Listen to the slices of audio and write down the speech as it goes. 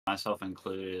myself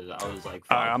included. I was like,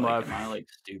 Alright, fuck, I'm like, live. am I like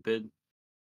stupid?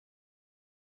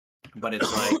 But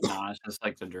it's like, nah, it's just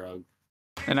like the drug.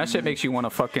 And that shit makes you want to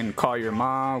fucking call your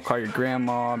mom, call your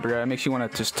grandma, bro. It makes you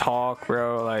want to just talk,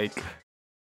 bro. Like,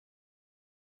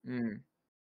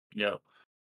 Yep.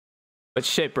 but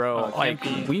shit, bro. Oh, Like,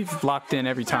 can't be. we've locked in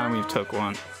every time we've took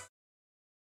one.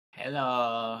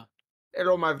 Hello.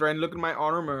 Hello, my friend. Look at my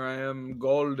armor. I am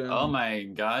golden. Oh my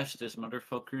gosh, this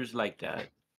motherfucker's like that.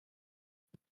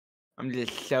 I'm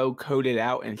just so coated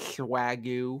out and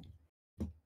swagoo.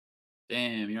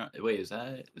 Damn, you know. Wait, is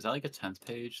that like a 10th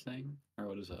page thing, or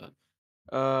what is that?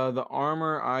 The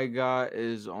armor I got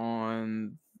is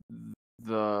on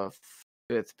the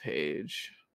 5th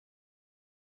page.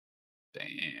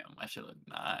 Damn, that should look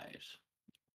nice.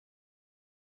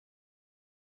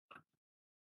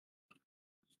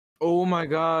 Oh my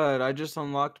god, I just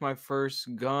unlocked my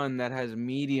first gun that has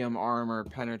medium armor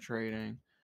penetrating.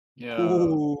 Yeah.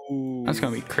 Ooh. That's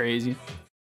gonna be crazy.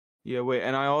 Yeah, wait,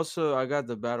 and I got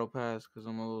the battle pass because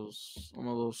I'm a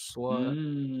little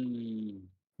slut.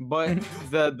 But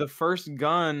the first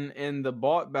gun in the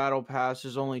bought battle pass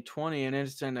is only 20, and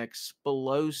it's an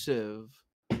explosive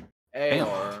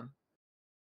AR.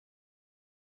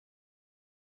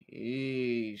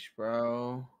 Yeesh,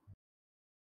 bro.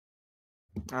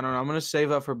 I don't know. I'm gonna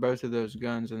save up for both of those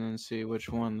guns and then see which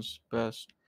one's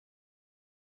best.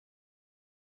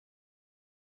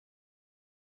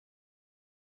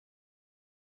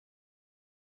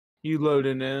 You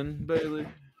loading in, Bailey?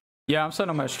 Yeah, I'm setting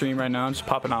up my stream right now. I'm just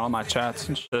popping out all my chats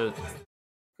and shit.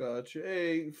 Gotcha.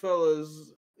 Hey,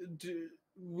 fellas,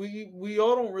 we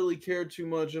all don't really care too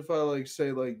much if I like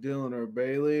say like Dylan or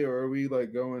Bailey, or are we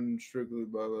like going strictly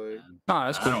by like? Nah,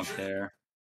 that's cool. I don't care.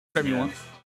 Whatever you want.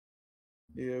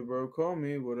 Yeah, bro. Call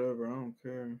me whatever. I don't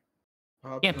care.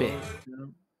 Pop Camp it.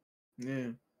 Yeah.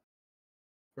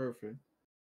 Perfect.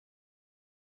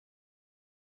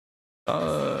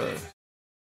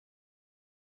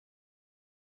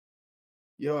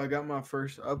 Yo, I got my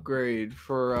first upgrade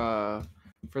for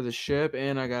the ship,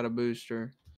 and I got a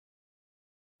booster.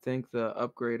 I think the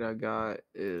upgrade I got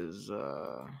is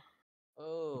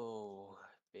Oh,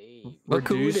 babe. Look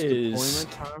who it reduced is.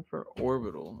 deployment time for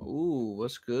orbital. Ooh,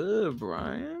 what's good,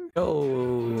 Brian?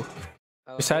 Yo,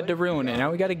 decided to ruin it.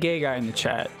 Now we got a gay guy in the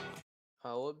chat.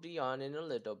 I will be on in a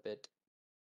little bit.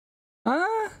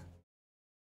 Huh?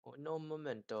 No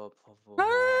momento, por favor.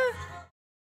 Huh?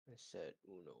 I said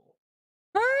uno.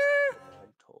 Huh?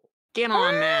 Momento. Get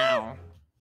on now.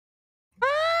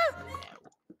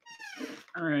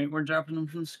 All right, we're dropping them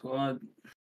from squad.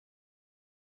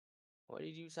 What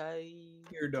did you say?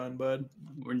 You're done, bud.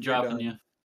 We're dropping done. you.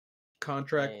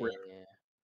 Contract rip.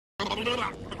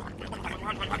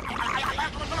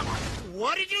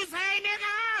 What did you say,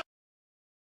 nigga?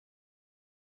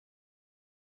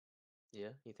 Yeah,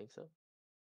 you think so?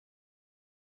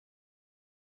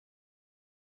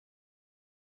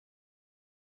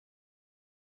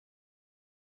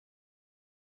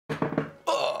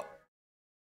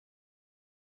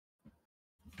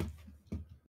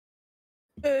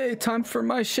 Hey, time for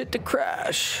my shit to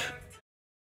crash.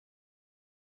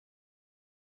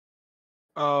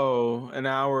 Oh, an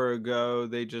hour ago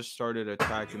they just started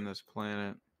attacking this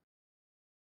planet.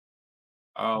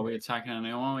 Oh, we attacking a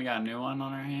new one? We got a new one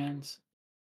on our hands?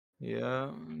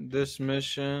 Yeah, this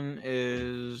mission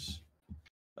is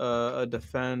a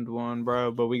defend one,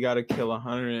 bro, but we got to kill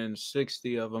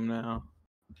 160 of them now.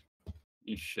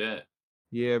 You shit.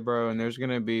 Yeah, bro, and there's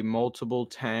gonna be multiple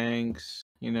tanks,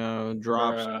 you know,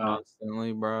 drops Bruh.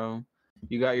 constantly, bro.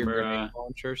 You got your grenade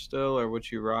launcher still, or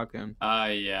what you rocking?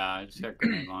 Yeah, I just got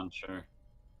grenade launcher.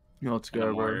 Let's And a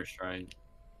go, bro. mortar strike.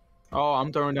 Oh,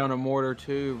 I'm throwing down a mortar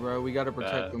too, bro. We got to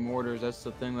protect Bet. the mortars. That's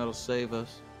the thing that'll save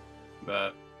us.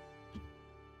 But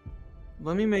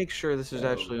Let me make sure this is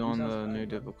actually on the new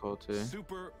difficulty.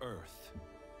 Super Earth.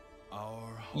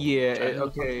 Our home. Yeah,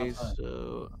 okay,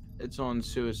 so it's on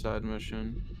suicide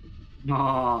mission.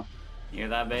 oh, you hear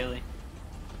that, Bailey?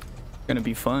 Gonna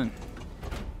be fun.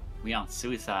 We on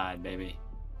suicide, baby.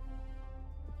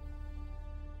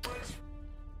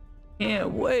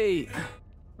 Can't wait.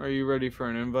 Are you ready for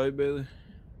an invite, Bailey?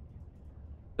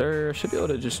 There should be able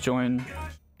to just join.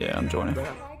 Yeah, I'm joining.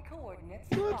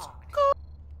 Let's go.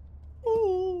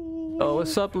 Oh,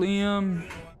 what's up, Liam?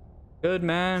 Good,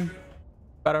 man.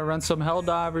 Gotta run some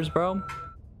Helldivers, bro.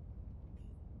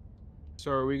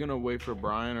 So are we gonna wait for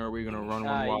Brian, or are we gonna run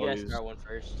one while you guys he's... start one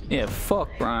first. Yeah, fuck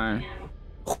Brian.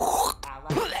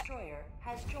 Allied destroyer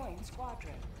has joined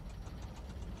squadron.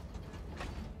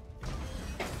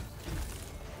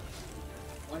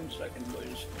 One second,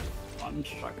 please. 1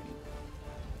 second.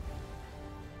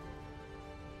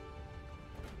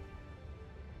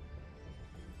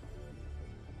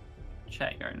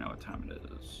 chat. You already know what time it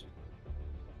is.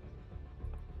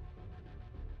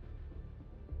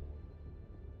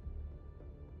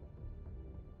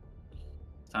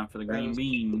 Time for the green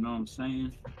bean, you know what I'm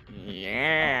saying?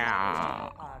 Yeah.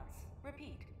 Pods.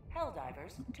 Repeat.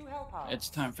 Helldivers to Hellpods. It's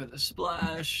time for the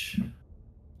splash.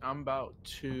 I'm about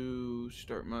to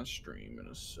start my stream in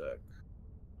a sec.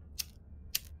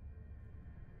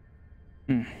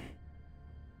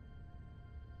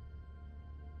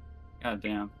 God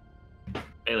damn.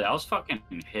 Bailey, I was fucking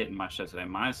hitting my shit today.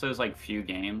 Mine says like few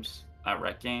games. That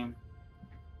rec game.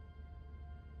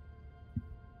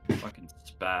 Fucking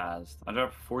spazzed. I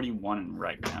dropped 41 in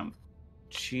rec, man.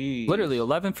 Jeez. Literally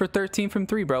 11 for 13 from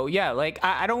 3, bro. Yeah, like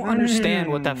I don't understand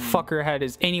what that fucker had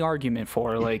as any argument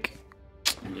for. Like,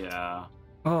 Yeah.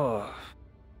 oh,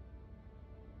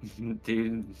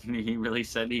 Dude, he really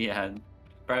said he had.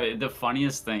 Bro, the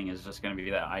funniest thing is just gonna be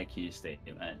that IQ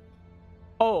statement.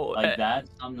 oh, Like that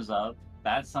sums up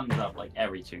like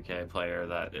every 2K player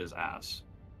that is ass.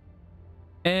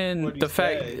 and What'd the he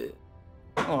fact. say?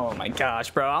 Oh my gosh,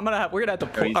 bro. We're gonna have to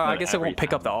pull. he I said guess it won't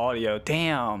pick up the everything. audio.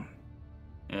 Damn.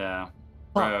 Yeah. Fuck,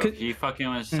 Bro, 'cause- he fucking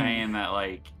was saying that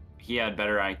like he had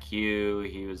better IQ.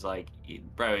 He was like,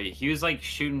 he was like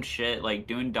shooting shit, like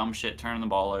doing dumb shit, turning the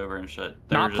ball over and shit.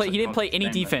 They were Not just, play. like, He didn't play fucking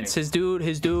any saying that defense. they-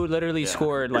 His dude literally Yeah.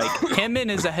 scored like him and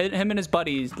his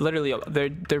buddies. Literally,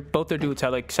 they're both their dudes had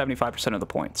like 75% of the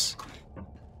points.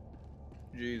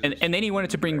 Jesus. And then he wanted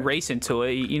to bring race into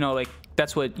it. You know, like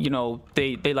that's what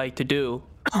they like to do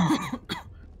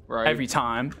right. every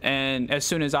time. And as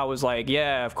soon as I was like,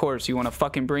 yeah, of course you want to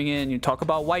fucking bring in. You talk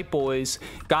about white boys.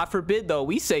 God forbid though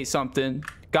we say something.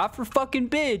 God for fucking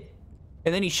bid.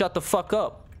 And then he shut the fuck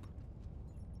up.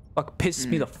 Fuck pisses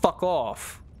me the fuck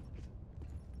off.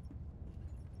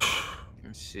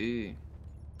 Let's see.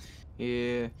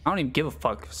 Yeah. I don't even give a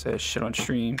fuck if I say shit on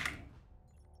stream.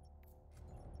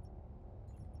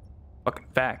 Fucking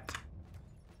fact.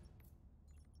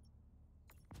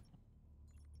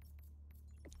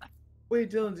 Wait,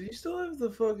 Dylan, do you still have the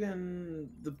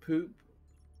poop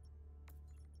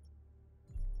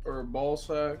or ball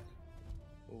sack?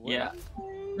 Yeah,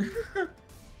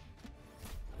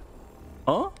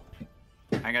 Huh?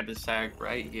 I got the sack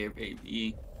right here,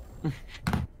 baby.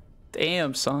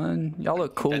 Damn, son. Y'all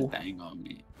look Put cool. that thing on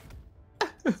me.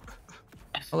 Y'all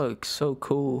look so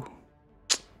cool.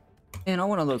 Man, I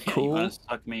want to look Yeah, you cool. want to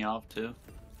suck me off too?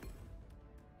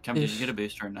 Come, did Ish. you get a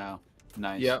booster now?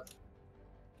 Nice. Yep.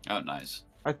 Oh, nice.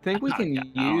 I think we I can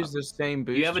don't- use the same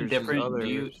boosters Do you have a as different?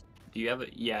 others. Do you have a?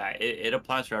 Yeah, it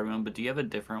applies for everyone. But do you have a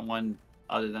different one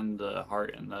other than the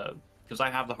heart and the? Because I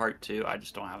have the heart too. I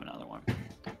just don't have another one.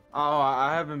 Oh,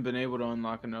 I haven't been able to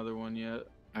unlock another one yet.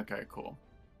 Okay, cool.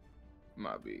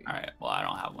 Might be. All right. Well, I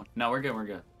don't have one. No, we're good. We're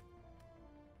good.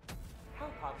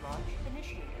 Hellpod launch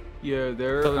initiated. Yeah,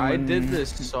 there. So I did when- this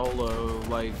solo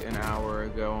like an hour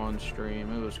ago on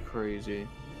stream. It was crazy.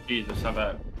 Jesus, how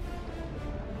bad?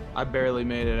 I barely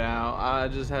made it out. I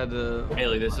just had to.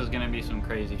 Haley, this is gonna be some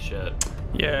crazy shit.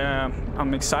 Yeah,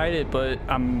 I'm excited, but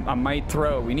I might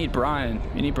throw. We need Brian.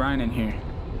 We need Brian in here.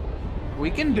 We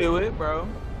can do it, bro.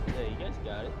 Yeah, you guys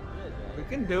got it. You guys got We it.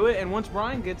 can do it, and once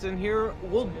Brian gets in here,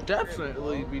 we'll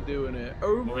definitely be doing it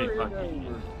over We'll be and fucking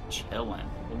over. chilling.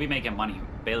 We'll be making money.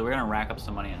 Bailey, we're gonna rack up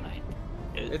some money tonight.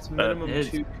 It's minimum Is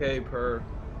 2K per.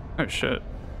 Oh shit.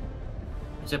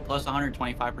 it plus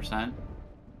 125%?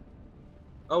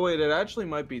 Oh wait, it actually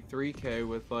might be 3K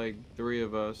with like 3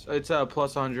 of us. It's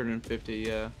plus 150,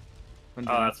 yeah. Oh,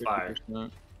 that's fire.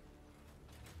 150%.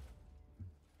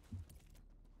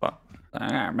 Fuck.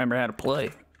 I remember how to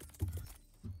play.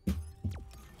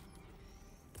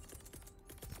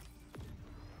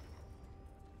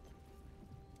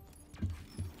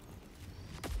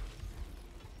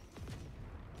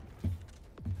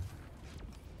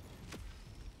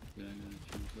 Yeah, I'm gonna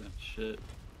change that shit.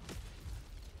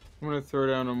 I'm gonna throw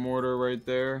down a mortar right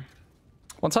there.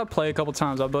 Once I play a couple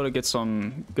times, I'll be able to get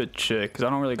some good shit because I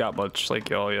don't really got much like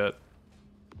y'all yet.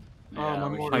 Oh, my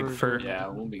we mortar should- Like for yeah,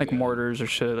 we'll be like good. mortars or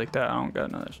shit like that. I don't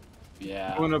got none.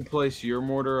 Yeah. You wanna place your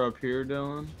mortar up here,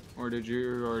 Dylan? Or did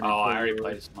you already? Oh, I put already yours?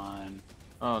 placed mine.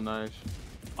 Oh, nice.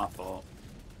 My fault.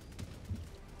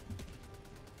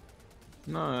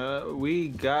 No, we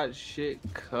got shit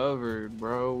covered,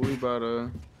 bro. We about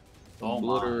to Oh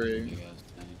my, obliterate. you guys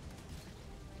think.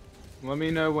 Let me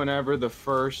know whenever the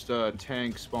first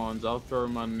tank spawns. I'll throw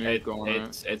my nuke on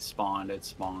it. It's spawned. It's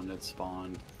spawned. It's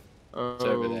spawned. Oh, It's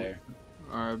over there.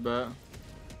 Alright, bet.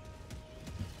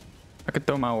 I could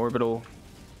throw my orbital.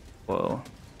 Whoa.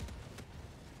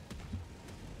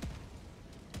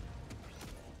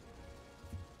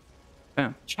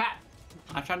 Damn. Chat.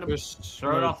 I tried to Just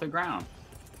throw it off the ground.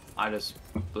 I just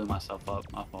blew myself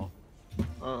up. My fault.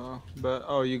 But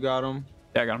oh, you got him.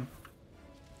 Yeah, I got him.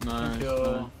 Nice.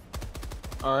 Nice.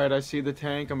 All right, I see the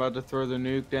tank. I'm about to throw the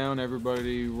nuke down.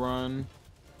 Everybody run.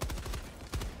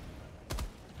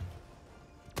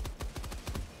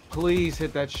 Please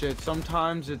hit that shit.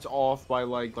 Sometimes it's off by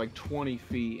like 20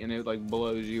 feet and it like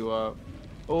blows you up.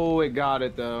 Oh, it got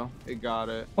it though. It got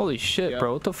it. Holy shit, Yep.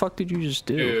 bro. What the fuck did you just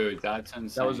do? Dude, that's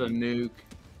insane. That was a nuke.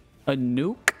 A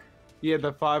nuke? Yeah,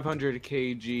 the 500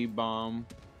 kg bomb.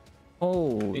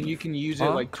 Oh. And you can use it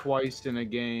like twice in a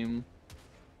game.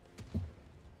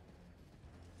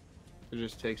 It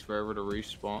just takes forever to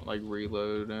respawn, like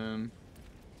reload and.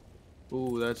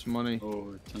 Ooh, that's money.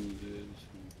 Oh, tons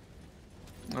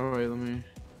Alright, let me.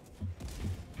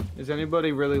 Is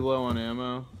anybody really low on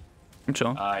ammo? I'm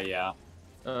chilling. yeah.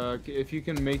 If you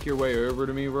can make your way over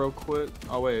to me real quick.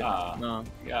 Oh wait, no.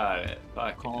 Got it.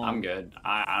 Fuck. Calm. I'm good.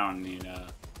 I don't need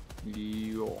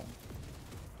Yo.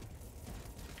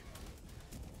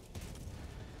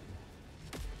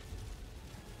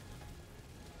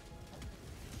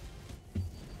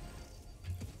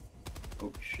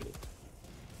 Oh shit.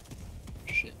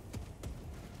 Shit.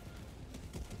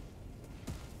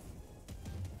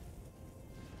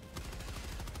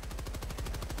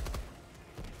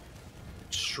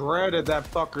 Shredded that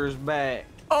fucker's back.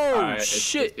 Oh, Alright,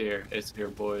 shit. It's here,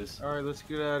 boys. Alright, let's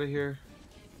get out of here.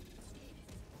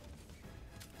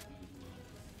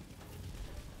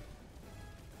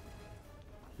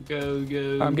 Go,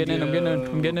 go. I'm getting in. I'm getting in.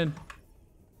 I'm getting in.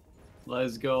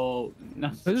 Let's go. No.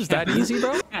 This is that easy,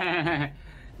 bro?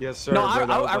 Yes, sir. No, bro,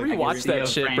 I was, like, rewatched that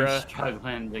shit, bro.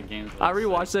 Struggling the games I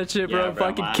rewatched that shit, bro. Yeah, bro,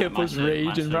 Fucking my- Kip my was shit- my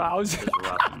raging, bro. shit I was, was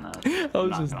rough on that. I I'm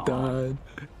was not just gonna lie. dying.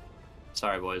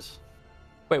 Sorry, boys.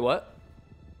 Wait, what?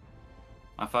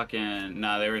 My fucking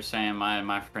no, they were saying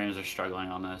my frames are struggling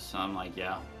on this. So I'm like,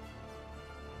 yeah.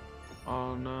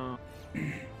 Oh no.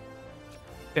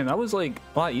 Damn, that was like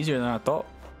a lot easier than I thought.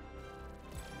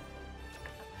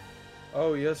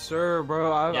 Oh yes, sir, bro.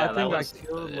 Yeah, I that think was, I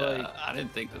killed yeah, like. I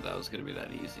didn't think that was gonna be that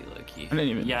easy, like he. I didn't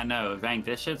even. Yeah, no, Vank,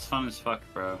 this shit's fun as fuck,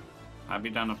 bro. I'd be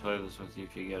down to play this with you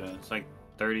if you get it. It's like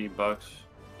 $30,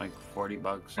 like $40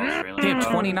 Australian. Damn, dollars.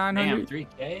 2,900. Damn,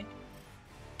 3K.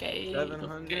 Okay.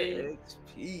 700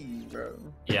 XP, bro.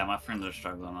 Yeah, my friends are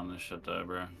struggling on this shit though,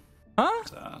 bro. Huh?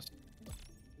 So,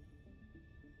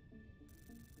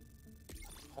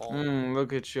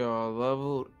 Look at y'all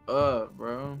leveled up,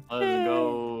 bro. let's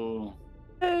go.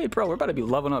 Hey, bro, we're about to be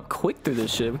leveling up quick through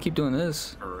this shit. We keep doing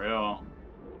this. For real.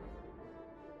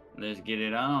 Let's get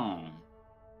it on.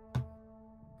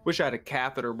 Wish I had a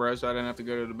catheter, bro, so I didn't have to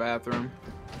go to the bathroom.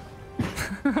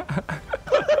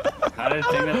 How did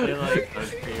think that they like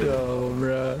Yo,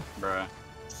 bro. bruh.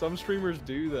 Some streamers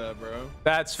do that, bro.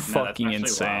 That's No, that's fucking actually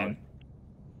insane. wild.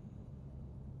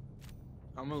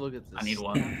 I'm gonna look at this. I need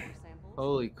one.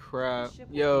 Holy crap.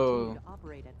 Yo.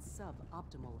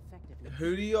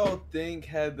 Who do y'all think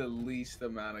had the least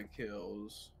amount of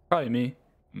kills? Probably me.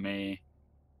 Me.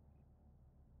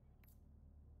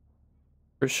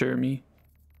 For sure, me.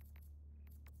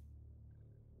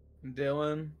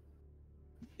 Dylan?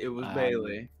 It was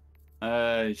Bailey.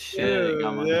 Shit.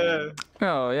 got my- yeah.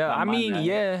 Oh yeah. Not I my mean, bad.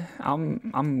 yeah.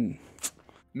 I'm.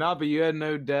 Nah, but you had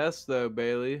no deaths though,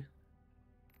 Bailey.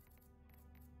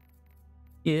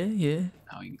 Yeah, yeah.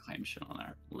 Now you can claim shit on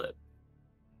our lip.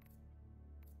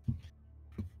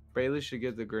 Bailey should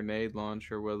get the grenade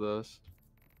launcher with us.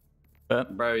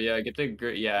 Bro, yeah, get the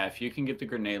yeah. If you can get the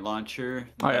grenade launcher,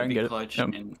 Oh, yeah, I that'd can be get it. clutch. Yep.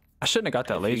 And I shouldn't have got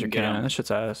that If you laser can get 'em. cannon. That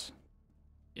shit's ass.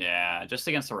 yeah, just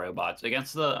against the robots.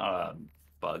 Against the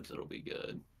bugs, it'll be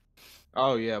good.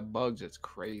 Oh yeah, bugs, it's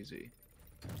crazy.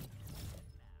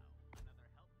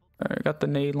 Alright, got the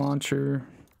nade launcher.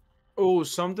 Oh,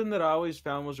 something that I always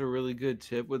found was a really good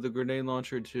tip with the grenade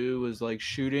launcher too was like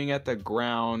shooting at the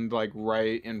ground like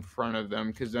right in front of them,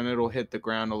 because then it'll hit the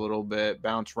ground a little bit,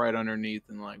 bounce right underneath,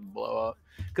 and like blow up.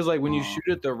 Because like when you shoot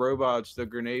at the robots, the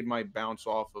grenade might bounce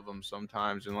off of them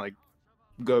sometimes and like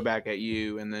go back at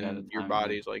you, and then Yeah, the your timing.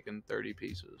 body's like in 30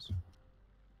 pieces.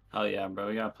 Hell yeah, bro.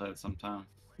 We gotta play it sometime.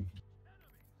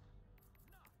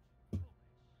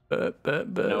 But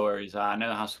No worries. I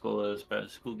know how school is, but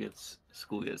school gets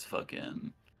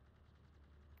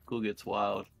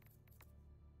wild.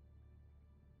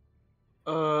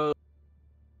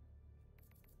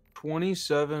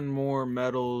 27 more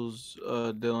medals,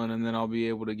 Dylan, and then I'll be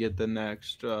able to get the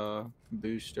next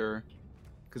booster,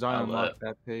 because I I unlocked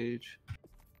that page.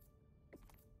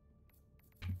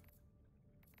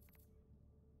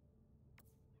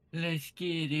 Let's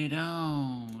get it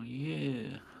on,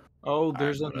 yeah. Oh,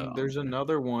 Alright, there's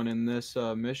another one in this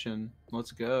mission.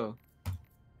 Let's go.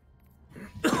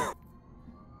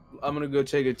 I'm gonna go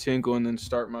take a tinkle and then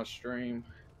start my stream.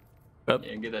 Yep.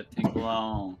 Yeah, get that tinkle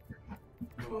on.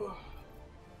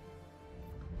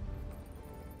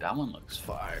 That one looks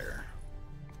fire.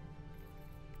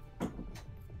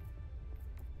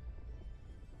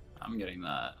 I'm getting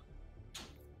that.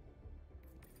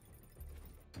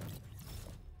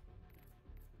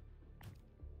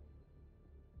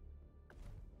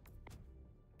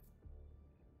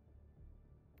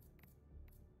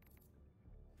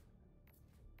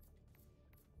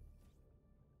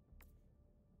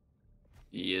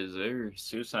 Yes, sir.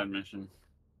 Suicide mission.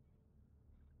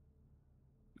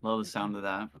 Love the sound of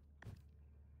that.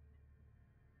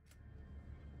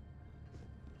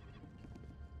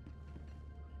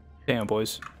 Damn,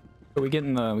 boys. Are we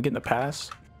getting the pass?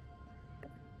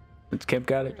 It's Kip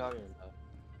got What are you it. talking about?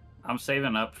 I'm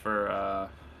saving up for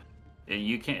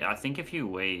you can I think if you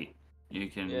wait you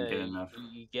can Yeah, get enough.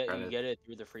 you get credits. it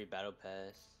through the free battle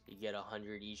pass. You get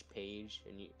 100 each page,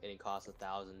 and it costs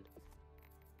 1,000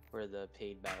 for the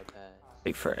paid battle pass.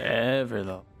 Take forever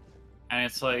though. And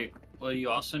it's like, well, you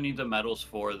also need the medals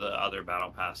for the other battle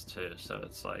pass too, so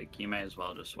it's like you may as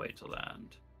well just wait till the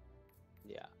end.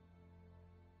 Yeah.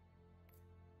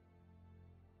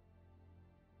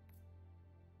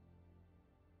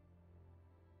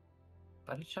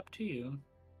 But it's up to you.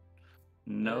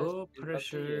 No it's up to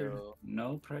pressure. you.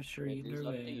 No pressure It is either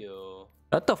up to way. you.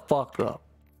 Shut the fuck up.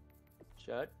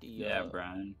 Shut the Yeah, up.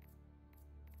 Brian.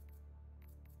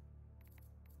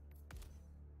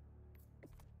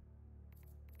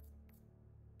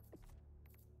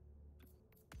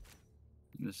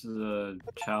 This is a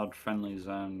child-friendly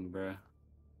zone, bruh.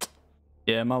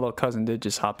 Yeah, my little cousin did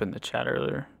just hop in the chat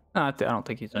earlier. No, I don't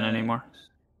think he's in anymore.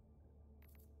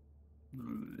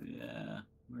 Yeah.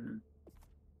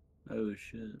 Oh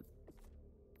shit.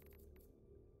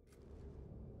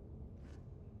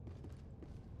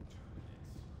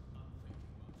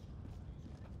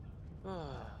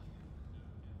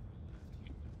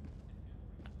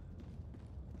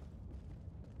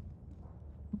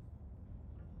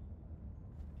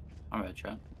 Alright,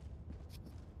 chat.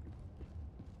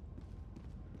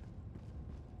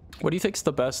 What do you think's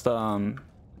the best like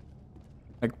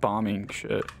bombing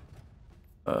shit?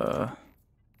 The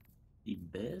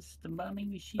best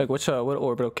bombing machine? Like what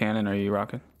orbital cannon are you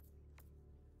rocking?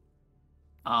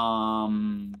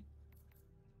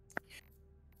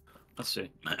 Let's see.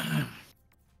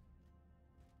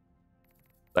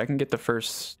 I can get the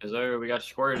first Is there? We got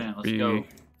squirt in. Let's three, go.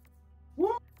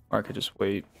 or I could just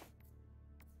wait.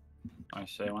 I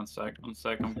say 1 sec. 1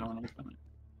 sec. I'm coming.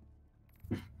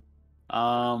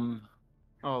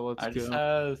 Oh, let's I go. just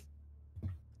have.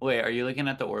 Wait, are you looking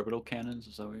at the orbital cannons?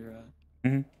 Is that where you're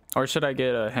at? Or should I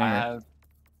get a I hanger? have.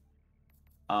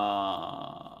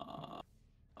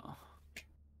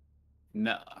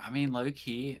 No, I mean low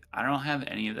key. I don't have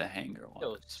any of the hanger Yo,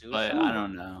 ones, but suicide? I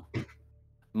don't know.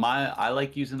 I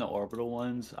like using the orbital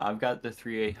ones. I've got the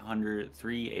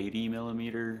 380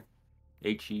 millimeter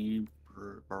HE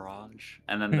barrage,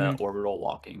 and then the orbital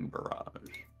walking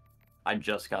barrage. I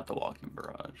just got the walking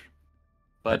barrage,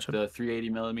 but Gotcha. the 380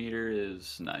 millimeter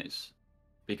is nice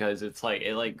because it's like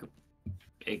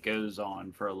it goes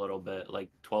on for a little bit, like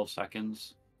 12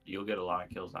 seconds. You'll get a lot of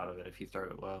kills out of it if you throw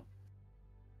it well.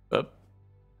 Up.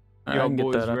 I Y'all can get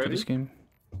boys that after ready? this game.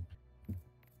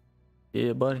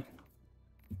 Yeah, buddy.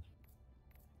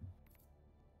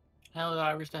 Hell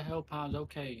Irish to hell pods,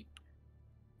 okay.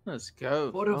 Let's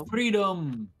go. For the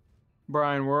freedom.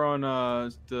 Brian, we're on I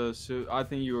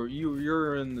think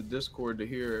you're in the Discord to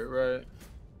hear it, right?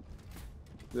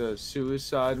 The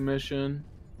suicide mission.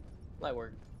 Light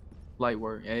work. Light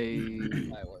work. Hey.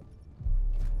 Light work.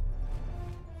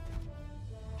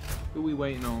 Who we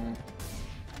waiting on?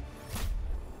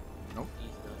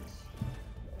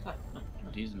 He's nuts.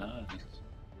 These nuts.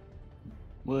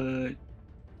 What?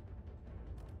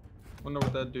 Wonder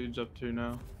what that dude's up to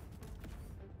now.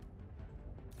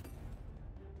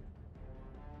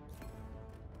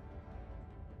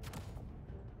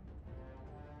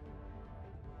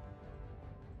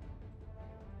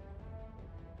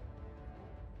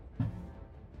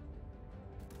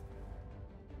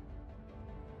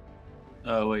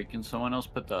 Oh wait, can someone else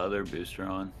put the other booster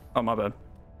on? Oh, my bad.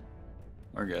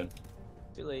 We're good.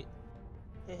 Too late.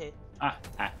 Hehe. Ah.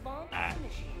 Launch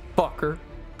initiated. Fucker.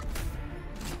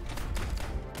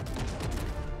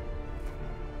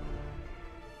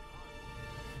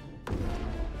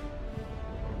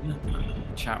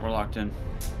 Chat, we're locked in.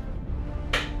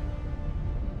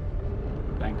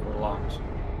 Bank, we're locked.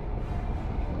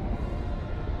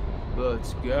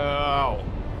 Let's go.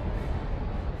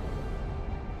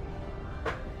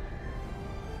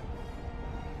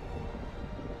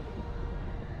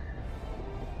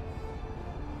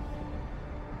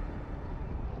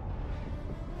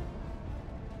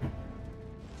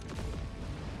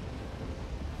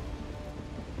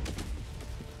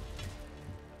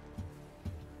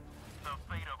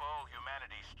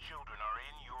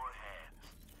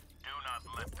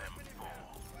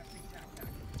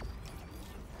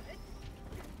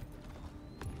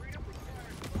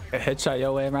 A headshot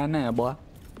your way right now, boy.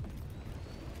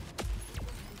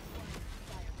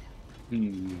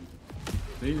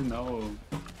 Please no.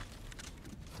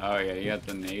 Oh yeah, you got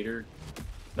the nader.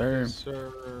 There. Yes,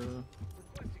 sir.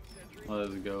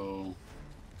 Let's go.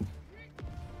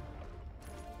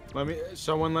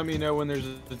 Someone let me know when there's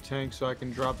a tank so I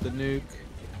can drop the nuke.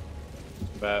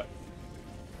 Bet.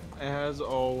 As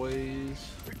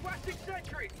always. Requesting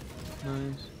sentry.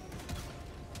 Nice.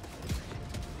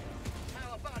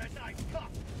 How about a nice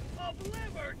cup of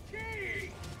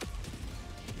liberty?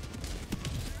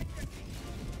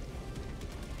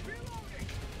 Reloading.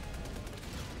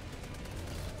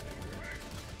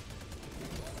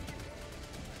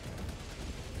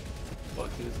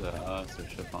 Fuck is that? Oh, it's a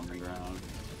ship on the ground.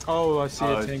 Oh, I see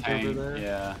Oh, a tank over there.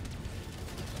 Yeah.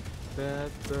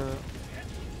 That.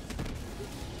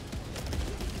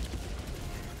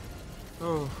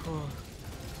 Oh, oh.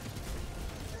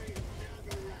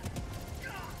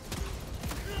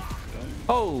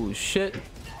 Oh shit.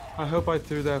 I hope I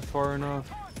threw that far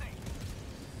enough.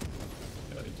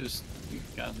 Just you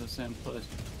got the same place.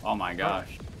 Oh my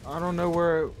gosh. I don't know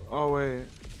where. Oh wait.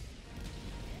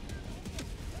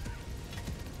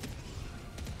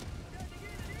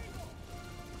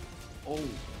 Oh.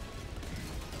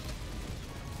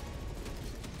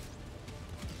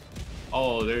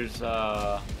 Oh, there's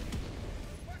a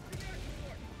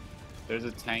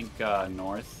tank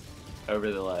north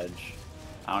over the ledge.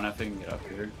 I don't know if I can get up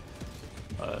here.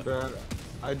 But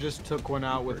I just took one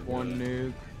out with one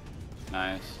nuke.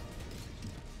 nice.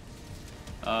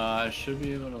 I should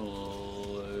be able to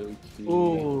low-key.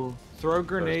 Ooh, throw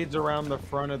grenades around the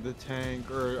front of the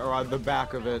tank or the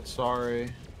back of it.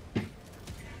 Sorry.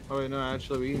 Oh wait, no,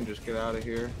 actually we can just get out of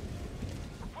here.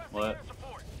 What?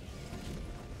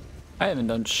 I haven't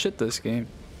done shit this game.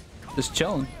 Just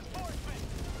chilling.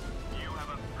 You have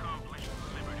accomplished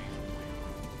liberty.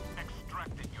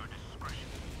 Extracted your discretion.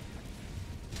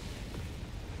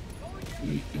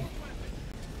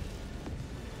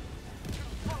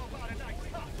 How about a nice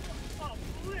cup of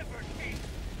liberty?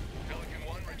 Pelican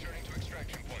 1 returning to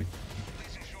extraction point.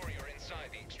 Please ensure you're inside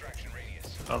the extraction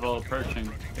radius. Level approaching.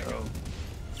 Go.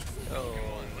 Oh,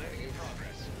 Landing in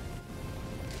progress.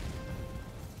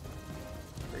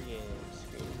 friggin'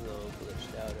 screen's a little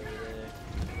glitched out over there.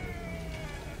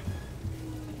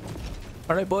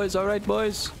 Alright boys, alright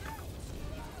boys.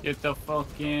 Get the fuck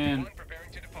in. One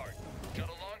preparing to depart.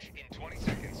 Shuttle launch in 20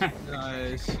 seconds.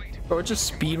 Nice. Bro, we're just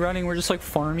speed running, we're just like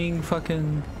farming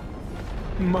fucking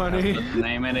Money. The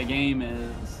name of the game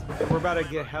is. We're about to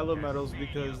get hella medals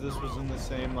because this was in the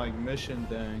same like mission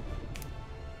thing.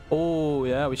 Oh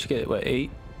yeah, we should get what, 8?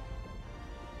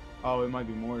 Oh, it might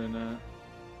be more than that.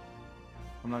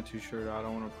 I'm not too sure. I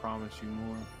don't want to promise you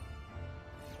more.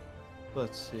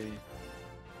 Let's see.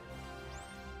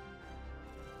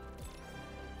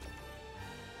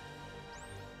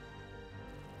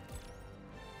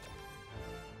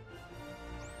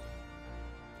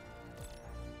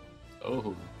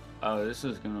 Oh. Oh, this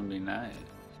is gonna be nice.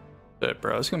 Shit,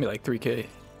 bro, it's gonna be like 3K.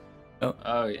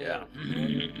 Oh yeah.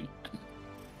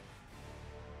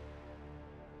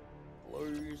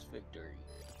 Glorious victory.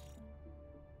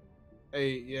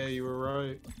 Hey, yeah, you were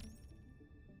right.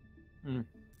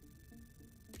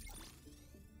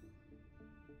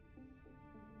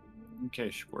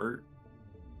 Okay, squirt.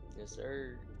 Yes,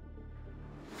 sir.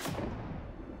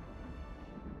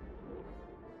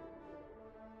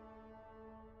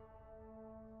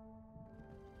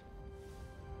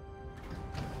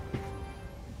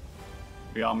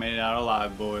 We all made it out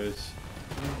alive, boys.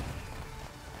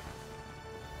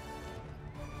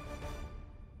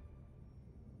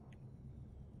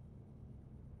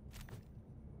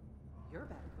 You're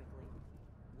back quickly.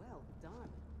 Well done.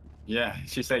 Yeah,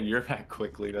 she said you're back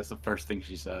quickly. That's the first thing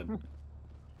she said.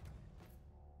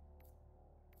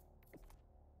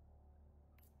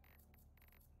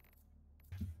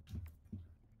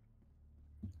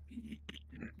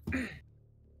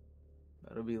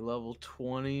 That'll be level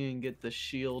 20 and get the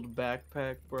shield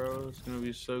backpack, bro. It's gonna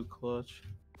be so clutch.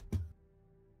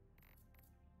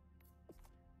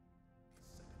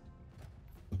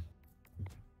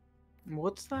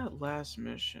 What's that last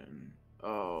mission?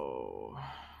 Oh.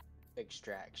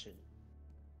 Extraction.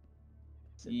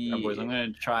 Yeah, boys, I'm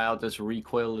gonna try out this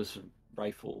recoilless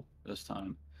rifle this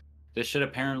time. This shit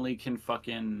apparently can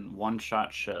fucking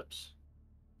one-shot ships.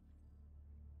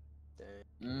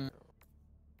 Dang.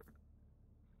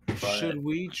 But- Should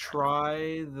we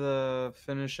try the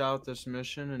finish out this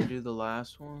mission and do the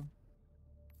last one?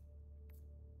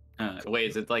 Wait,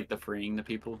 is it like the freeing the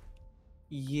people?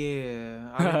 Yeah,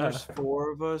 I think there's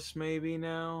 4 of us maybe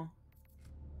now.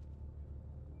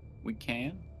 We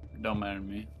can. It don't matter to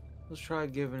me. Let's try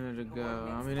giving it a go.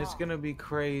 I mean, it's gonna be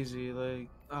crazy. Like,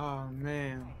 oh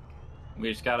man. We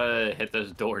just gotta hit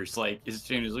those doors. Like as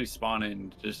soon as we spawn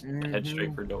in, just head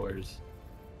straight for doors.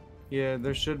 Yeah,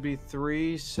 there should be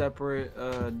 3 separate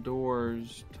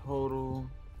doors total.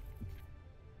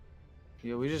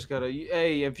 Yeah, we just gotta.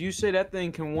 Hey, if you say that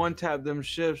thing can one-tap them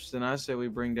ships, then I say we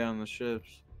bring down the ships.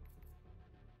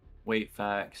 Wait,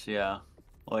 facts. Yeah.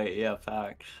 Wait, yeah,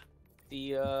 facts.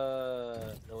 The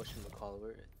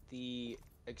whatchamacallit, the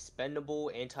expendable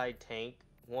anti-tank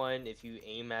one, if you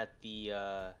aim at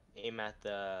the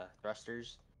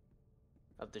thrusters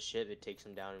of the ship, it takes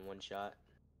them down in 1 shot.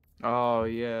 Oh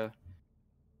yeah,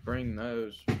 bring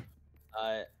those.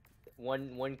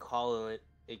 One call in,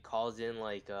 it calls in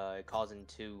like it calls in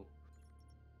two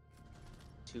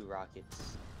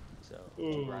rockets, so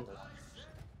 2 rocket launchers.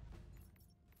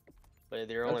 But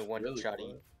they're only one really shot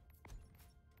cool. each.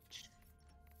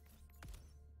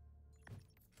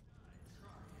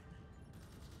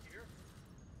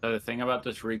 So the thing about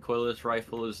this recoilless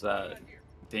rifle is that I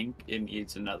think it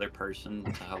needs another person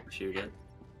to help shoot it.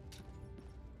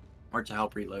 Or to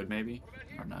help reload, maybe?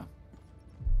 Or no?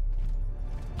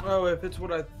 Oh, if it's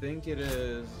what I think it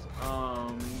is,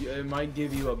 it might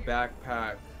give you a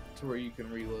backpack to where you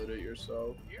can reload it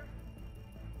yourself.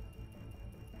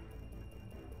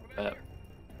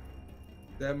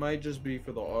 That might just be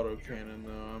for the autocannon,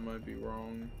 though. I might be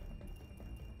wrong.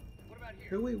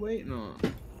 Who are we waiting on?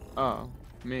 Oh,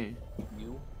 me.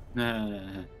 You?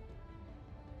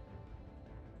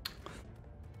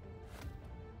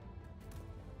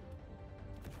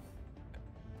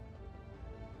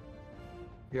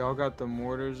 Y'all got the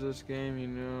mortars this game, you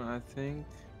know, I think.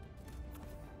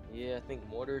 Yeah, I think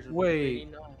mortars would Wait, be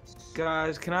pretty nice.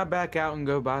 guys, can I back out and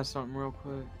go buy something real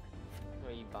quick?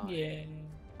 What are you buying? Yeah.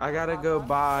 I gotta go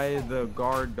buy the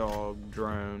guard dog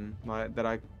drone like that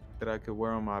I could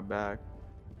wear on my back.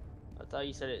 I thought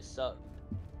you said it sucked.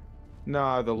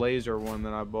 Nah, the laser one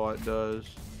that I bought does.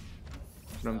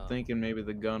 But I'm Oh. thinking maybe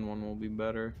the gun one will be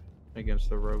better against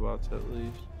the robots at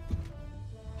least.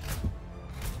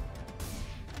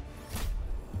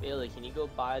 Bailey, can you go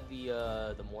buy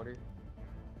the mortar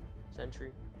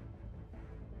sentry?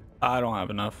 I don't have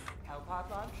enough.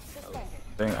 Hellpod launch suspended.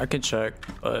 Thing I can check,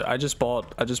 but I just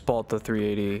bought the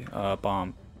 380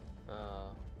 bomb.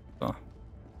 So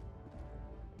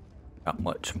not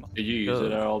much. Did you use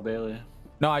it at all, Bailey?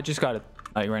 No, I just got it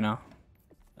like right now.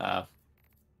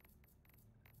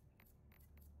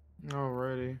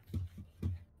 Alrighty.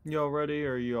 Y'all ready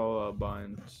or y'all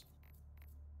buying this?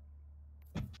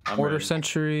 I'm Mortar ready.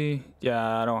 Century.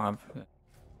 Yeah, I don't have.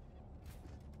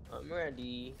 I'm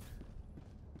ready.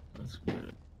 That's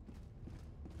good.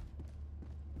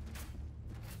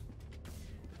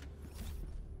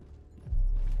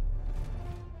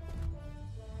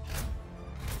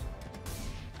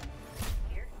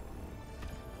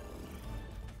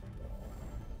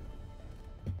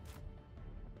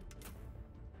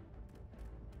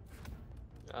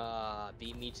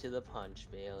 Beat me to the punch,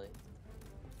 Bailey.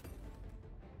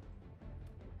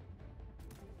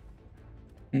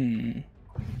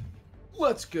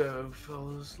 Let's go,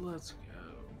 fellas. Let's go.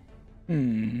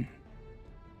 Hmm.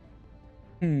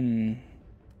 Hmm.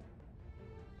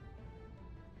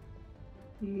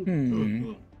 Hmm.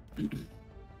 Hmm.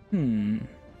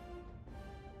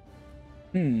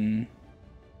 Hmm.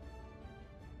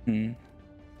 Hmm.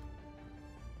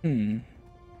 Hmm.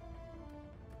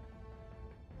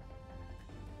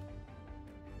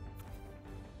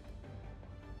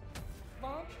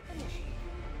 Launch initiated.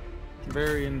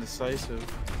 Very indecisive.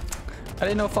 I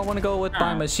didn't know if I want to go with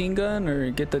my machine gun or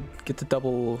get the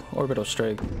double orbital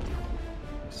strike.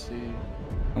 Let's see.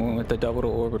 I went with the double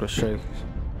orbital strike.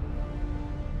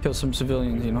 Kill some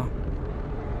civilians, you know.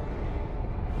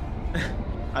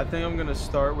 I think I'm gonna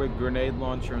start with grenade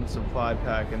launcher and supply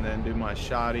pack, and then do my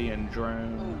shoddy and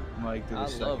drone like through the I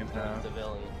love second killing half.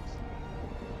 civilians.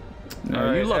 No, All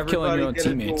you right, love killing your own everybody get a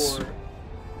teammates.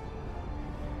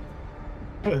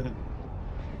 door.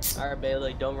 Alright,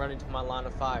 Bailey, don't run into my line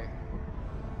of fire.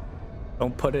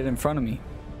 Don't put it in front of me.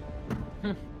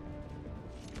 Yeah.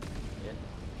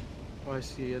 Oh, I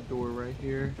see a door right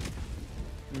here.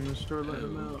 I'm gonna start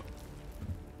letting them out.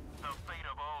 The fate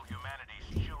of all humanity's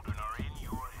children are in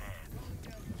your hands.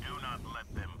 Do not let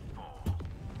them fall.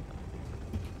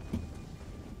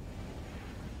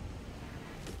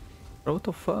 Bro, what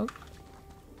the fuck?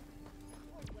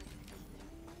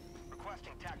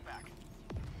 Requesting tac back.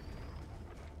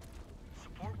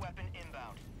 Support weapon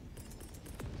inbound.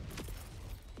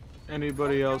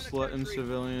 Anybody else letting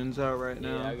civilians out right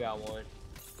Yeah, now? I got one.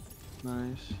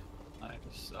 Nice. I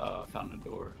just found a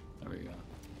door. There we go.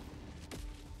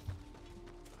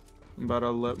 I'm about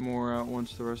to let more out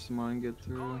once the rest of mine get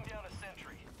through.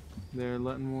 They're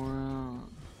letting more out.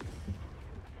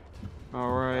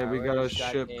 Alright, we got a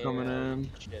ship coming in.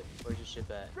 Where's your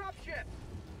ship at?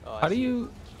 Oh, How do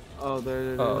you? Oh, there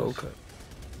it is. Oh, okay.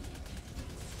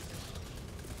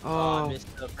 Oh, I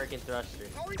missed the freaking thruster.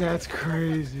 That's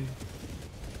crazy.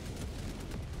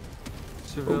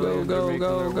 Go, go, go,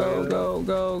 go, go,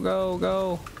 go, go,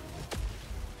 go.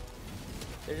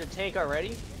 There's a tank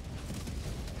already?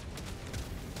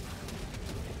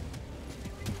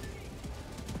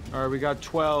 Alright, we got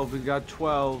 12. We got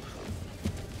 12.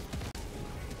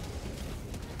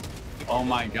 Oh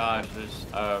my gosh, there's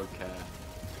okay.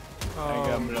 I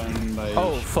got blown by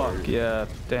Oh a fuck, short. yeah,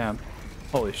 damn.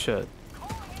 Holy shit.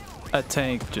 That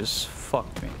tank just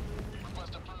fucked me.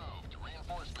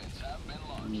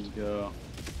 Let's go.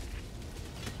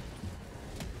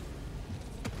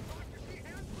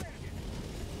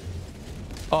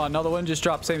 Oh, another one just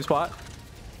dropped same spot.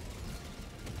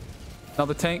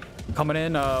 Another tank coming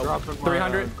in,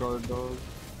 300. Guard dog.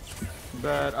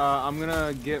 But I'm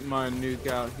gonna get my nuke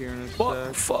out here in a Fuck,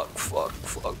 sec. fuck, fuck,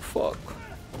 fuck, fuck.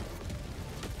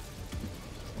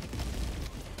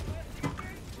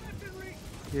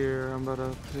 Here, I'm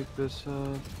about to pick this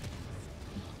up.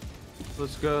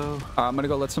 Let's go. I'm gonna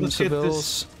go let some Let's get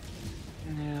civils.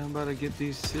 Yeah, I'm about to get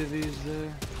these civvies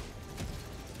there.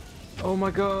 Oh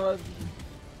my god.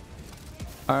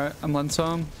 Alright, I'm letting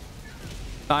some.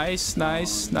 Nice,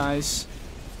 nice, nice.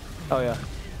 Oh yeah.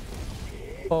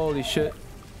 Holy shit.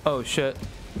 Oh shit.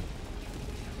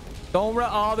 Don't run.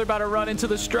 Oh, they're about to run into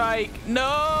the strike.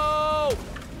 No!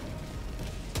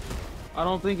 I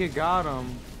don't think it got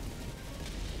him.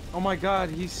 Oh my god,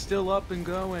 he's still up and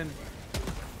going.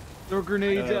 Throw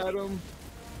grenades at him.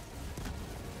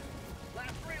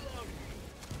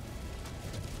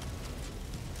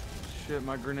 Shit,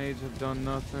 my grenades have done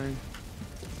nothing.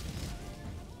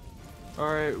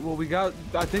 Alright, well we got,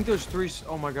 I think there's 3,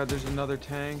 oh my god, there's another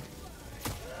tank.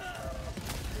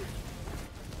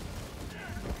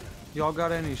 Y'all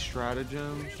got any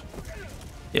stratagems?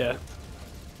 Yeah.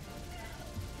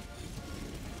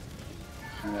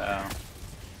 Yeah.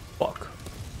 Fuck.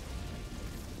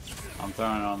 I'm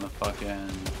throwing it on the fucking.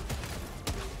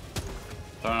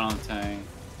 Throwing it on the tank.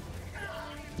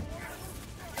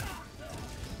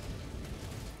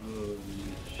 Holy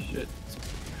shit.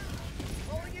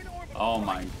 Oh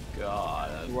my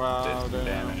god. Wow, This damn.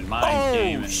 damage. My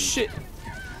game Oh is. shit.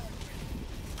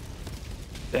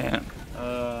 Damn.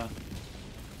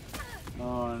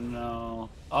 Oh no.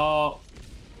 Oh.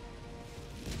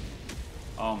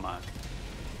 Oh my.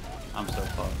 I'm so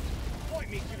fucked.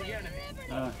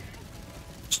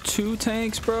 It's 2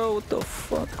 tanks, bro. What the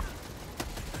fuck?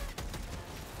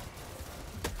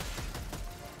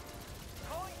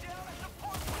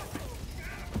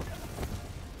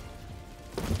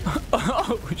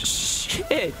 Oh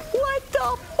shit. What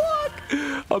the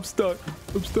fuck? I'm stuck.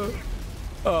 I'm stuck.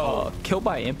 Oh, killed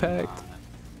by impact.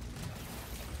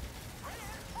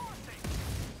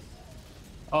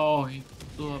 Oh, he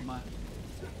blew up my.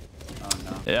 Oh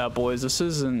no. Yeah, boys, this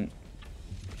isn't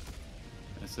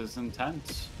This is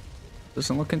intense.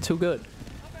 looking too good.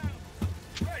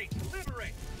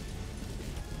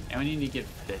 And we need to get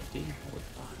 50. What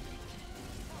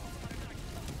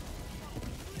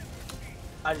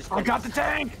the fuck? I got the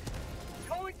tank!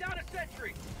 Calling down a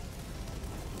sentry.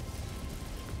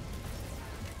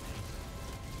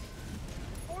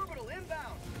 Orbital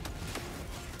inbound.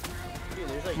 Dude,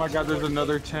 there's Oh like my god, there's 2 more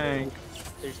another tanks.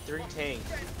 tank. There's 3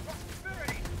 tanks.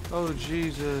 Oh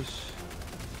Jesus.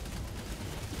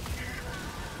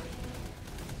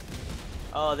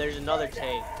 Oh, there's another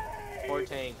tank. 4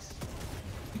 tanks.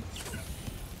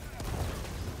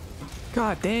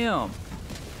 God damn.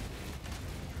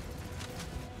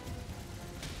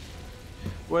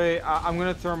 Wait, I'm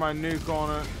gonna throw my nuke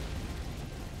on it.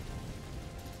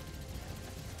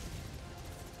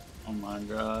 Oh my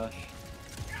gosh.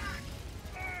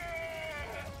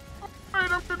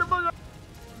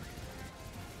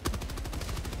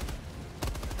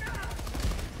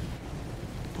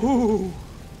 Ooh.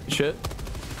 Shit.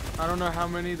 I don't know how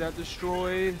many that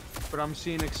destroyed, but I'm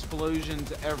seeing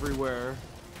explosions everywhere.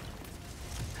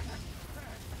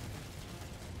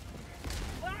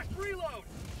 Last reload.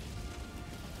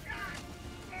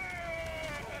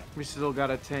 We still got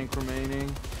a tank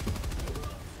remaining.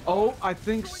 Oh, I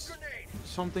think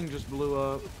something just blew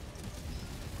up.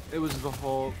 It was the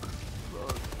Hulk.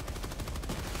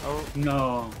 Oh,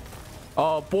 No.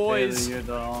 Oh, boys. Bailey, you're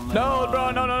the only No, bro,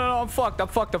 one. no, no, no, I'm fucked. I'm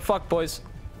fucked. I'm fucked, boys.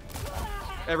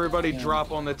 everybody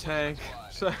drop on the tank.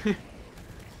 So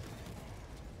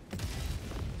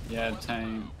Yeah,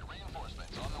 tank.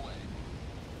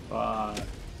 Fuck.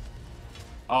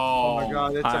 Oh my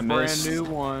god, it's I a missed. brand new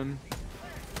one.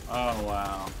 Oh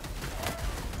wow.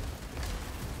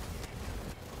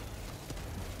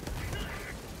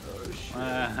 Oh shit.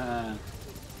 Uh-huh.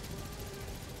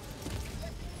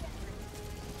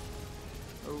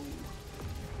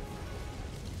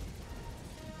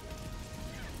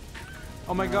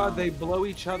 Oh my god, they blow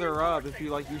each other up if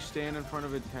you stand in front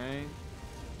of a tank.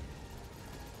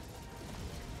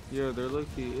 Yeah, they're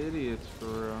lucky idiots for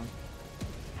real.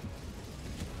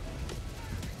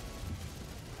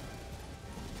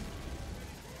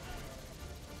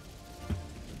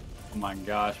 Oh my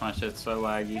gosh, my shit's so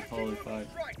laggy. Holy fuck.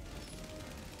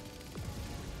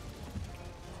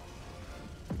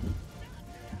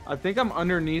 I think I'm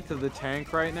underneath of the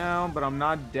tank right now, but I'm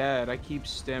not dead. I keep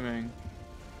stimming.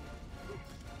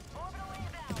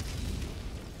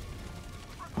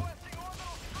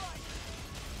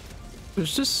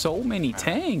 There's just so many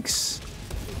tanks.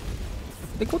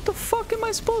 Like, what the fuck am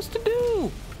I supposed to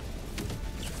do?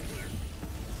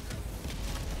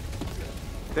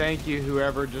 Thank you,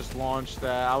 whoever just launched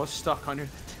that. I was stuck under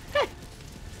the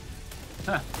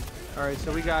tank. Alright,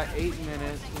 so we got 8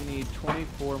 minutes. We need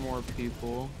 24 more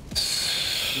people.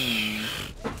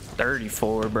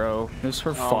 34, bro. This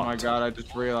we're fucked. Oh my god, I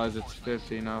just realized it's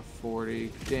 50, not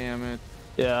 40. Damn it.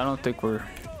 Yeah, I don't think we're...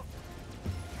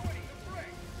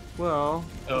 Well,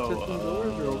 let's hit some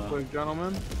doors real Oh, quick,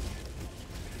 gentlemen.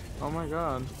 Oh my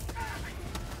god.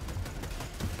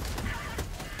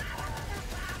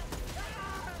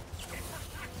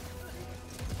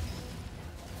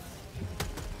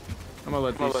 I'm gonna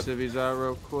let these civvies out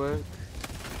real quick.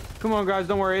 Come on, guys,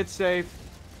 don't worry, it's safe.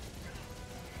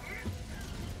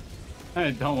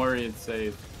 Hey, don't worry, it's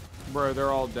safe. Bro,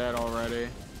 they're all dead already.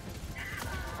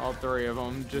 All 3 of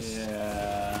them. Just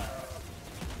Yeah.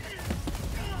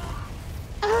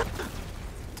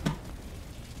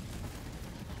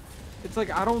 it's like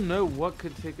I don't know what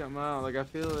could take them out. Like I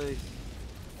feel like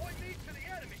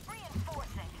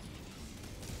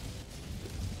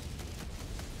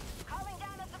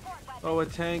oh, a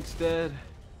tank's dead.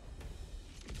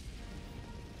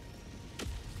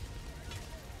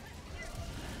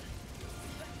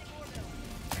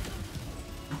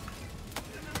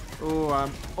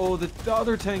 Oh, the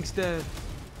other tank's dead.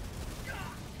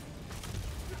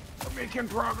 We're making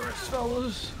progress,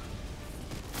 fellas.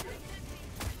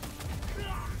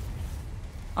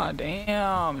 Ah,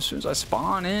 damn. As soon as I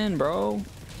spawn in, bro.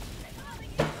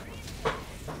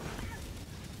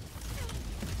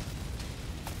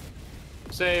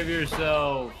 Save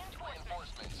yourself.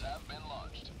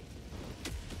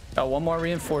 Got one more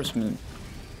reinforcement.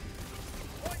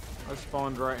 I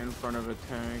spawned right in front of a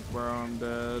tank, bro. I'm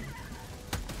dead.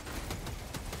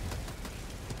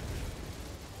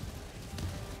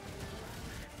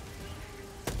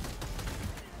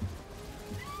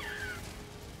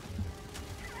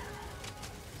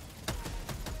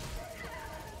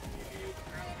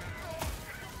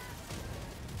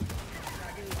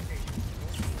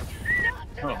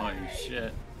 Holy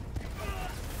shit.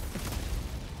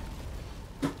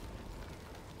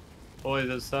 Boy,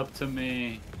 this up to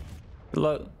me.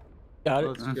 Look. Got it.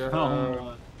 Let's go.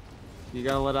 Oh, You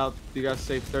gotta let out. You gotta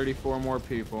save 34 more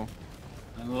people.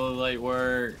 I'm a little late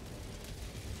work.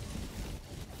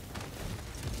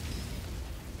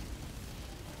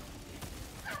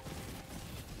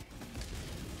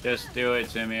 Just do it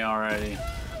to me already.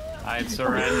 I'd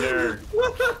surrender.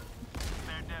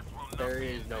 There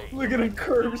is no. Look at a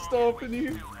curb stomping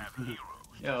you.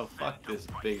 Yo, fuck this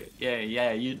big.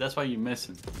 Yeah, you. That's why you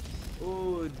missing.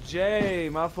 Oh, Jay,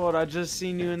 my fault. I just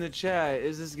seen you in the chat.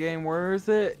 Is this game worth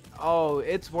it? Oh,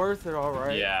 it's worth it, all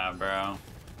right. Yeah, bro.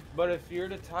 But if you're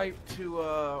the type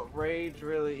to rage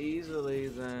really easily,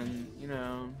 then you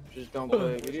know, just don't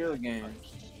play video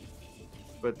games.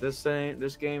 But this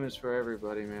game is for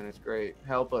everybody, man. It's great.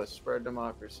 Help us spread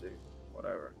democracy.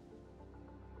 Whatever.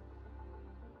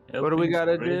 What do we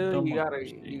gotta do?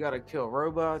 You gotta kill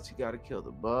robots. You gotta kill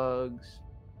the bugs.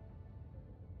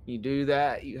 You do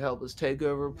that, you help us take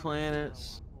over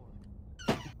planets.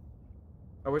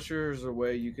 I wish there was a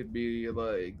way you could be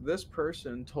like, this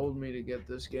person told me to get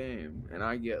this game, and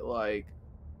I get like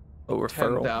A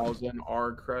referral. 10,000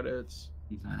 R credits.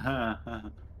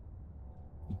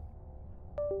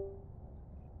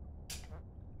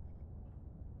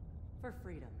 For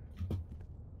freedom.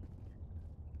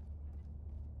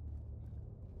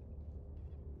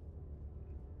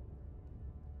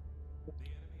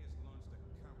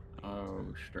 Oh,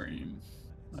 stream.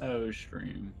 Oh,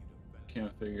 stream.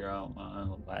 Can't figure out my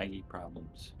laggy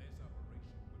problems.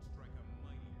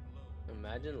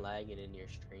 Imagine lagging in your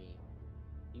stream.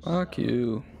 Fuck suck.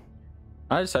 you.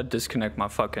 I just had to disconnect my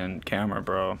fucking camera,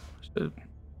 bro. Shit.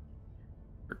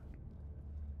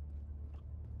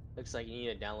 Looks like you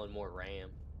need to download more RAM.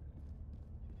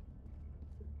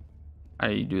 How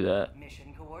do you do that?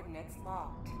 Mission coordinates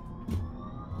locked.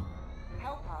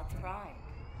 Hellpods primed.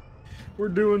 We're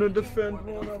doing a defend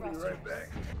one. I'll be right back.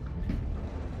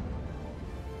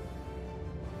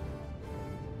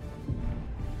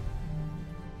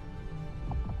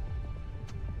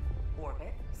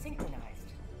 Orbit synchronized.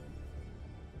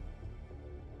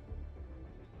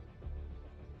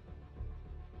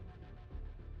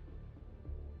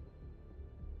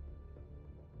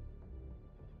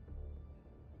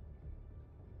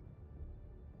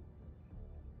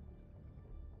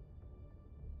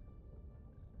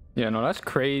 Yeah, no, that's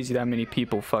crazy that many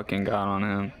people fucking got on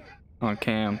him. On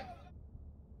cam.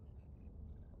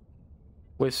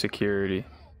 With security.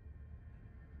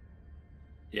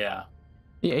 Yeah.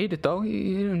 He ate it though.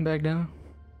 He didn't back down.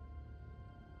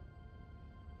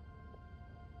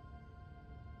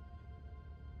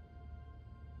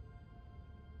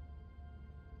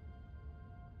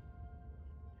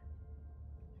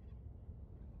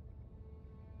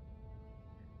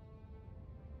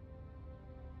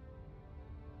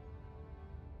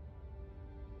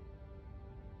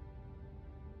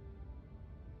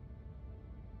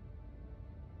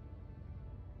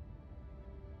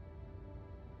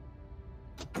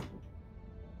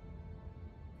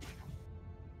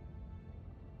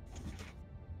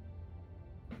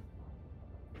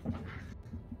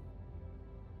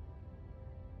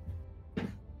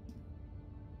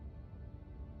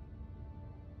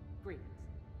 Greetings.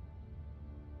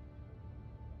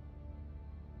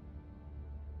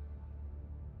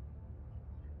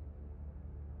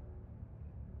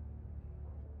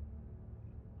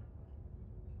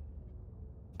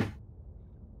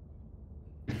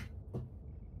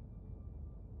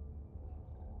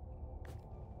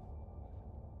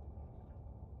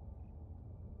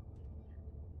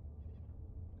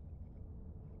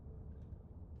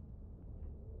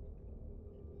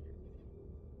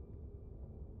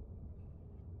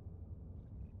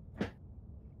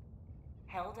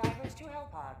 Helldivers to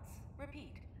Hellpods.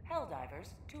 Repeat.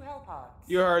 Helldivers to Hellpods.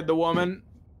 You heard the woman.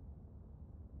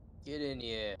 Get in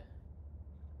here.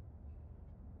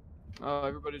 Oh,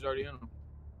 everybody's already in.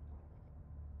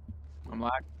 I'm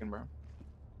lacking, bro.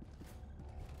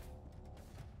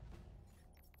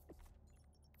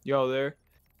 Yo, there.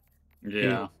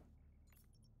 Yeah.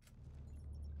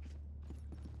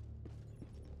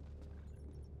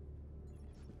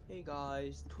 Hey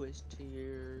guys, Twist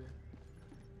here.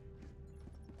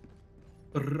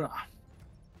 Goddamn,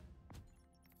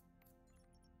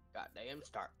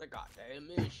 start the goddamn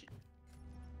mission.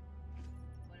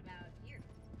 What about here?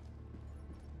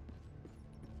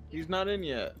 He's not in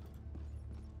yet.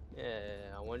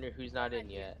 Yeah, I wonder who's not in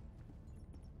yet.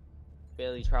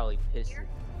 Bailey's probably pissed.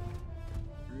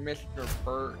 Mr.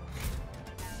 Birch.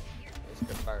 What about here?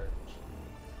 Mr. Birch.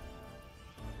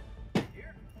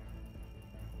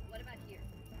 What about here?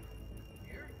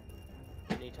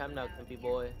 Anytime now, comfy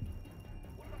boy.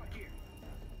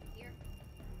 Here?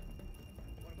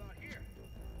 What about here?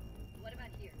 What about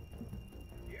here?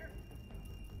 Here?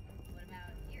 What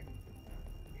about here?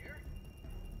 Here?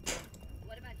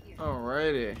 What about here?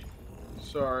 Alrighty.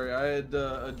 Sorry, I had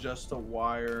to adjust a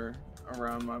wire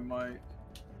around my mic.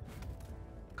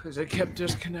 Because it kept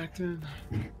disconnecting.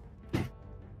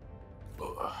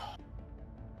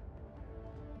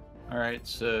 Alright,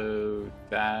 so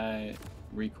that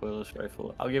recoilless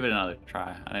rifle, I'll give it another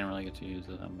try. I didn't really get to use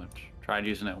it that much. Tried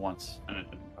using it once and it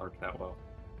didn't work that well.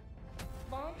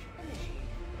 Launch initiated.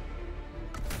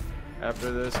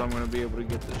 After this, I'm gonna be able to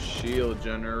get the shield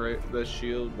the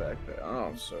shield back there. Oh,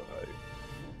 I'm so hyped.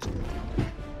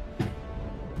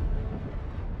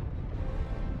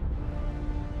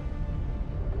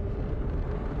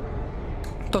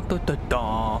 Dun, dun, dun,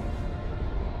 dun.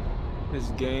 This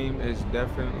game is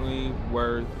definitely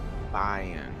worth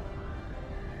buying.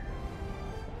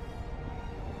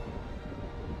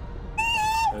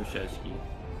 Oshesky.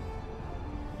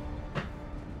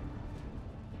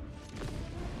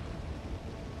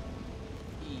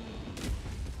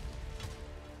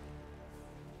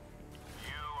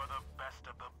 You are the best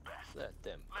of the best. Let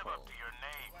them Live come. up to your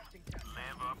name.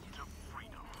 Live up to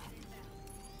freedom.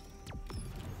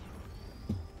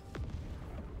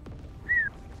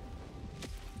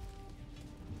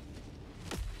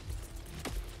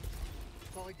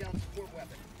 Calling down support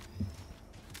weapon.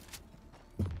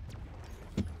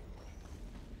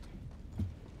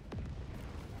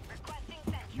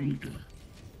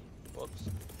 Whoops.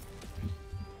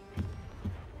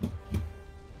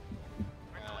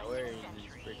 Where are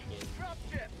these freaking...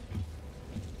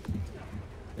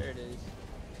 it is.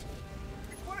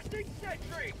 Requesting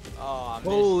sentry. Oh, I missed.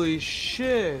 Holy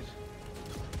shit.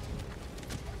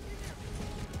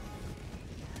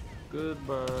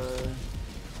 Goodbye.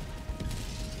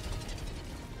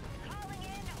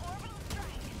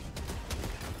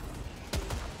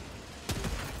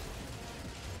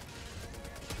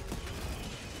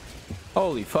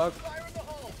 Holy fuck. Fire in the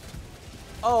hole.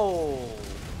 Oh.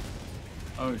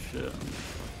 Oh shit.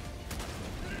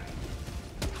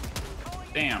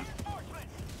 Damn.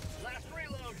 Last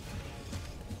reload.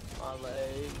 My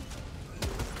leg.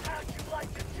 How'd you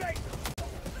like to chase him?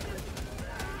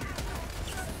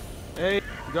 Hey,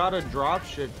 gotta drop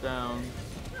shit down.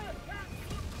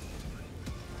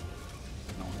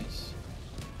 Nice.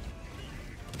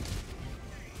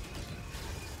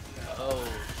 Oh,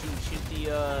 shoot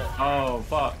the Oh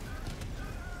fuck.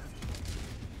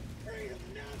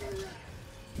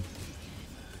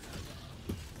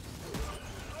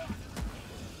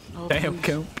 Oh, Damn, please.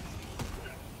 Kemp.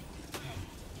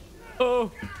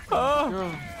 Oh. Oh.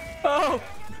 God. Oh.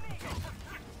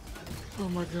 Oh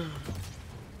my god.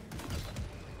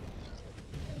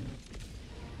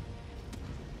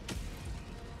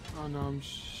 Oh no,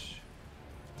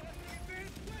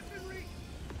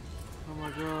 oh my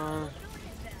god.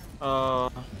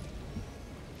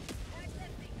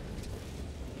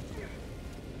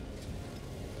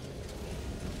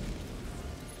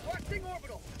 Requesting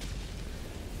orbital.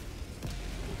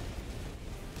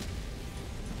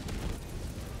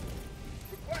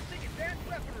 Requesting advanced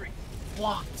weaponry.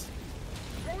 What?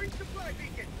 Throwing supply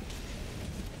beacon.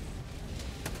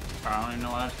 I don't even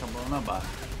know what that's blown up by.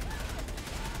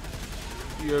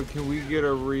 Yo, can we get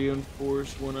a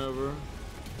reinforced whenever?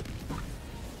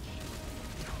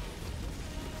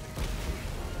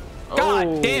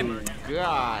 God damn it.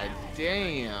 God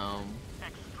damn.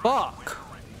 Fuck.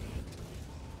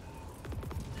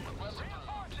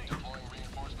 Deploying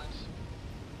reinforcements.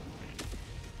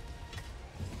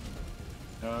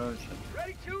 Oh shit.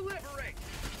 Ready to liberate.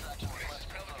 This is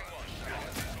Pelican 1.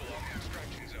 Balance is along the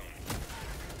extraction zone.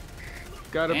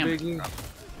 Got a Damn. biggie.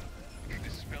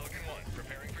 This is Pelican 1.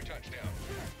 Preparing for touchdown.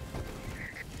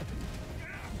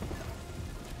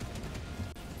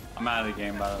 I'm out of the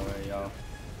game by the way, y'all.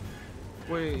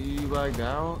 Wait, you lagged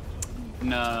out?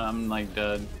 No, I'm like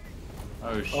dead.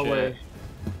 Oh shit. Oh wait.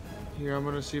 Here, I'm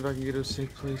gonna see if I can get a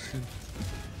safe place in.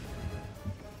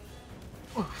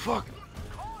 Oh fuck.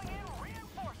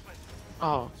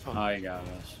 Oh fuck. Oh, you got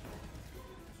us.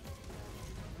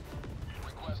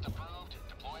 Request approved.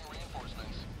 Deploying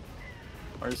reinforcements.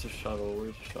 Where's the shuttle?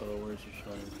 Where's the shuttle? Where's the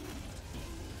shuttle?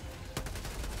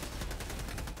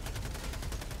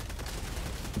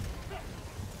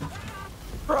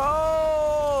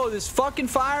 Bro, this fucking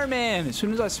fireman. As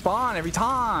soon as I spawn, every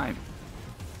time.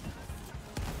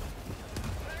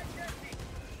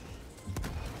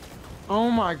 Oh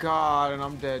my god, and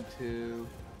I'm dead too.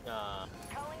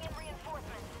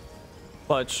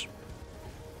 Clutch.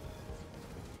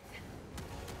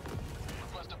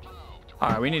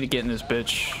 Alright, we need to get in this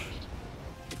bitch.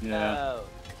 Yeah. Oh.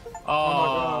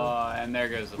 Oh, and there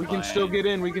goes the We can plane. still get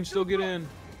in. We can still get in.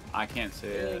 I can't see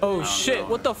it. I Oh don't shit, know.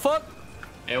 what the fuck?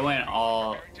 It went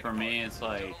all for me. It's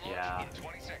like yeah.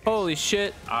 Holy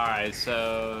shit. All right,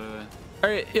 so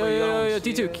Alright, yo, Wait, you yo, yo, don't yo,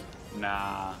 see D2. it?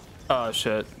 nah. Oh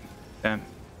shit. Damn.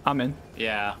 I'm in.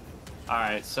 Yeah. All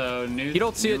right, so new. You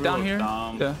don't see new it down rule of here?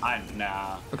 thumb, Yeah.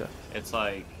 Nah. Okay. It's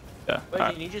like Yeah. Wait,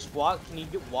 Alright. can you just walk? Can you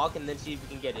walk and then see if you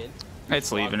can get in?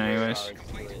 It's leaving Walk anyways. or do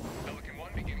it? Pelican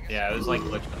 1 beginning. yeah, it was like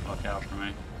glitched the fuck out for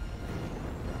me.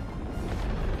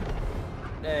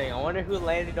 Dang, I wonder who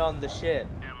landed on the ship.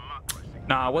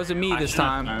 Nah, it wasn't me this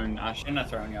time. I shouldn't have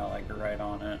thrown y'all like right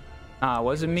on it. Nah, it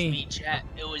wasn't Me me. chat.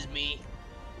 It was me.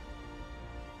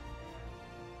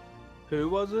 Who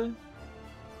was it?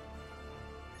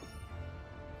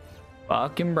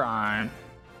 Fucking Brian.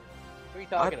 What are you I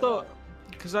talking thought,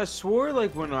 about? cause I swore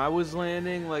like when I was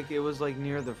landing, like it was like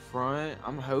near the front.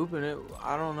 I'm hoping it.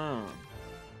 I don't know.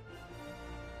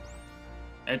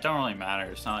 It don't really matter.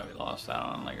 It's not like we lost out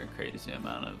on like a crazy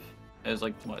amount of. It was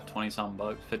like what, 20-something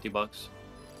bucks, $50.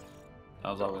 That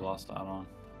was all we lost out on.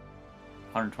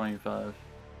 125.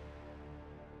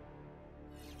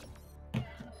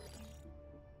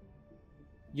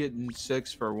 Getting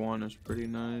 6 for 1 is pretty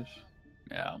nice.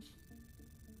 Yeah.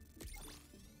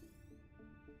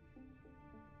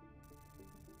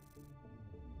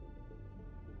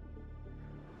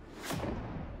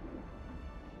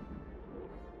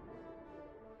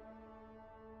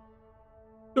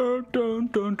 Dun, dun,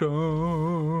 dun,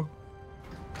 dun.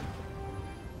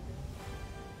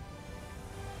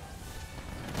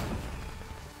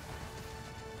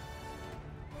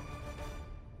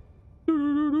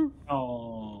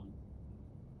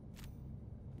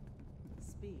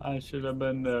 speed. I should have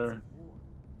been there. War.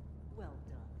 Well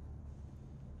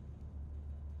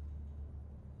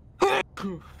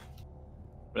done.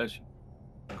 Bless you.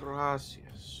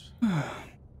 Gracias.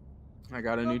 I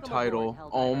got a new Welcome title. aboard,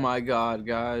 Oh Helldiver. my god,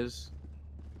 guys.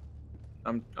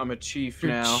 I'm a chief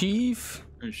Your now. chief?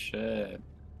 Oh shit.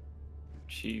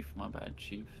 Chief, my bad,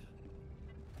 Chief.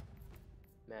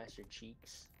 Master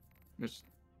Cheeks.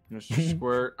 Mr.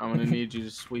 Squirt, I'm gonna need you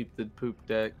to sweep the poop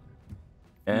deck.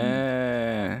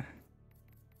 Yeah.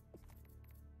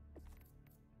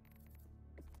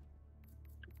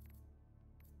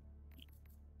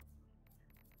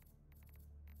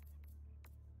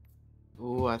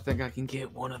 Ooh, I think I can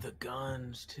get one of the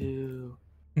guns too.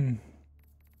 Hmm.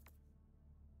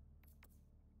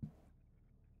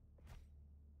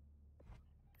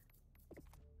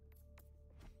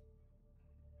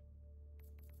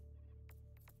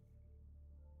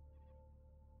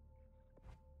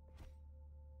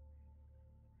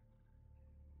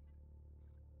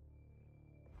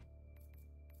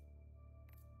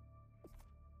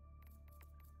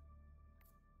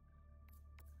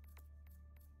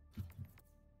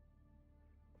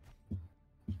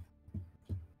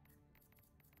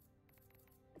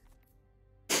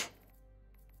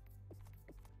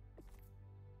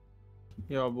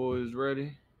 Y'all boys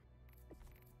ready?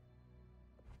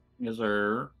 Yes,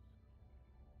 sir.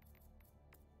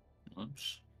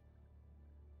 Oops.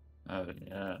 Oh,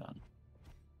 yeah.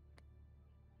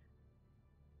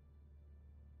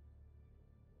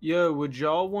 Yo, would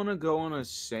y'all want to go on a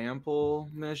sample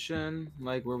mission,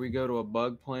 like where we go to a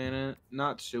bug planet?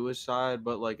 Not suicide,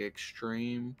 but like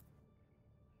extreme.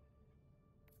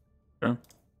 Sure.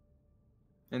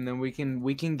 And then we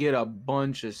can get a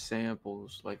bunch of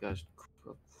samples, like a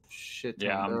shit ton.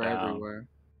 Yeah, I'm They're down. everywhere.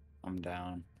 I'm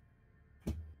down.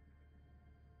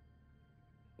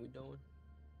 We doing?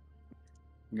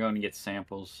 I'm going to get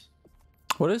samples.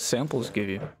 What does samples give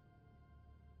you?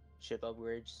 Ship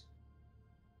upgrades.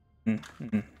 Mm,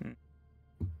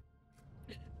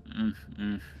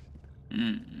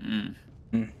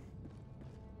 mm.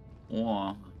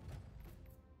 Wah.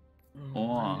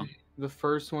 Wah. The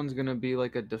first one's gonna be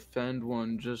like a defend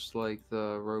one, just like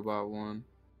the robot one.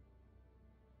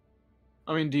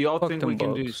 I mean, do y'all Fuck think them we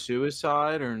can do bugs.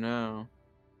 suicide or no?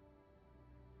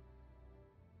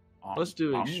 Let's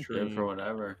do I'm good extreme. for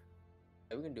whatever.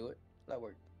 Yeah, we can do it. That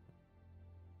worked.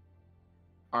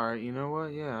 All right, you know what?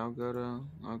 Yeah, I'll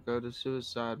go to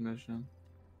suicide mission.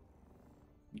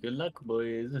 Good luck,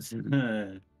 boys.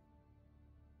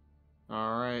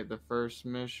 All right, the first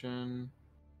mission.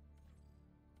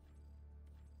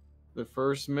 The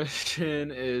first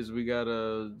mission is we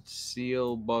gotta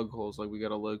seal bug holes, like we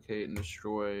gotta locate and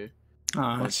destroy.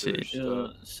 Ah, bunch of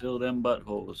shit. Seal them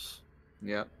buttholes.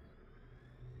 Yep.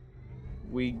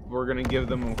 We're gonna give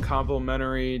them a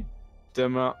complimentary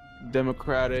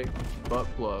democratic butt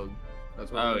plug.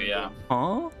 That's what Oh, we're gonna yeah.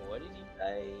 Huh? What did you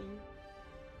say?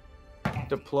 do.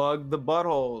 To plug the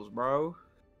buttholes, bro.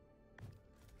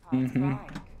 Pod Mhm.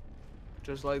 primed.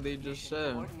 Just like they just Mission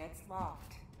said. coordinates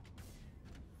locked.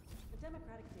 The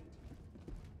Democratic date.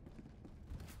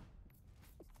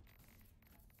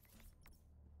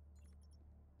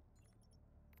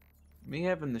 Me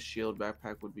having the shield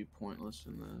backpack would be pointless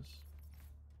in this.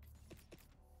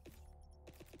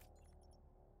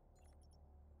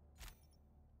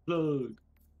 Plug.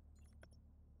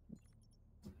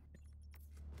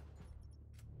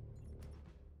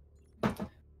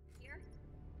 Here?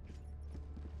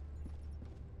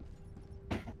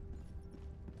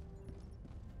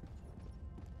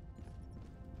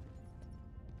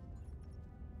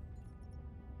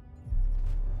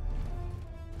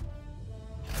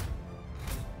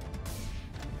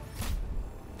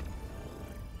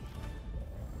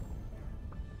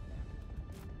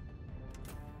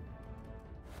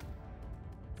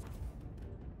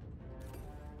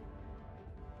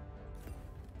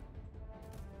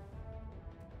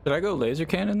 Did I go laser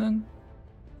cannon then?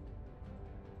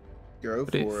 Go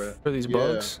For these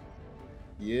bugs?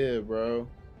 Yeah, bro.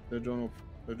 They're gonna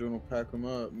pack them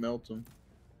up, melt them.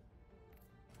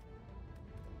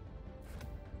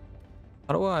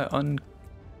 How do I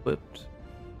unclip?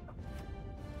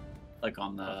 Like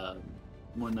on the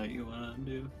one that you want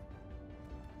to do.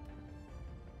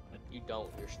 You don't.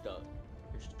 You're stuck.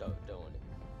 You're stuck doing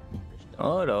it. You're stuck.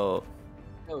 Oh no.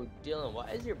 Yo, Dylan,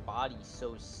 why is your body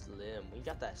so slim? You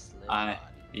got that slim I body.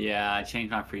 Yeah, I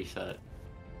changed my preset.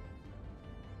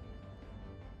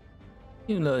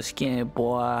 You little skinny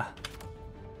boy.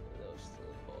 Little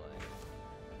slim boy.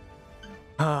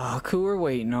 Ah, who we're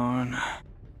waiting on?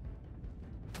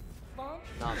 Launch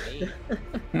Not me.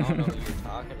 I don't know what you're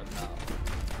talking about.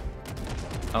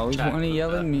 Always Chat want to group yell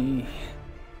at that. me.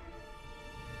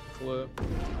 Clip.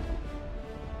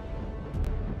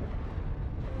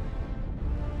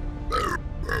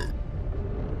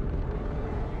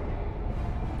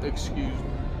 Excuse me.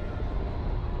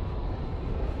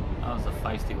 That was a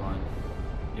feisty one.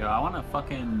 Yo, I want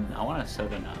a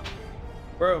soda now.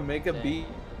 Bro, make a Yeah. beat.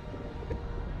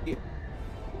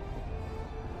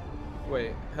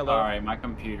 Wait, hello? Alright, my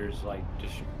computer's like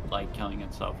just like killing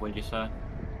itself. What'd you say?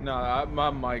 No, my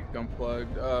mic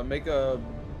unplugged. Make a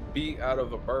beat out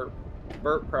of a burp.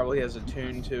 Burp probably has a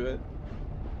tune to it.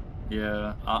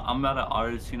 Yeah, I'm about to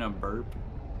auto-tune a burp.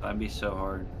 That'd be so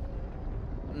hard.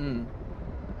 Mm.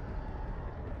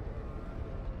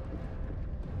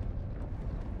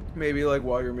 Maybe like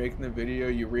while you're making the video,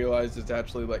 you realize it's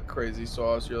actually like crazy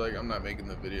sauce. You're like, I'm not making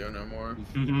the video no more.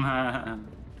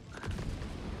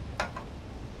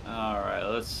 Alright,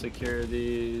 let's secure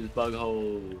these bug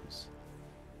holes.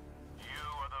 You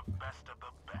are the best of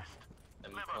the best.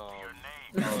 And Live up to your name.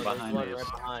 Oh, there's behind one us.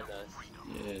 right behind us.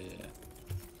 Yeah.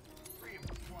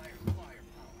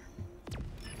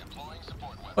 Deploying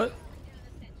support weapon. What?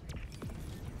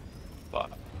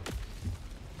 Fuck.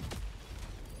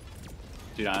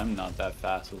 Dude, I'm not that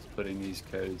fast with putting these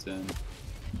codes in.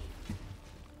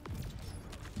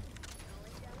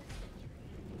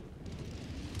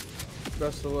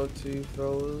 Best of luck to you,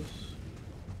 fellas.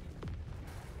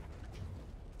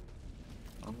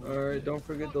 Alright, don't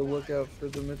forget to look out for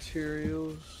the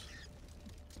materials.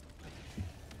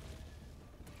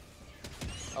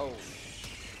 Oh,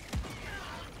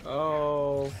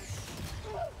 Oh.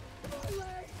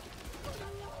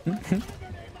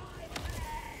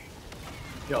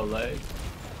 Your leg.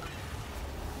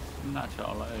 Not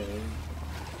your leg.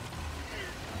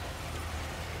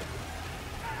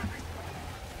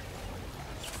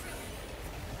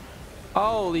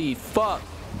 Holy fuck.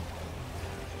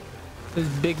 This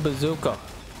big bazooka.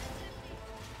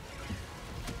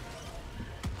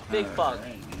 big fuck.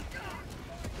 Alright.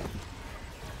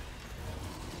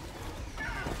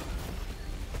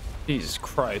 Jesus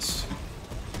Christ.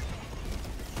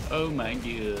 Oh my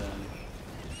god.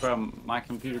 Bro, my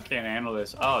computer can't handle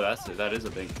this. Oh, that is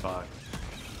a big fuck.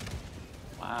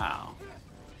 Wow.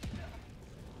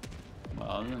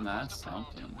 Well, then that's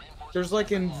something. There's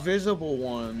like invisible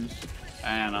ones.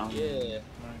 And Yeah.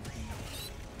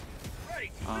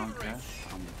 okay.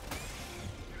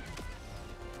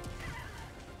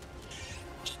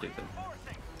 Stupid.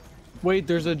 Wait,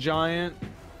 there's a giant.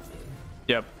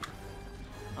 Yep.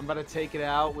 I'm about to take it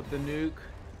out with the nuke.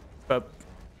 But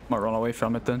might run away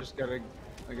from it then.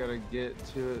 I gotta get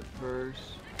to it first.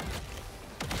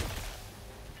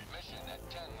 Mission at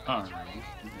 10 minutes. Alright.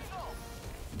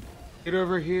 Get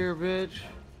over here, bitch.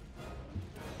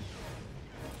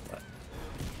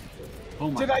 Oh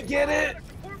my Did I get it?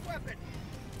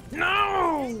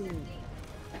 No!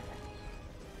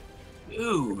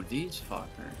 Dude, these fuckers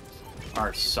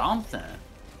are something.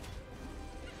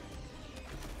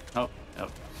 Oh, oh.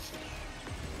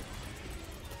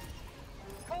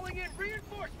 Calling in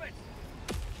reinforcements.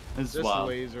 This is This wild.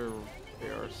 laser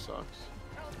AR sucks.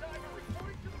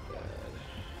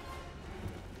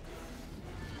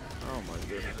 Oh my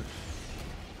goodness.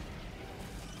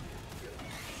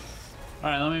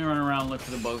 Alright, let me run around and look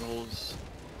for the bug holes.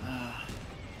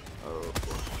 Oh.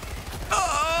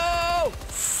 Oh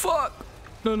fuck!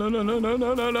 No no no no no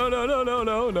no no no no no no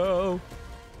no no.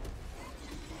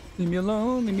 Leave me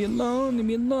alone, leave me alone, leave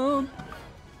me alone.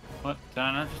 What? Did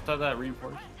I not just have that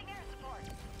reinforced?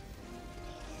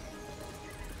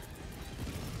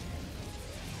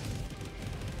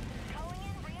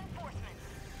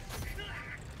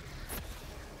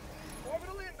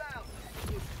 Orbital inbound.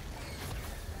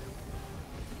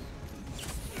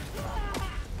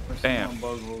 Damn.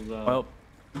 Bug holes up. Well,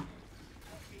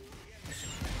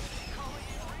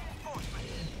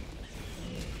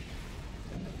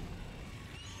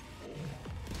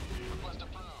 Request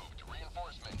approved.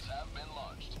 Reinforcements have been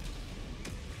launched.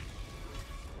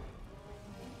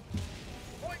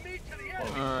 Point me to the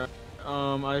enemy. Alright.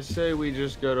 I say we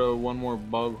just go to one more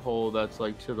bug hole that's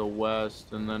like to the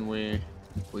west, and then we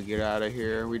get out of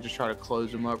here. We just try to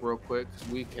close them up real quick, 'cause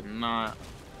we cannot.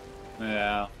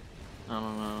 Yeah. I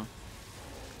don't know.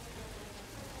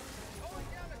 Calling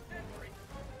down a sentry.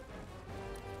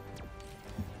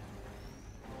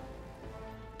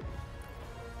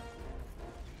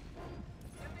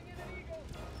 Sending in an eagle.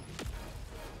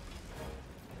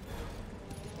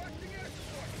 Requesting air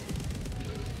support.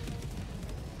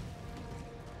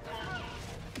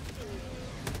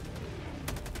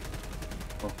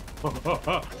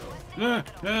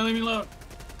 Leave me alone.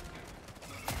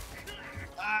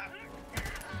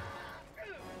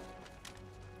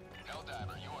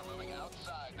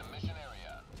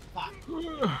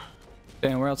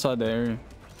 Damn, we're outside the area.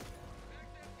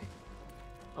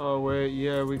 Oh wait,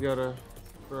 yeah, we gotta.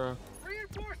 Bro.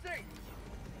 Reinforcing.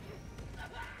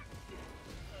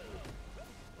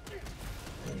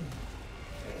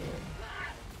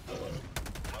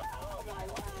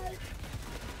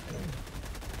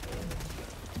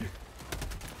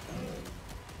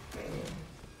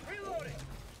 Reloading.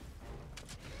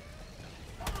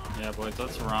 Yeah, boys,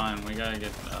 let's run. We gotta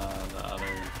get the other.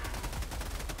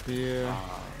 Yeah.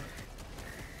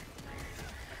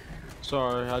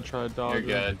 Sorry, I tried dodging.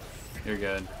 You're good. You're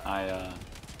good. I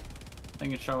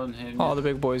think it's wasn't hitting. Oh, the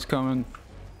big boy's coming.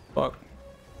 Fuck.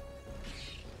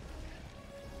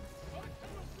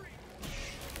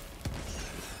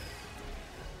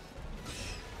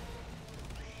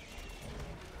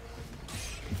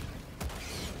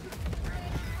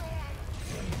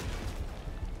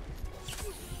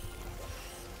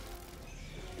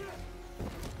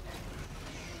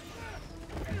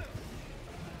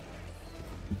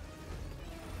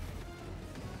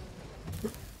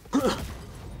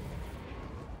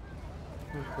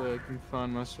 Hopefully I can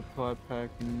find my supply pack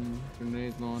and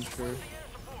grenade launcher.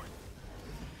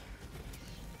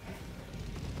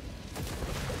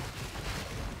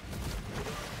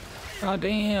 God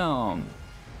damn.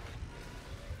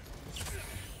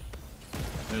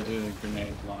 There's a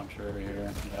grenade launcher over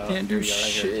here. Yep, Can't do we got it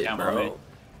right here. shit, Camera bro. me.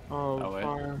 Oh, Oh, wait.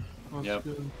 fire. That's Yep.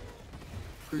 good.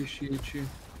 Appreciate you.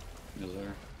 Yes,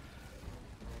 sir.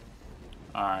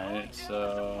 Alright,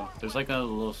 so there's like a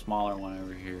little smaller one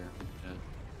over here.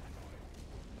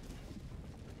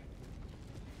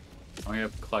 I'm gonna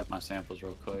collect my samples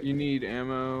real quick. You need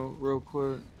ammo real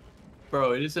quick.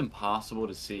 Bro, it is impossible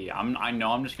to see. I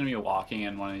know I'm just gonna be walking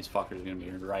and one of these fuckers is gonna be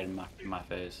right in my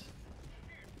face.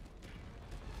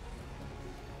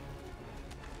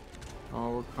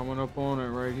 Oh, we're coming up on it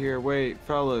right here. Wait,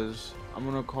 fellas. I'm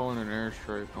gonna call in an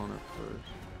airstrike on it first.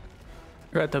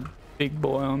 Got the big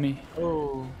boy on me.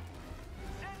 Oh.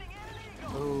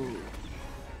 Oh.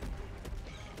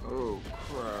 Oh,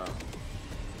 crap.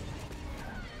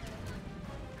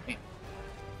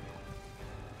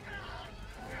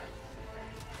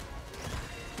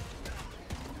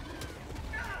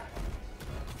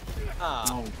 Ah,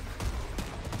 Oh.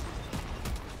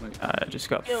 I just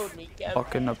got killed me, Kevin.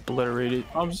 fucking obliterated.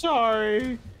 I'm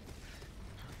sorry.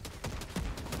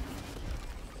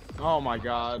 Oh my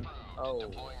god.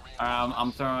 Oh,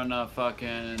 I'm throwing a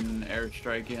fucking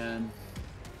airstrike in.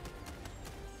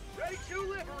 Ready to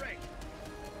liberate.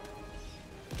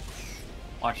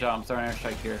 Watch out, I'm throwing an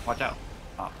airstrike here. Watch out.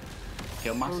 Oh,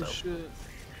 kill Oh myself. shit.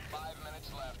 5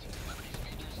 minutes left. Liberty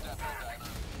speeders step diver.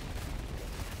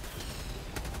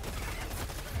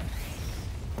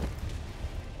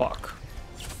 Fuck.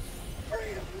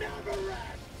 Freedom never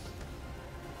rests.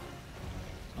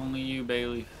 Only you,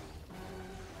 Bailey.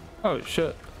 Oh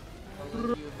shit.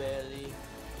 only you, Bailey.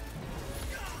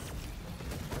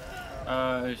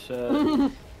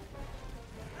 Shit.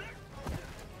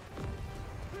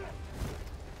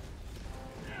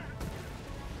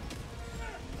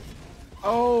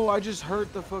 Oh, I just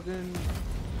hurt the fucking.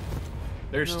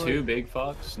 There's No, two wait. big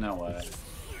fucks? No way.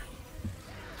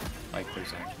 Like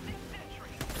there's actually.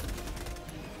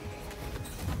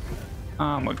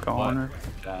 I'm a goner.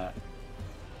 That.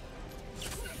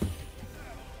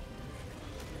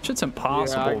 Shit's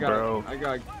impossible, I bro.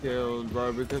 got killed,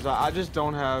 bro, because I just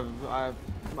don't have. I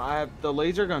have the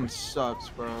laser gun sucks,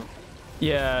 bro.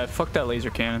 Yeah, fuck that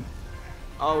laser cannon.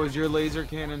 Oh, is your laser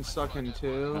cannon sucking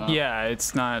too? Yeah,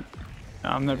 it's not.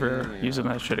 I'm never Yeah. using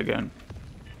that shit again.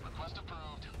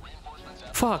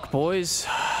 Fuck, boys.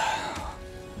 I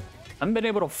haven't been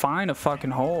able to find a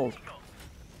fucking hole.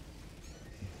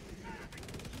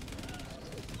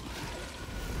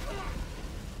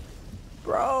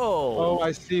 Bro. Oh,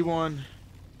 I see one.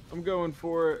 I'm going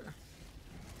for it.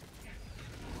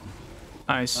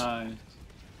 Nice. Nice.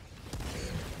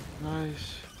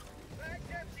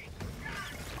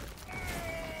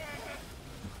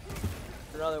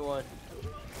 Another one.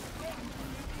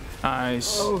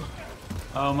 Nice. Oh.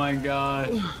 Oh my god.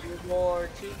 Two more.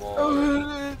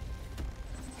 Oh.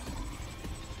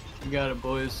 You got it,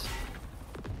 boys.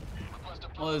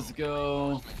 Let's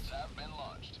go.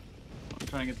 I'm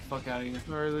trying to get the fuck out of here.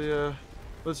 Alright, Leah.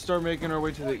 Let's start making our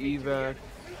way to the evac.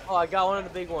 Oh, I got one of the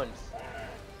big ones.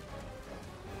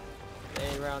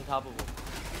 And right on top of them.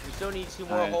 We still need two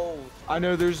more Alright. holes. I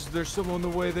know there's some on the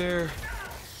way there.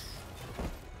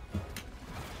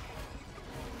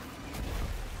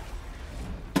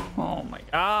 Oh my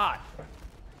god.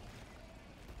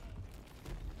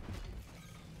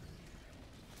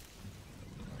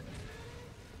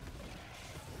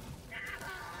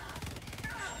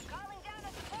 Calling down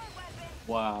a support weapon.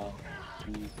 Wow.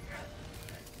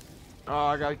 Oh,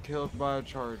 I got killed by a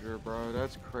charger, bro.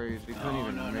 That's crazy. Couldn't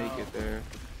even make it there.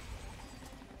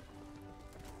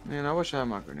 Man, I wish I had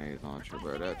my grenade launcher,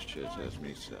 bro. That shit has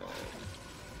me sad.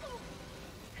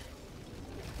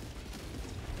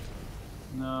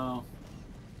 No.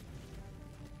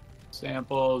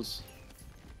 Samples.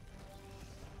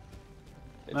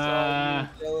 It's all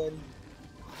you, Dylan.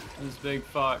 This big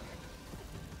fuck.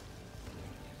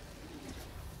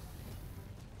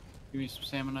 Give me some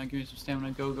stamina, give me some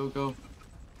stamina. Go, go, go.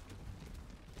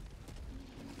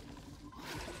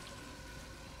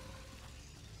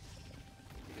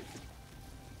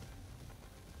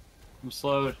 I'm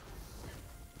slowed.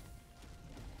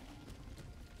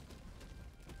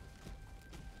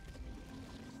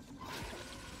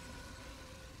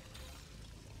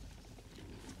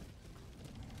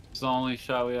 It's the only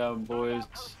shot we have, boys.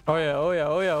 Oh yeah, oh yeah,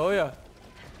 oh yeah, oh yeah.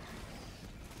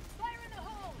 Fire in the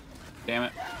hole! Damn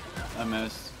it. I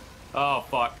missed. Oh,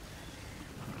 fuck.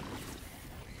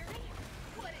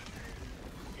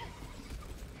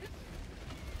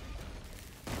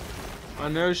 I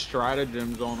know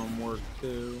stratagems on them work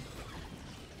too.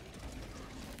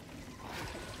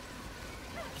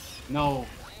 No.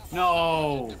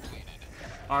 No.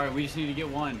 Alright, we just need to get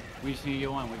one. We just need to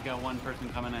get one. We've got one person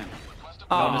coming in.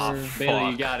 Oh, Notice, Bailey,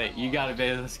 you fuck. got it. You got it,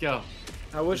 Bailey. Let's go.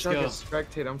 I wish I Let's could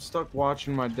spectate. I'm stuck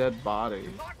watching my dead body.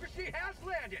 Democracy has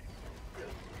landed.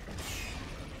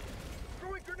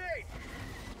 Throwing grenade.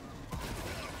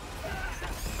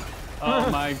 Oh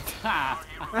my god.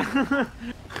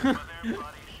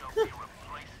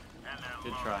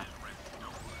 Good try.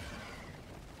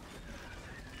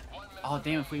 Oh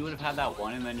damn, if we would have had that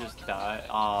one and then just died.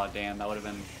 Oh damn, that would have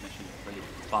been mission complete.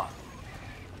 Fuck.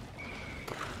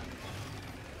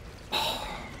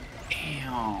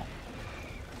 Damn.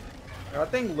 I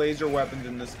think laser weapons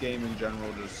in this game in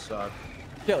general just suck.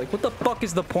 Yeah, like what the fuck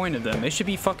is the point of them? They should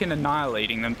be fucking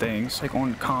annihilating them things, like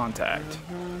on contact.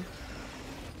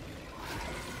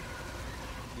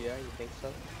 Yeah, you think so?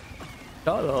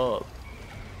 Shut up.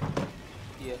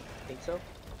 Yeah, think so?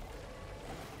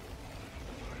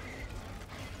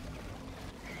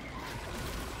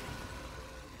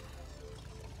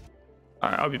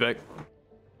 Alright, I'll be back.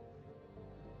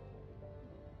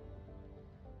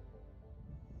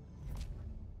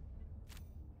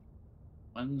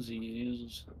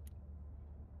 Onesies.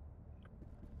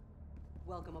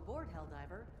 Welcome aboard,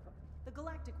 Helldiver. The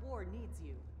Galactic War needs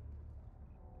you.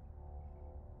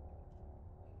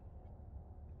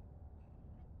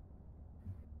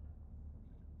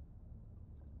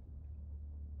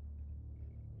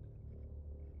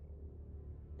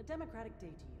 A democratic day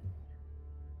to you.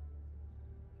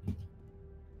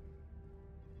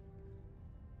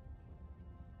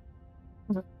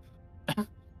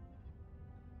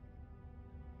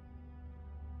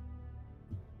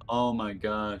 Oh my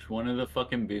gosh, one of the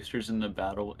fucking boosters in the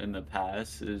battle in the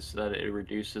pass is that it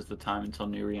reduces the time until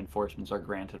new reinforcements are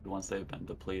granted once they've been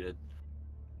depleted.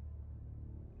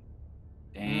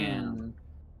 Damn.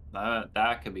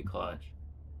 That could be clutch.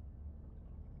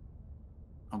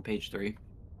 On page 3.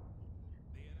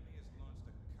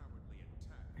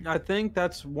 I think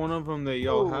that's one of them that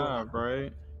y'all have,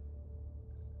 right?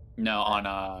 No,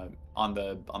 on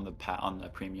the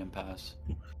premium pass.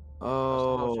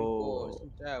 Oh. 现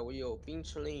在我有冰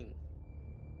淇淋。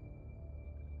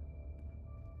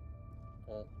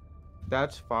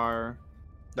 That's fire.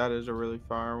 That is a really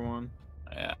fire one.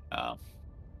 Yeah. I'm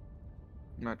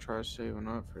not trying saving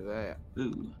up for that.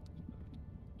 Ooh.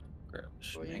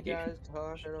 What are you guys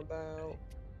talking about?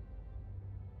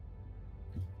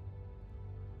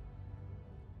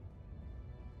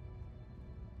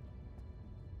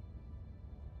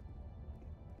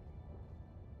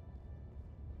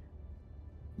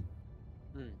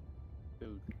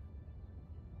 Food.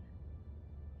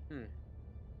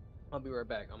 I'll be right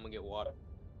back. I'm gonna get water.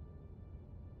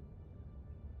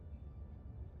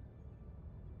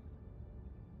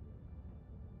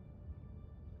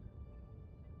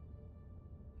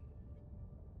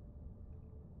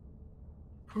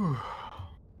 Oh,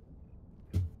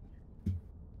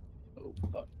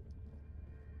 fuck.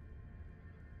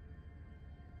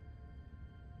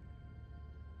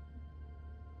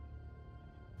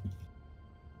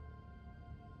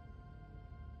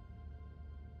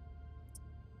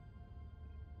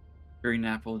 Green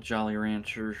apple, Jolly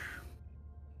Rancher.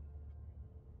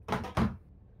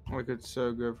 Like it's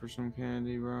so good for some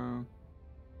candy, bro.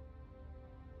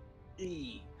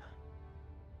 Wait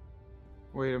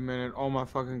a minute. Oh my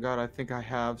fucking god, I think I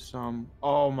have some.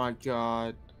 Oh my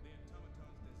god.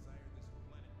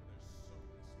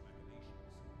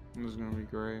 This is gonna be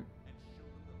great.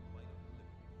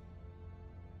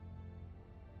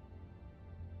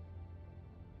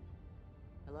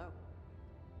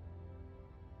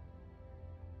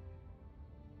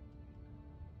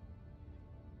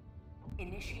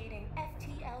 Initiating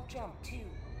FTL jump to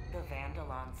the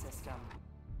Vandalon system.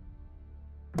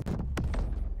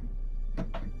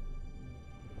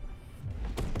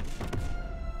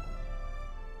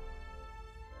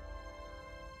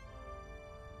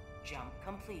 Jump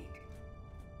complete.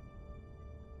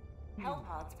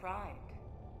 Hellpods primed.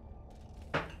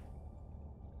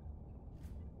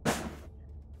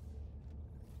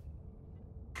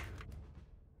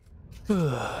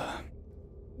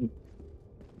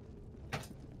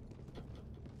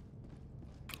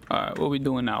 Alright, what we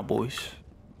doing now, boys?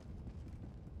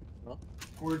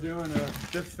 We're doing a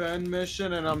defend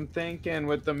mission, and I'm thinking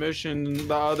with the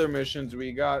other missions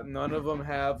we got, none of them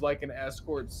have like an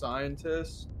escort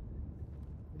scientist.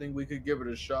 I think we could give it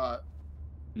a shot.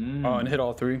 Oh, and hit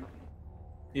all 3.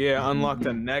 Yeah, unlock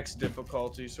the next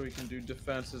difficulty so we can do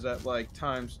defenses at like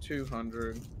times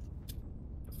 200.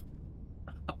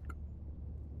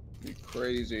 Be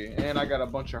crazy. And I got a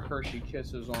bunch of Hershey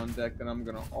Kisses on deck that I'm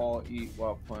gonna all eat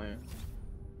while playing.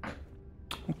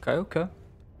 Okay, okay.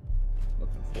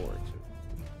 Looking forward to it.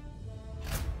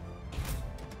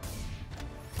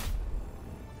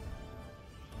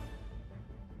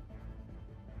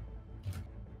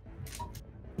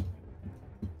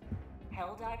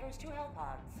 Helldivers to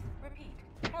Hellpods. Repeat.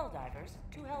 Helldivers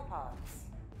to Hellpods.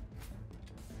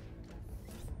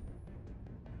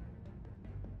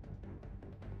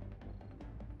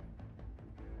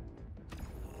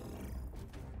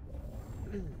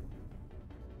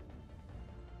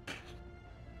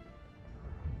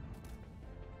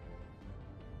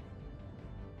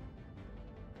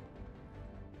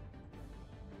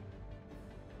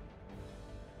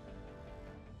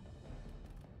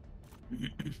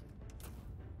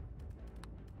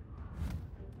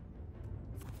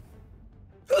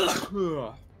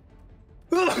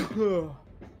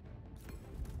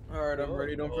 Alright, I'm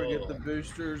ready. Don't forget the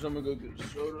boosters. I'm gonna go get a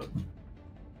soda.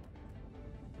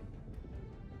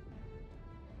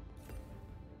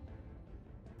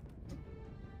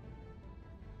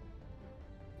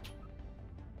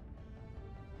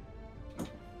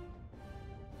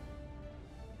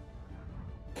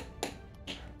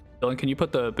 Dylan, can you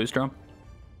put the booster on?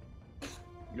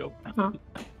 Yep.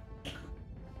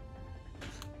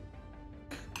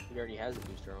 He already has a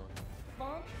booster on.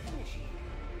 Launch initiated.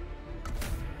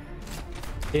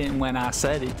 And when I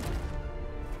said it.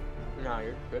 No,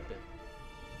 you're tripping.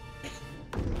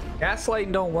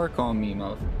 Gaslighting don't work on me,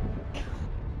 mother.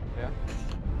 Yeah.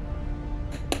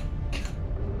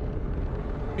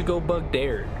 You go bug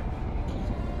Derek.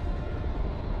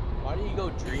 Why do you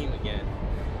go dream again?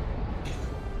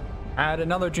 I had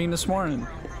another dream this morning.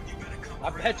 I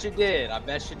bet you did. I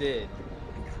bet you did.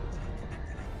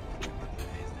 It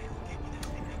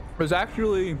was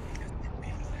actually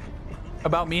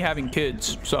about me having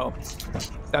kids, so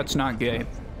that's not gay.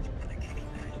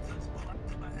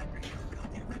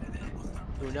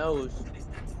 Who knows?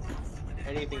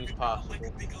 Anything's possible.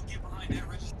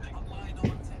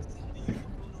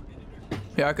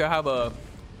 Yeah, I could have a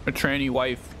tranny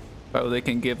wife so they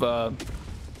can give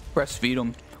breastfeed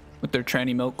them with their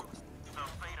tranny milk.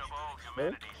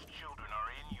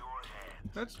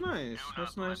 That's nice.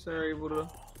 That's nice they're able to.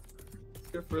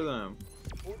 Good for them.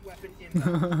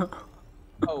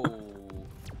 Oh.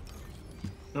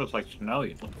 It was like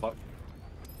Snelly. What the fuck?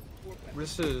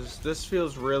 This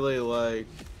feels really like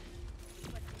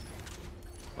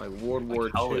World War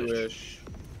II-ish.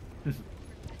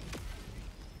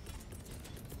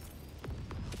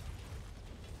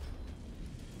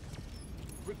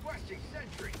 Requesting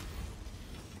sentry.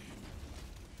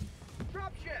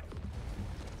 Drop ship.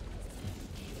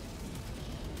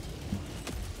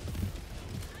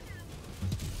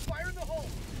 Fire in the hole.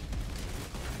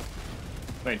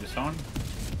 Wait, just on?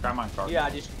 Grab my card. Yeah, I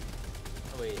just.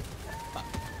 Oh, wait.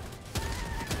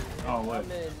 Oh, what?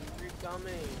 Coming. You're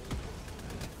coming.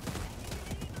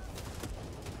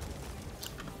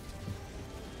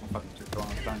 I'm fucking took the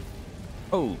wrong time.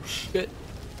 Oh shit.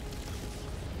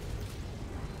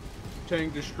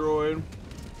 Tank destroyed.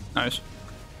 Nice.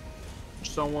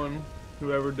 Someone,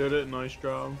 whoever did it, nice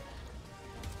job.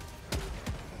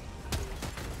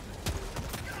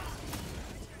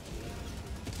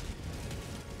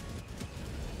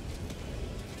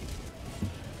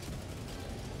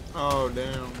 Oh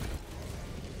damn.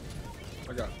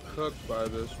 I got cooked by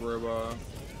this robot.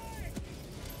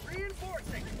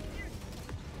 Reinforcing.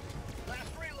 Last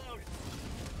reload.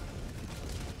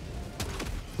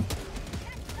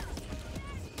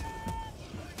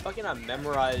 Fucking I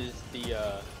memorized the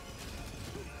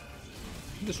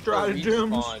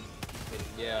stratagems. respawn.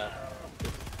 Yeah.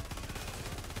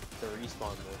 The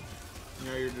respawn move.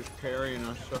 Yeah, you're just parrying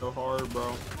us so hard, bro.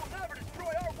 We'll never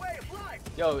destroy our way of life.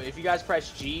 Yo, if you guys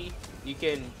press G, you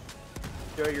can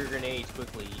throw your grenades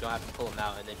quickly. You don't have to pull them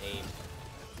out and then aim.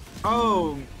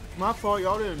 Oh, my fault.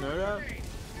 Y'all didn't know that.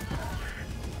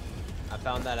 I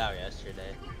found that out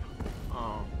yesterday.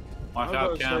 Oh. Watch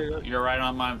out, Cam. You're right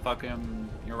on my fucking.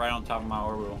 You're right on top of my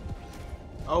orbital.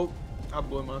 Oh, I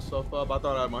blew myself up. I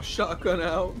thought I had my shotgun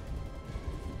out.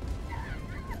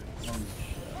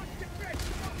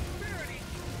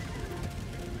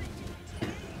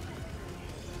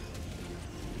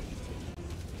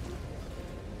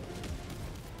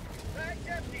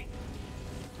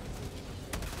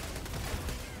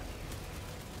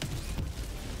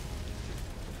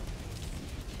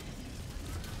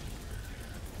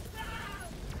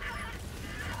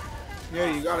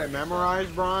 Yeah, you got it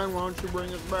memorized, Brian. Why don't you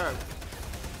bring us back?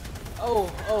 Oh,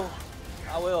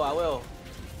 I will.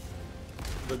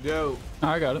 The goat.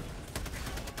 I got it.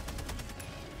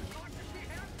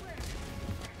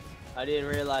 I didn't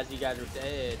realize you guys were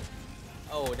dead.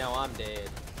 Oh, now I'm dead.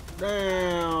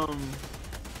 Damn.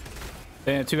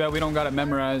 Damn, too bad we don't got it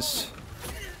memorized.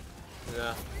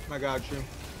 Yeah. I got you.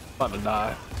 About to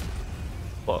die.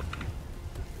 Fuck.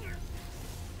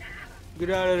 Get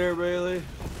out of there, Bailey.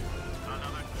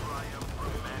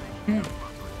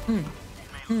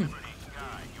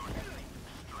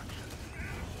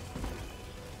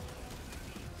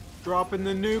 Dropping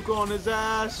the nuke on his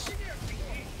ass.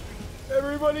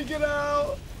 Everybody get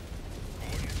out.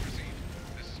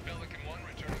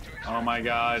 Oh my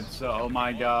god. Oh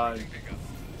my god.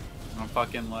 I'm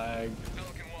fucking lag.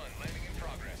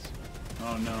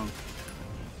 Oh no.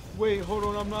 Wait, hold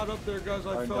on. I'm not up there, guys.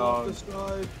 I fell off the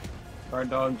side. Guard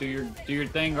dog, do your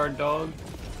thing, guard dog.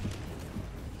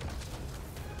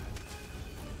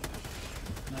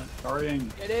 Not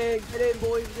guarding. Get in,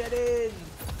 boys, get in.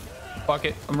 Fuck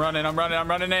it. I'm running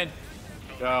in.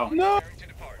 Go. No.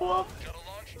 No.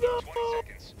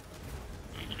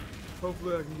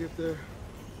 Hopefully I can get there.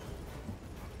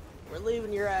 We're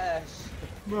leaving your ass.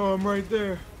 No, I'm right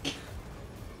there.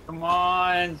 Come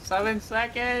on, 7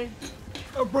 seconds.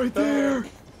 I'm right there.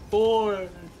 4,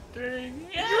 3.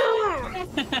 Yeah.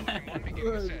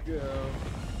 Let's go.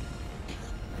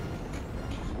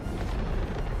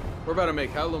 We're about to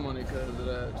make hella money because of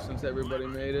that, since everybody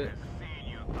made it.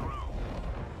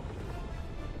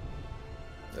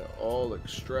 They're all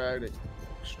extracted.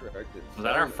 Was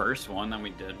that our first one that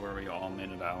we did where we all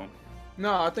made it out?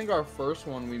 No, I think our first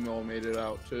one we all made it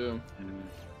out too.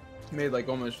 Made like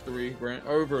almost 3 grand,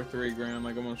 over 3 grand,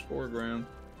 like almost 4 grand.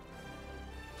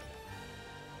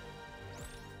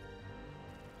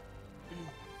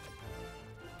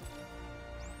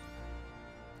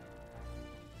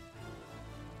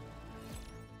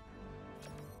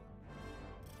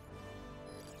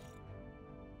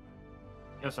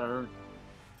 Yes, sir.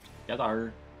 Yes,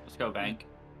 sir. Let's go, bank.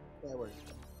 That works.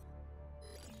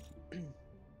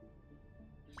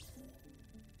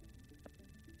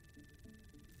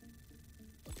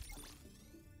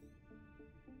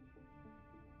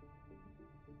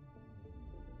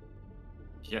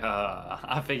 Yeah,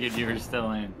 I figured you were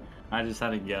still in. I just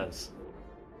had a guess.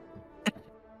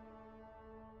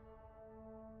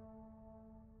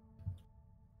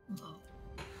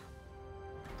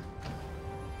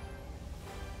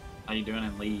 How you doing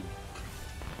in League?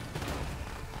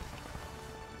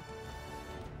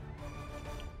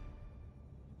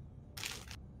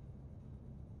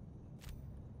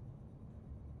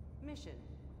 Mission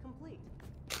complete.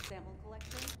 Sample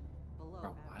collection below.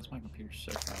 Bro, why is my computer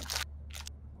so fast?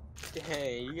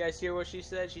 Dang, you guys hear what she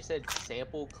said? She said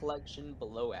sample collection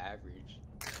below average.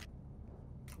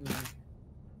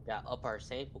 Got up our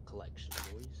sample collection,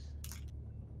 boys.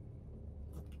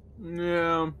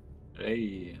 Yeah.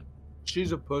 Hey.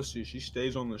 She's a pussy. She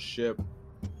stays on the ship.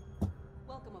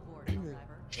 Welcome aboard, Helldiver.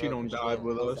 She don't dive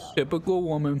with us. Typical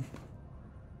woman.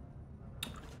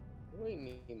 What do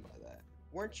you mean by that?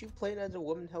 Weren't you playing as a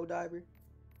woman, Helldiver?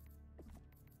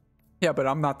 Yeah, but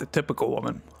I'm not the typical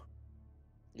woman.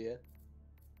 Yeah.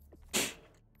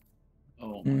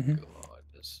 Oh my god,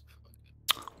 this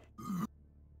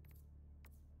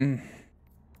Mm.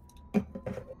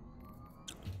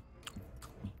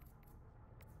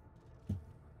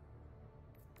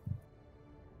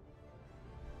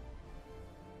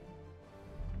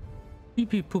 Pee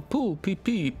pee poo poo pee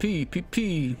pee pee pee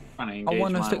pee. I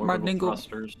want to stick my dingle.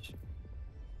 Thrusters.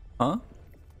 Huh?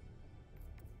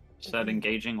 Said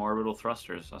engaging orbital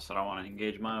thrusters. I said I want to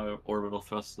engage my orbital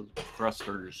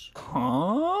thrusters.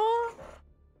 Huh?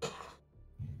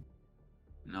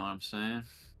 You know what I'm saying?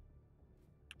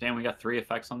 Damn, we got 3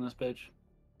 effects on this bitch.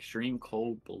 Extreme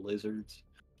cold blizzards.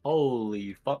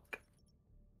 Holy fuck.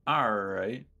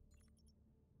 Alright.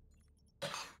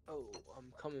 Oh,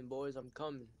 I'm coming, boys. I'm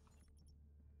coming.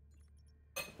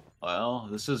 Well,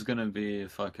 this is gonna be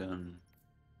fucking.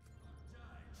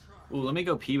 Ooh, let me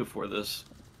go pee before this.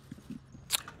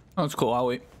 Oh, it's cool. I'll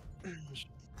wait.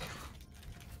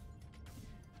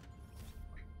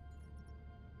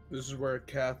 This is where a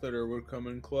catheter would come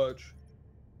in clutch.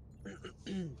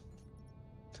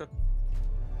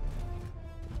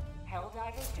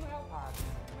 Helldivers to Hellpods.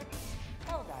 Repeat.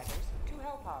 Helldivers to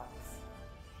Hellpods.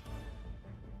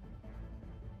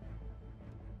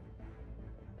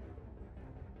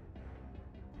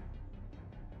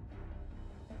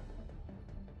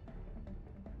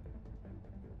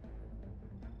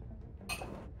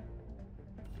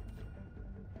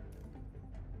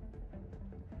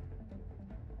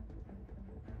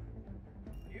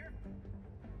 Here?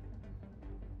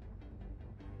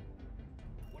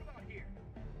 What about here?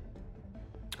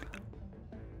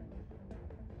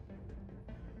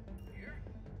 Here?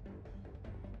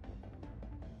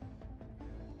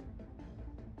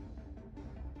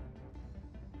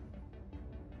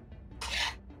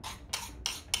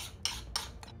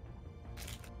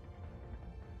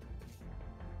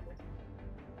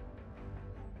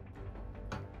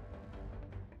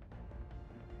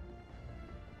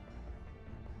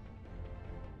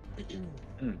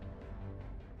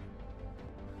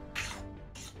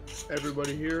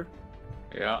 Everybody here?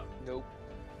 Yeah. Nope.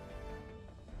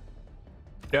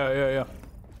 Yeah.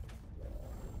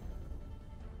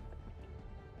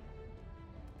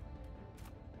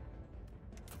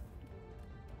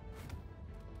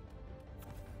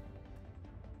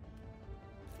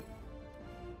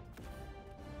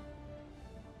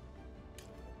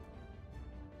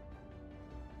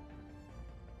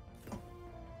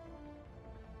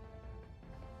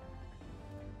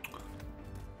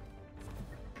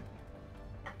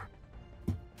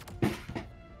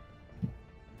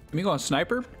 We going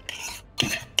sniper?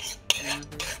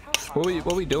 What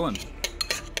we doing?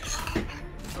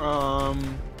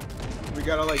 We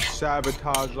gotta like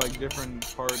sabotage like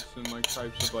different parts and like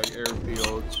types of like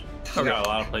airfields. We got a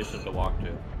lot of places to walk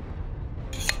to.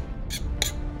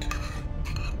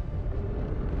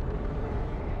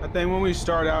 I think when we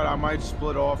start out, I might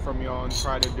split off from y'all and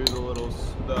try to do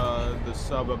the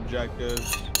sub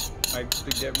objectives, like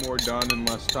to get more done in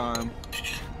less time.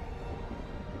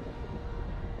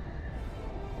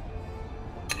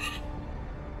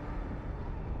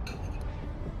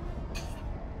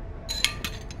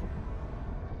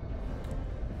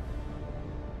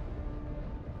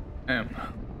 Damn.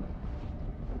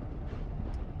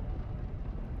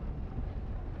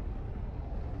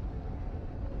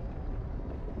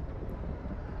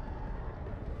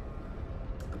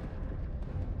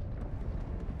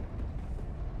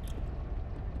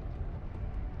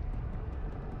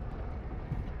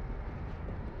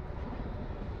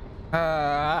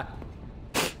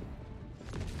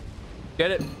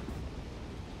 Get it?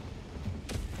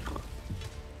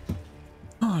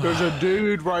 There's a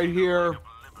dude right here.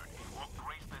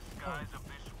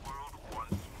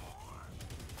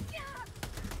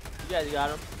 You guys got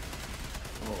him.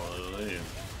 Oh,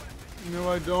 damn. No,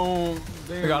 I don't.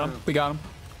 Damn. We got him.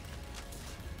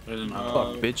 There's another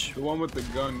Fuck, bitch. The one with the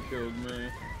gun killed me.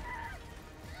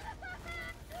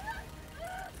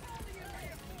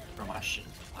 Bro, my shit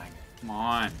is lag. Come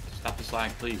on. Stop this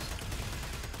lag, please.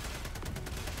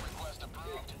 Request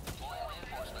approved. Deploying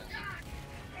reinforcements.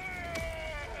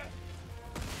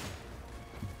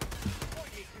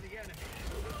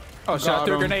 Oh shit, I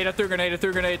threw a him.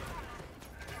 grenade.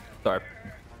 Sorry.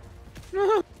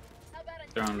 Throw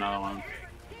another one.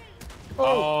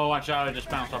 Oh, watch out. I just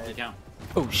bounced off the account.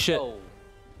 Oh shit. Oh,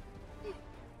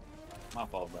 My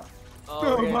fault, bro.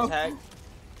 oh, we're getting attacked.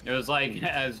 It was like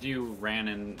as you ran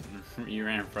in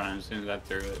front as soon as I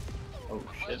threw it. Oh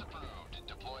shit. Approved.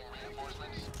 Deploying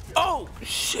reinforcements. Oh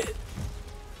shit.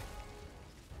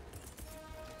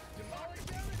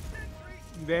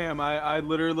 Damn, I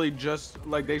literally just,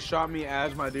 like, they shot me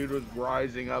as my dude was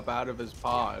rising up out of his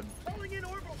pod. Calling in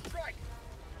orbital strike.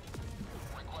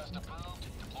 Request approved.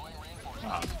 Deploying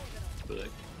reinforcements. But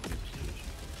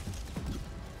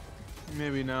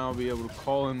Maybe now I'll be able to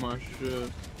call in my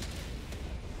shit.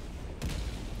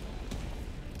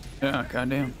 Yeah,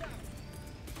 goddamn.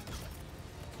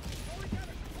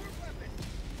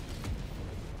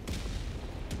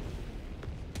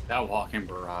 that walking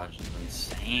barrage is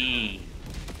insane.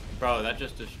 Bro, that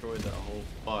just destroyed the whole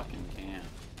fucking camp.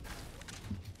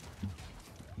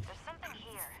 There's something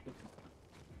here.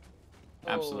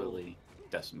 Absolutely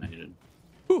decimated.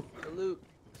 Salute.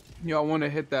 Y'all want to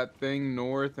hit that thing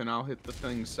north and I'll hit the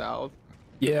thing south?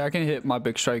 Yeah, I can hit my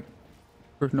big strike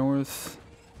for north.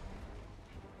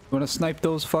 wanna snipe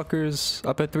those fuckers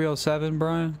up at 307,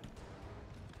 Brian?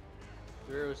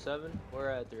 307? We're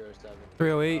at 307.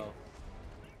 308. Oh.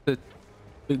 The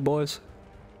big boys.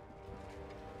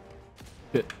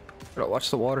 Shit. Gotta watch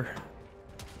the water.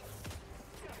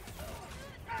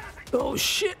 Oh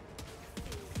shit.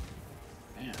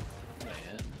 Damn.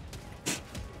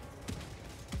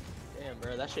 Damn,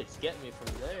 bro, that shit's getting me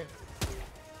from there.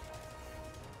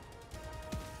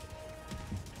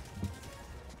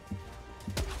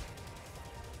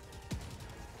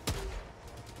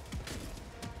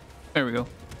 There we go.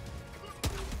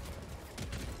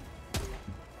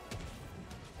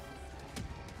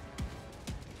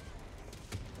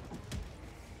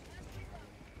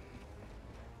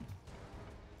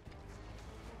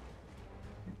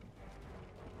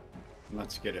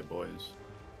 Let's get it, boys.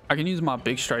 I can use my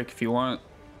big strike if you want.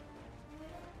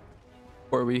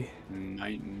 Or we?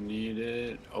 Might need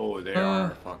it. Oh, they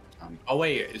are fucked. Oh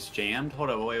wait, it's jammed. Hold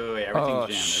up. Wait. Everything's jammed.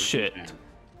 Everything's Shit. jammed.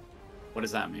 What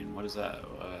does that mean? What is that?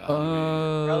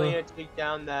 Probably gonna take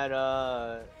down that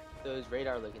those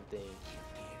radar looking things.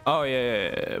 Oh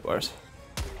yeah, bars.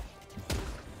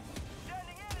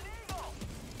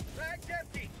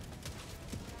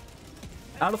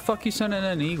 How the fuck you sending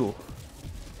an eagle?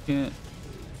 Can't.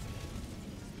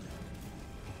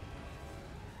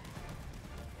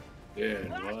 Dude,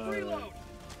 what?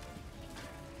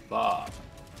 Bob.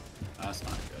 That's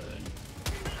not good.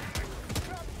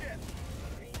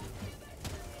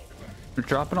 We're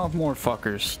dropping off more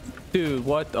fuckers. Dude,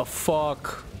 what the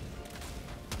fuck?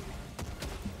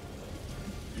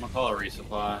 I'm gonna call a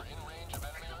resupply.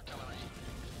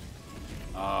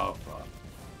 Oh, fuck.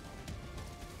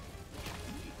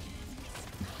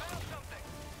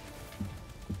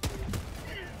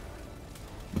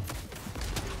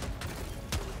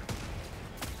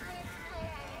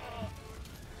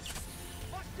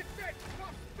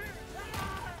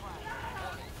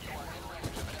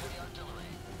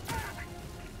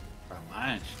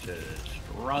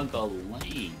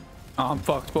 Struggling. Oh, I'm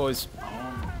fucked, boys.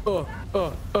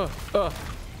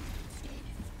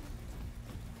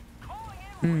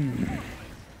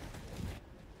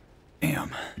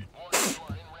 Damn.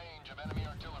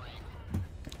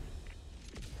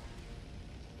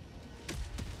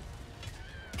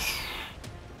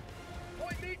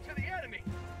 Point me to the enemy.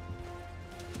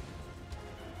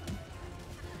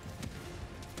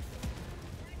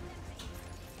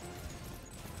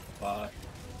 Fuck.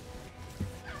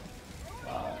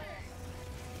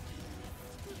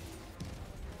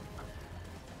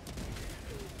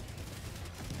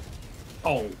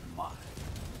 Oh my.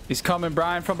 He's coming,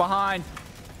 Brian, from behind.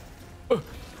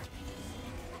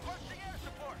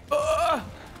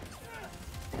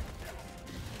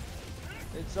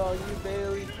 It's all you,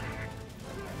 Bailey.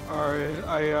 All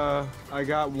right, I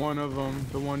got one of them,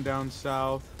 the one down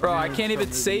south. Bro, I And can't even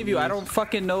from the save you. I east. don't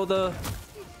fucking know the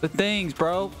things,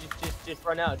 bro. Just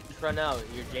run out. Just run out.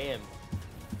 You're jammed.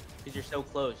 Cause you're so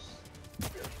close.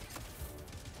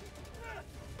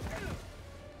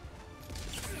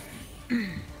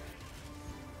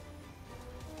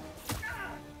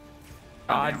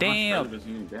 Ah, damn.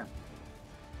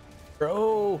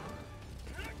 Bro.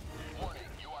 Warning,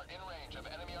 you are in range of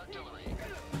enemy artillery.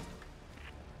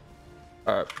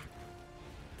 Alright.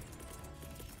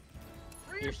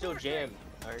 You're still jammed,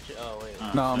 aren't you? Oh wait.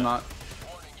 No, I'm not.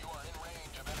 Warning, you are in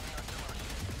range of enemy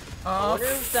artillery. I wonder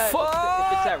if that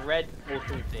if it's that red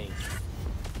pulsing thing.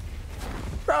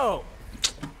 Bro.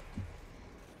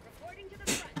 Reporting to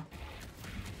the front.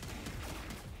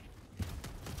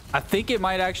 I think it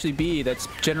might actually be that's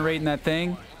generating that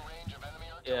thing.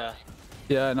 Yeah.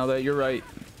 Yeah, I know that. You're right.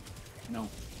 No.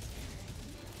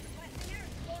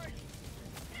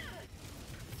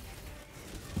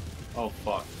 Oh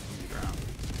fuck. On the ground.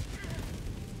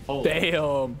 Holy. Damn.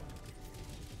 Warning,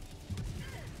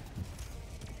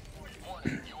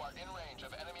 you are in range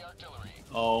of enemy artillery.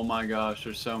 Oh my gosh,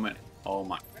 there's so many. Oh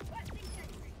my.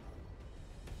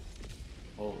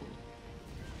 Oh.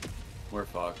 We're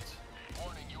fucked.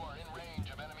 Warning, you are in range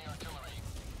of enemy artillery.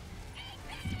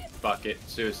 Fuck it.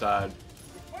 Suicide.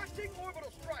 Requesting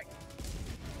orbital strike.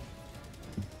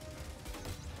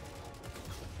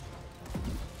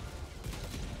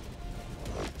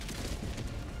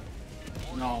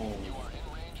 No. You are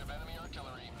in range of enemy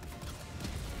artillery.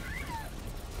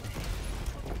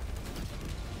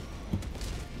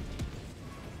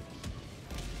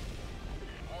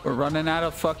 We're running out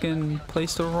of fucking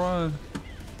place to run.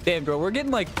 Damn, bro, we're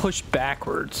getting like pushed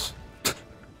backwards.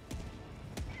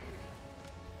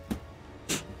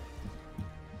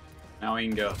 Now we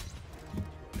can go.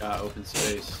 Got open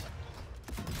space.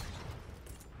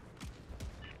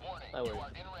 Warning, That you way. are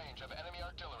in range of enemy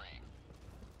artillery.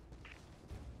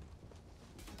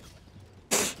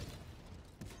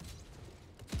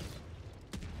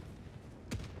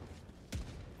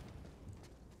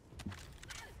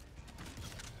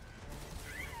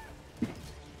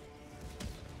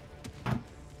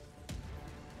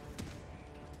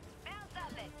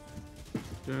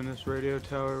 Doing this radio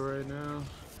tower right now.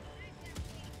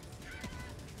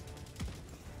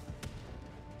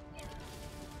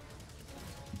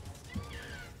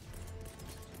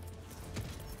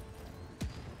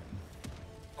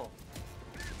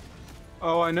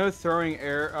 Oh, I know throwing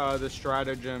the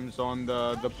stratagems on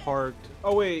the parked.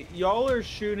 Oh wait, y'all are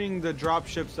shooting the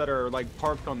dropships that are like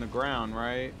parked on the ground,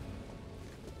 right?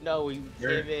 No, we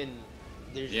came in.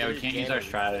 Yeah, we can't use our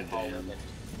stratagem.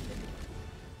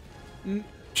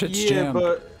 Shit's Yeah, jammed.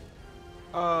 but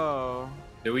oh.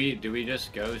 Do we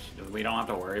just go? We don't have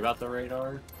to worry about the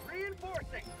radar.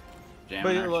 Reinforcing. Jamming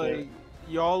But our like, shit?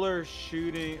 y'all are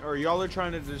shooting, or y'all are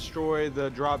trying to destroy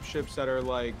the dropships that are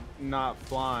like not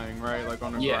flying, right? Like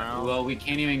on the Yeah. ground. Well, we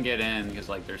can't even get in because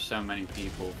like there's so many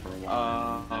people for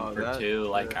one, and for that's two,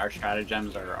 like good. our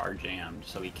stratagems are jammed,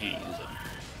 so we can't use them.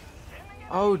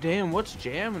 Oh damn, what's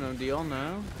jamming them? Do y'all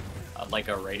know? Like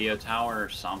a radio tower or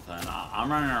something.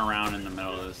 I'm running around in the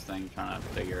middle of this thing trying to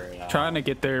figure it out. Trying to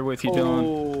get there with you, Dylan.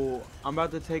 Oh, I'm about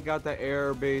to take out the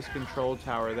air base control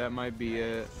tower. That might be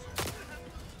it.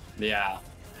 Yeah,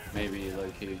 maybe low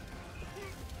key.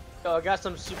 Oh, I got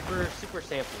some super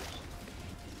samples.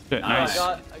 Shit, Nice.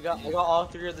 nice. I got all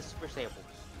 3 of the super samples.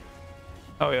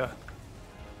 Oh yeah.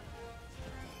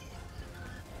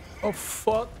 Oh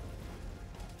fuck.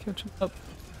 Catching up.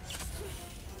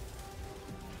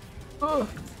 Ugh.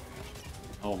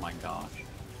 Oh my gosh.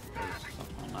 There's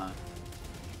something on that.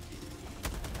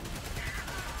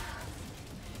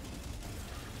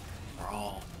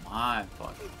 Bro, my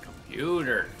fucking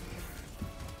computer.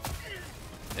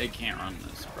 They can't run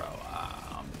this, bro.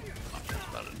 I'm just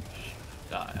about to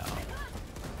die out.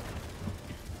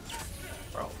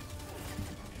 Bro.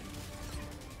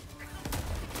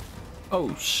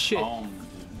 Oh shit. Oh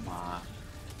my.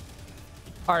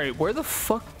 All right, where the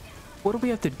fuck? What do we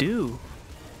have to do?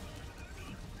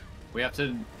 We have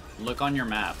to look on your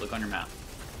map. Look on your map.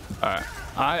 All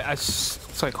right.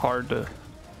 It's like hard to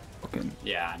fucking.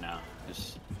 Yeah, I know.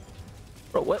 Just...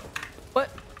 Bro, what?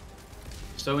 What?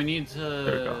 So we need There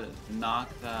we to go. knock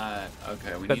that.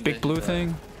 Okay, we That need big to blue hit that.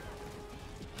 thing?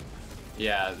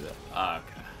 Yeah.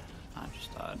 Okay. I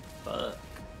just died. Fuck.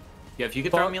 Yeah, if you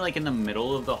could throw Fuck. me like in the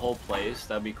middle of the whole place,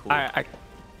 that'd be cool. I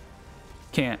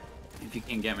can't. If you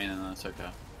can get me, then that's okay.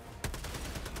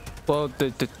 Well, the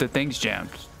thing's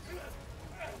jammed.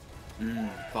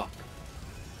 Fuck.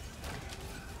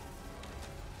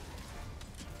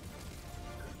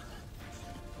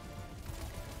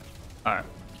 All right.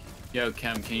 Yo,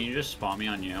 Kim, can you just spawn me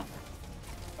on you?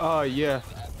 Yeah.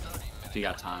 If you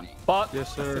got time. Fuck.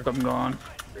 Yes, I sir. think I'm gone.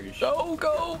 Go,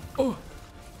 go. Oh.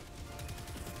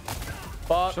 For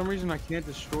Fuck. some reason, I can't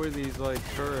destroy these like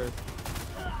turrets.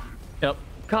 Yep.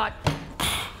 Cut.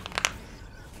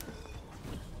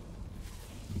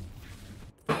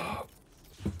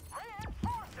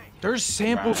 There's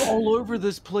samples all over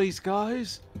this place,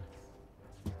 guys.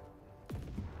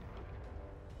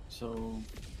 So,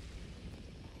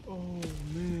 Oh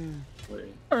man.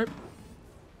 wait. All right.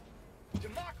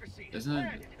 Democracy. Isn't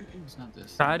it? It's not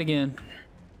this. Try it again.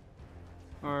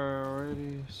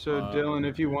 Alrighty. So Dylan,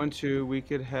 if you want to, we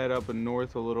could head up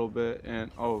north a little bit and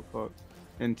oh fuck,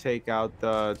 and take out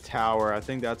the tower. I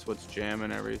think that's what's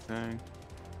jamming everything.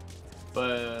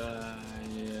 But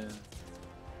yeah.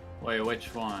 Wait,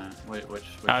 which one? Wait, which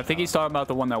I think he's talking about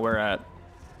the one that we're at.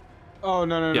 Oh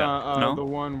no no Yeah, no. no? The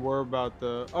one we're about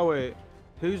to. Oh wait,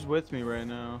 who's with me right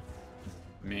now?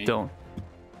 me. Dylan.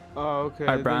 Oh okay.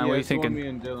 Alright, Brian, then, what are you it's the one thinking? Me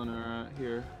and Dylan are at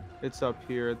here. It's up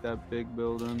here at that big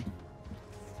building.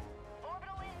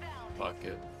 Fuck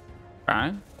it.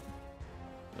 Brian?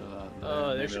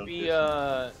 There maybe should I'll be do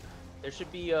there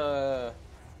should be a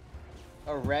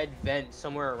red vent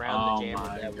somewhere around the Oh jammer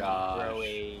my that we gosh. can throw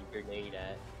a grenade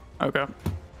at. Okay.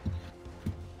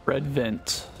 Red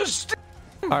vent.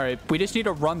 All right, we just need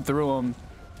to run through them.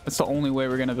 That's the only way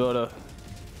we're gonna be able to.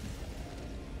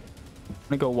 I'm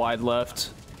gonna go wide left.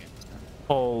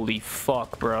 Holy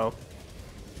fuck, bro.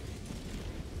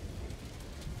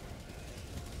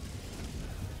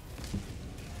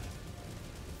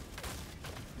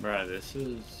 Bruh, this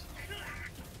is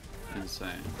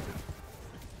insane.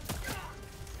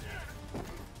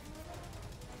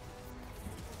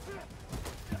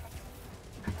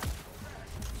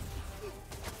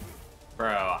 Bro,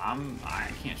 I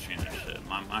can't stream this shit.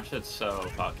 My shit's so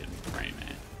fucking framey.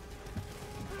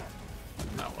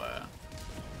 No way.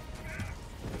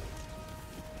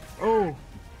 Oh,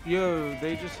 yo,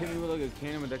 they just hit me with like a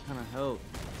cannon, but that kind of helped.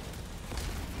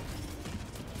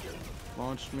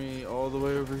 Launched me all the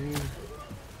way over here.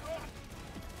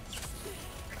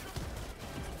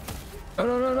 No,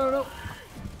 no, no, no, no.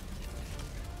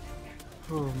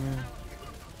 Oh man.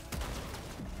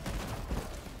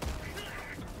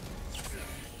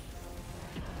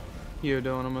 Yo,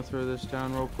 Dylan, I'm gonna throw this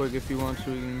down real quick if you want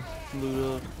so we can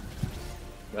loot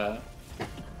up.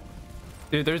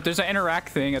 Dude, there's an interact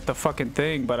thing at the fucking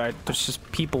thing, but there's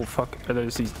just people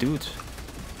there's these dudes.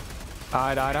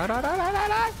 Alright.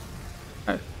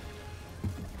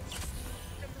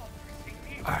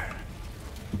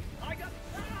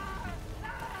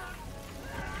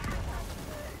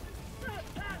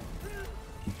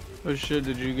 Oh shit,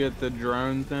 did you get the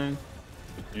drone thing?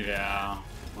 Yeah,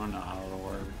 I don't know how it'll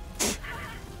work.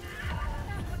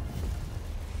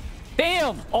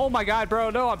 Damn! Oh my god, bro.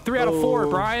 No, I'm 3 out of 4,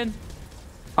 Brian.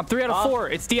 I'm 3 out of 4.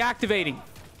 It's deactivating.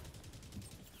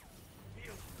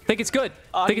 Think it's good.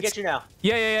 I think can get you now.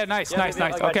 Yeah. Nice.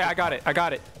 Okay, I got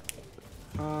it.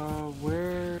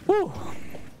 Where? Woo.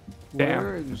 Damn.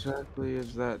 Where exactly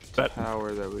is that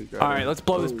tower that we got? All right, let's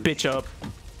blow this bitch up.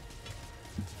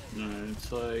 No,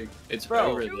 it's like it's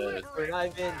Bro, over the. we're not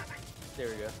even. There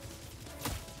we go.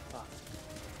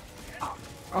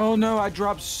 Oh no, I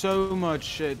dropped so much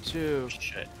shit too.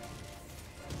 Shit.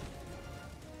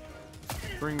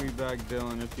 Bring me back,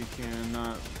 Dylan, if you can,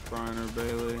 not Brian or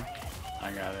Bailey.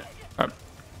 I got it.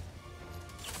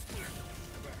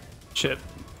 Shit.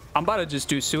 I'm about to just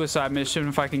do suicide mission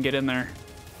if I can get in there.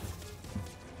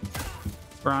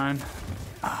 Brian.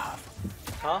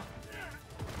 Huh?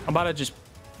 I'm about to just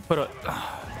put a...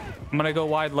 I'm gonna go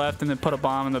wide left and then put a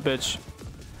bomb in the bitch.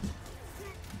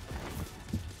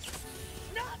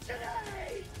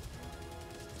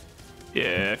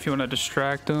 Yeah, if you want to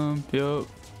distract them. Yup.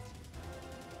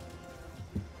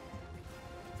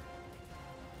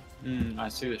 I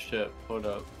see the ship. Hold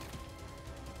up.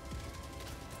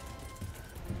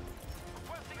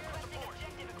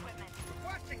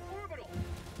 Requesting orbital.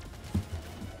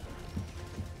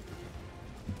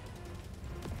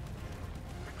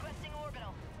 Requesting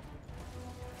orbital.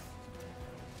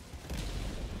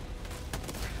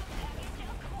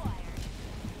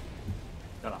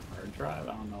 Got a hard drive.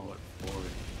 I don't know what for.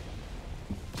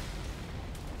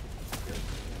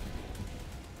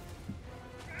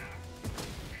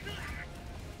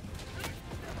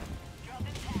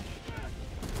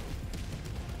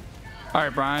 All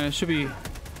right, Brian. It should be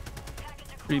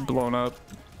pretty blown up.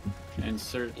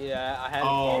 Insert. Yeah, I had to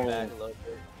fall back a little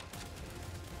bit.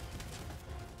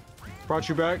 Brought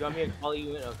you back? You want me to call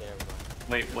you in? Okay,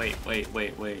 never mind.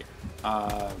 Wait.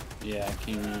 Yeah,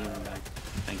 can you back?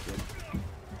 Thank you.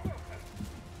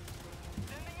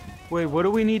 Wait, what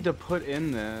do we need to put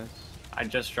in this? I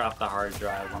just dropped the hard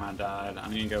drive when I died. I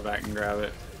need to go back and grab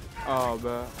it. Oh,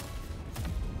 bet.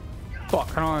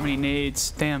 Fuck, I don't have any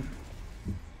nades. Damn.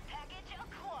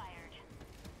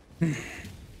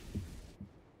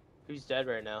 Who's dead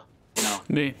right now? No.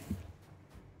 Me.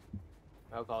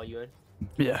 I'll call you in.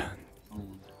 Yeah.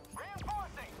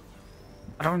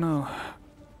 I don't know.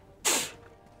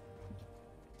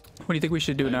 What do you think we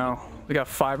should do now? We got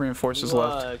 5 reinforcements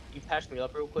left. You patch me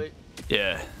up real quick?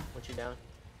 Yeah. Once you're down.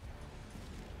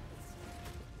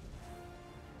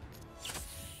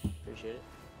 Appreciate it.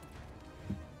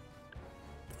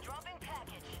 Dropping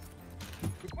package.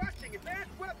 Requesting advanced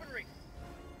weaponry.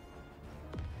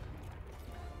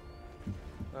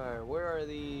 Alright, where are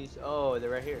these? Oh, they're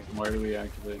right here. Where do we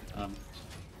activate?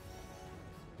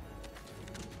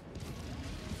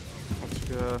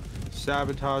 Let's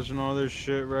sabotage and all this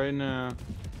shit right now.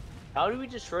 How do we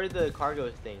destroy the cargo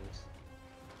things?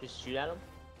 Just shoot at them?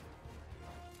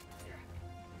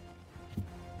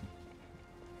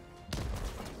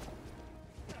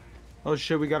 Oh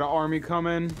shit, we got an army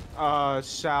coming.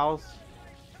 South.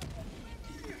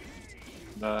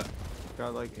 Got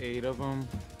like 8 of them.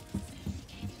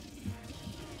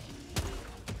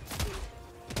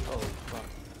 Oh, fuck.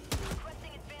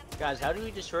 Guys, how do we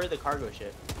destroy the cargo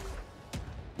ship?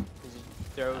 Is it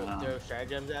throw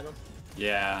stratagems at them?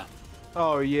 Yeah.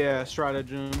 Oh yeah,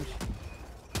 stratagems.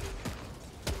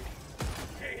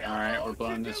 Alright, we're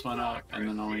blowing this one up, and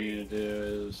then all we need to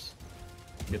do is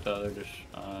get the other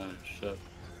ship.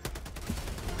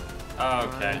 Oh,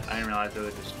 okay. Nice. I didn't realize they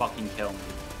would just fucking kill me.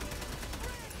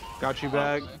 Got you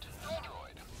back.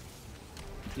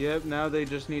 Yep, now they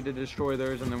just need to destroy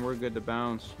theirs and then we're good to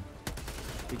bounce.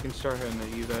 You can start hitting the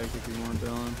evac if you want,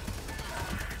 Dylan.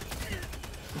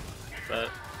 But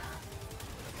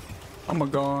I'm a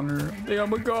goner. Yeah,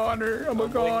 I'm a goner. I'm a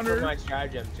goner. For my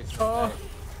stratagem to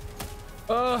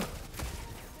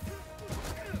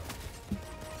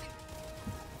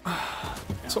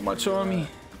so much on me.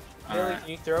 Billy, can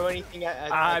you throw anything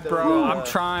at the, bro, I'm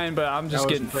trying, but I'm just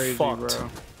getting crazy, fucked. bro.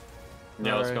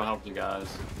 yeah, let's go help you guys.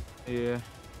 Yeah.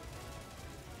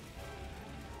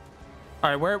 All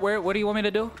right, where? What do you want me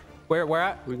to do? Where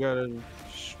at? We gotta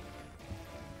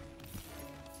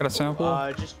Got a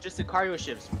sample? Just the cargo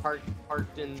ships parked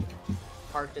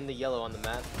in the yellow on the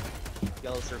map.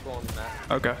 Yellow circle on the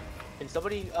map. Okay. Can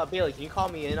somebody, Bailey, can you call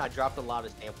me in? I dropped a lot of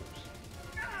samples.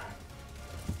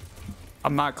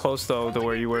 I'm not close though to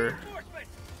where you were.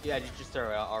 Yeah, just throw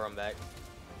it out. I'll run back.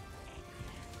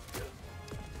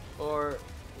 Or,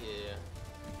 yeah.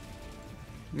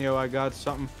 Yo, I got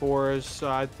something for us.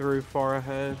 I threw far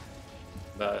ahead.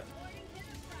 But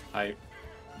I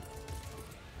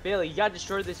Bailey, you gotta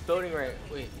destroy this building right.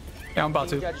 Wait. Yeah, I'm about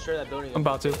to. You gotta destroy that building. I'm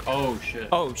about to. Oh shit.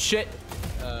 Oh shit.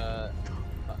 Fuck.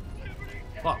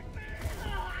 I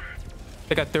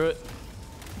think I threw it.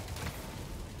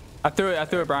 I threw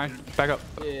it, Brian. Back up.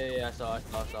 Yeah, I saw.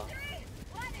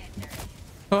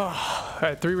 Oh,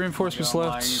 alright, 3 reinforcements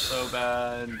left. So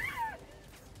bad.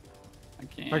 I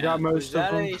can't. I got most Is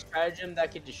that of a them. stratagem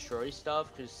that could destroy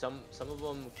stuff? Because some of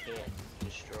them can't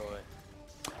destroy.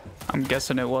 I'm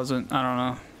guessing it wasn't. I don't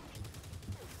know.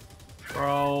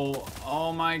 Bro,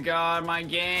 oh my god, my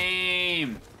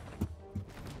game!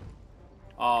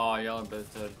 Oh, y'all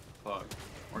both dead. Fuck.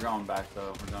 We're going back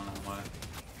though. We're going that way.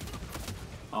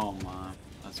 Oh my,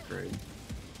 that's great.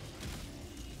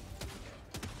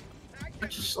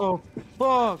 Oh,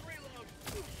 fuck.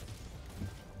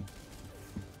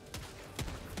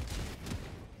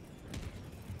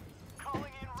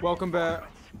 Welcome back.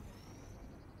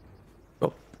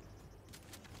 Oh.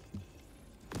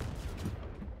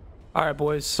 All right,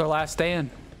 boys. It's our last stand.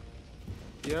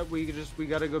 Yep, we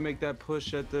gotta go make that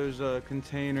push at those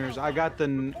containers. I got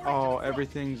the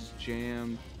everything's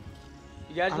jammed.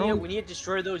 You guys we need to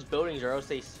destroy those buildings or else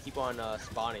they keep on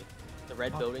spawning. The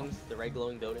red buildings, the red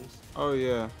glowing buildings. Oh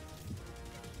yeah.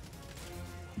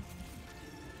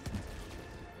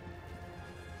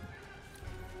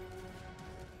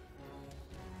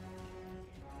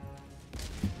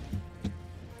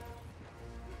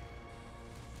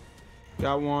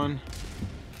 Got one.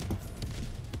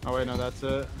 Oh wait, no, that's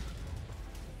it.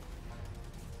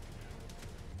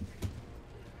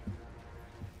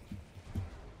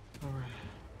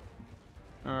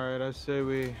 Alright, I say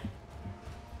we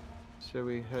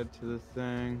head to the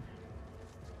thing.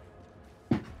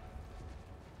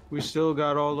 We still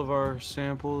got all of our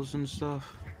samples and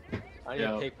stuff. I need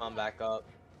to pick mine back up.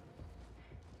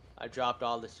 I dropped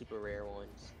all the super rare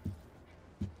ones.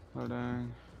 Oh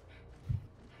dang.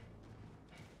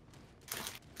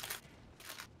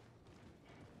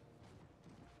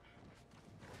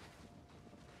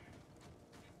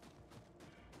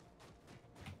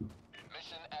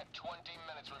 Mission at 20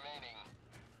 minutes remaining.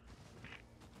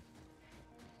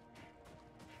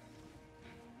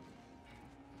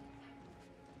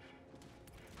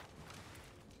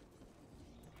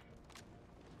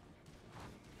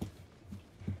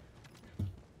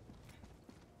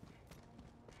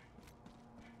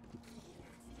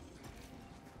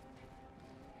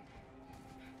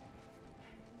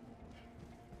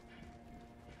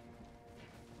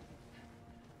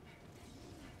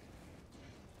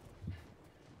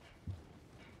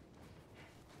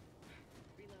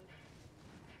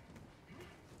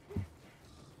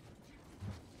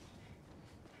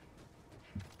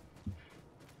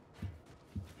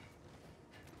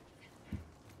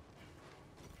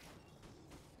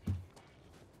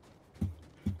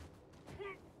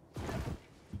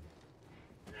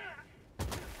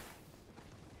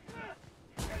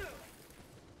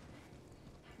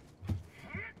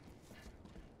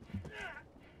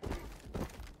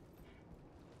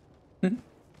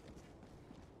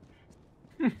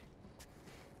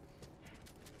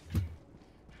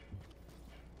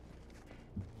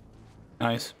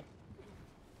 Nice.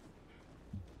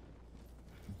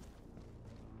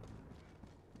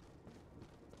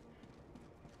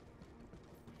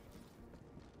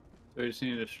 So we just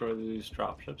need to destroy these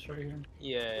dropships right here?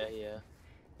 Yeah.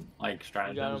 Like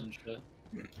stratagems and shit?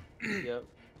 Yep.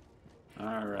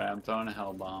 Alright, I'm throwing a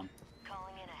hell bomb.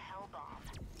 Calling in a hell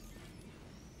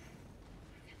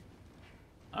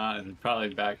bomb.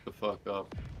 Probably back the fuck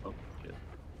up. Oh, shit.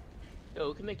 Yo,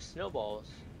 we can make snowballs.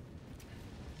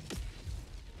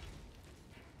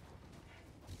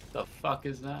 The fuck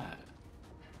is that?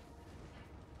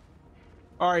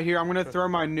 Alright, here, I'm gonna throw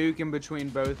my nuke in between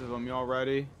both of them. Y'all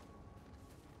ready?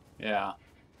 Yeah.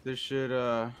 This should,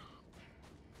 yeah,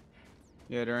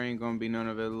 there ain't gonna be none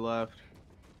of it left.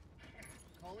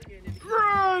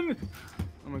 Run!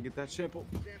 I'm gonna get that sample.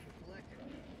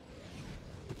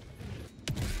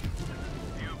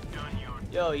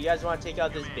 Yo, you guys want to take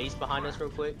out this base behind us real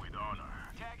quick?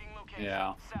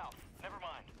 Yeah.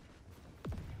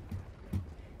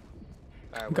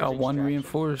 Alright, Got where's one extraction?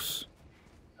 reinforce.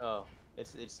 Oh,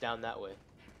 it's down that way.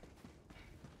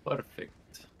 Perfect.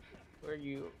 Where'd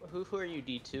you? Who are you?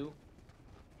 D2?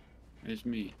 It's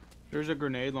me. There's a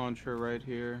grenade launcher right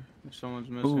here. If someone's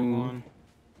missing one.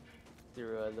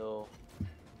 Threw a little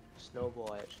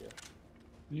snowball at you.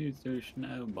 You threw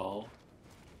snowball.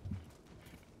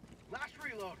 Last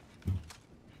reload.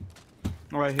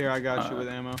 Right here, I got you with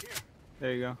ammo.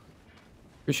 There you go.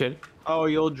 Appreciate it. Oh,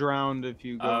 you'll drown if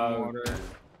you go in water.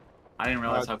 I didn't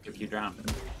realize how quick you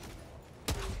drowned.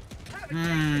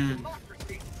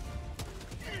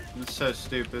 It's so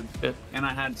stupid. And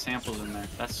I had samples in there.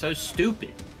 That's so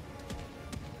stupid.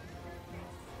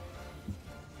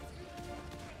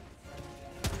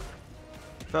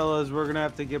 Fellas, we're gonna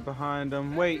have to get behind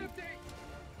them. Wait.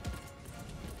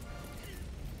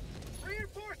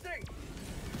 Reinforcing.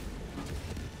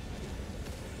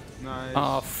 Nice.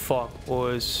 Oh fuck,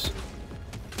 boys.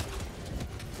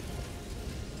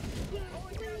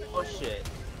 Oh shit.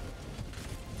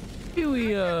 Do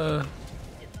we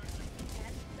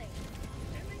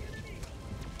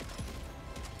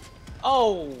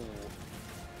Oh.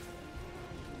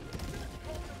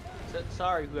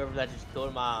 Sorry, whoever that just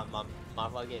killed my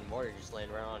fucking mortar just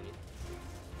landed right on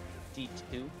you.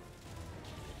 D2.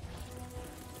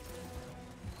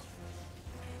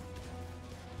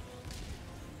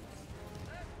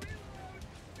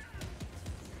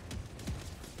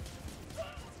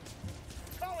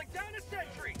 Calling down a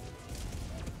sentry.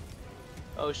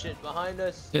 Oh shit, behind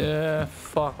us. Yeah,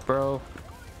 fuck, bro.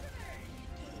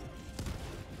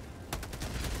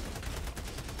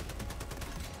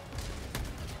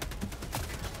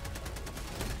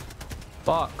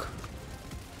 Fuck.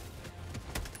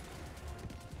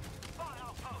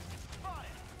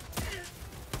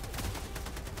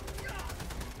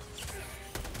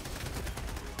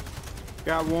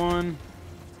 Got one.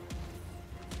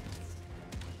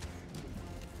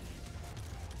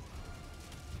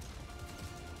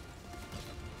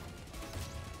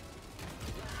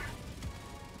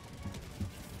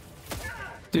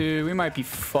 Dude, we might be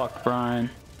fucked, Brian.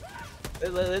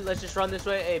 Let's just run this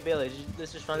way. Hey Bailey,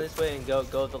 let's just run this way and go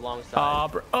the long side. Ah,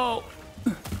 bro. Oh.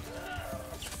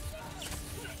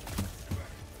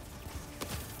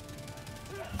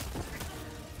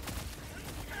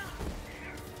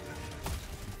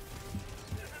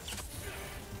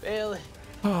 Bailey.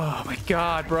 Oh my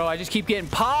god, bro. I just keep getting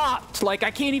popped. Like, I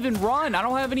can't even run. I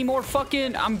don't have any more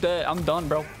fucking... I'm dead. I'm done,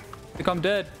 bro. I think I'm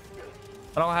dead.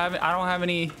 I don't have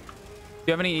any... Do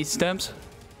you have any stems?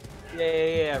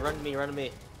 Yeah. Run to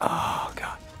me. Oh,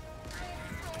 God.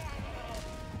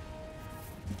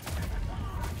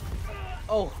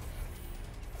 Oh.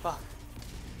 Fuck.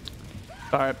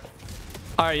 Alright.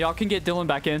 Alright, y'all can get Dylan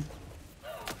back in.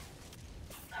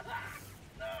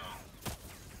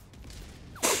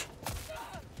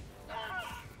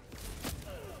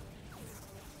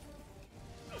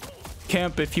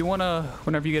 Kemp, if you wanna,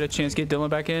 whenever you get a chance, get Dylan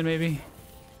back in, maybe.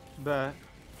 Bet.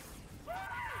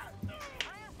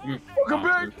 Welcome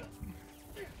back.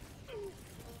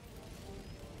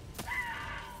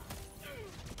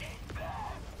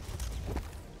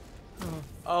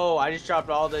 Oh, I just dropped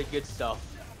all the good stuff.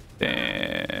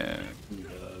 Damn.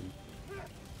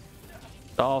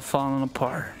 It's all falling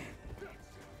apart.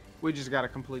 We just gotta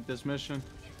complete this mission.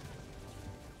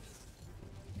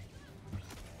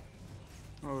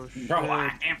 Oh shit. Bro, I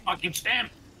can't fucking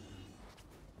stand.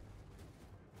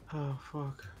 Oh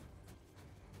fuck.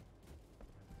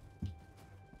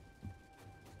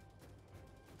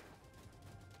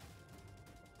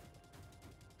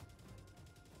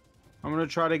 I'm gonna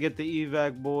try to get the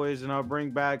evac boys, and I'll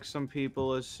bring back some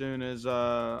people as soon as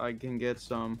I can get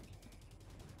some.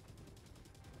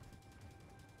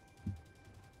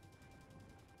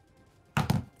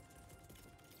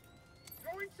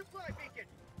 Throwing supply beacon.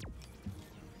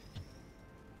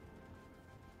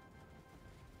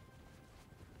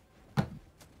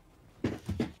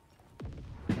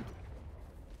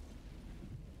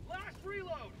 Last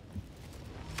reload.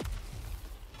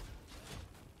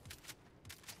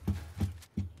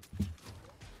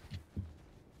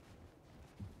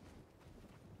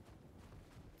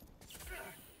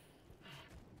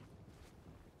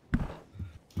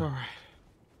 All right.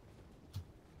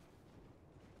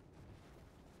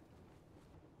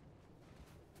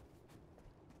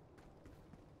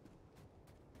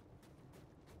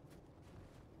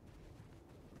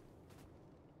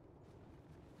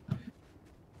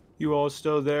 You all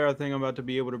still there? I think I'm about to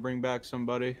be able to bring back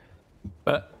somebody.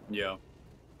 But Yeah.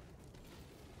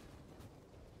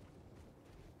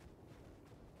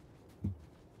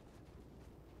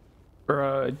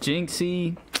 bro,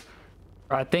 Jinxie.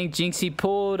 I think Jinxie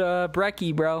pulled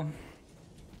Brecky, bro.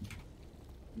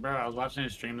 Bro, I was watching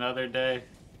his stream the other day.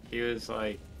 He was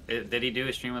like, did he do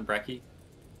a stream with Brecky?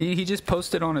 He just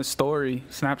posted on his story,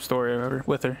 Snap story, or whatever,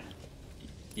 with her.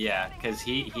 Yeah, because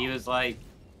he was like,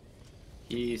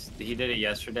 he did it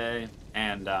yesterday,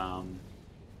 and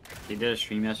he did a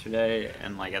stream yesterday,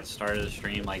 and like at the start of the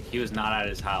stream, like he was not at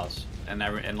his house,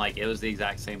 and like it was the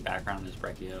exact same background as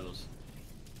Brecchio's.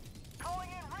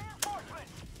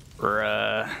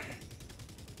 Bruh.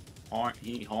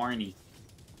 Horny.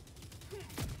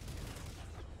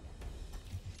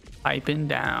 Piping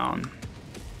down.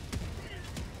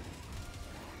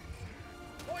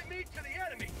 Point me to the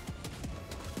enemy.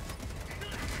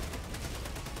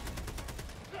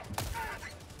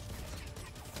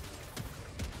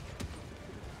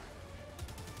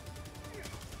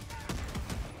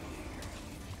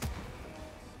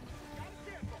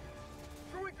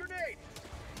 Throwing grenade.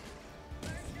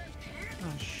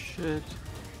 Oh shit.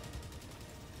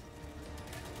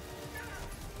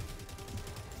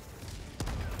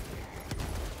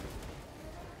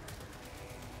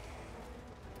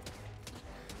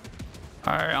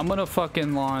 Alright, I'm gonna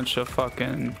fucking launch a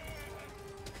fucking...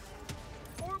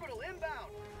 Orbital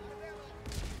inbound.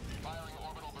 Firing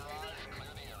orbital barrage. Clear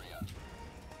the area.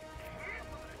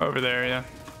 over there, yeah.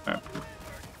 Alright.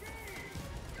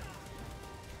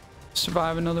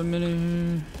 Survive another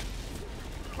minute.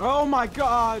 Oh my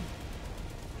god.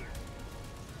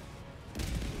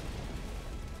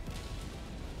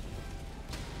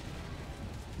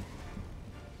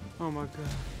 Oh my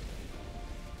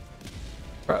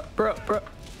god. Bro. I'm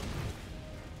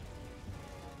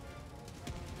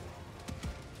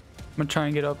gonna try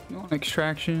and get up on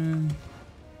extraction.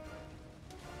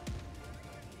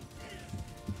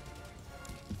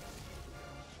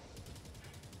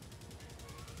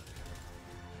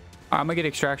 I'm gonna get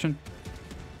extraction.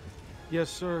 Yes,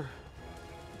 sir.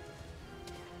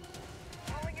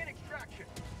 Calling in extraction.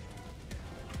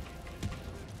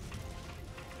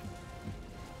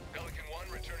 Pelican 1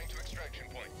 returning to extraction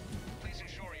point. Please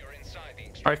ensure you're inside the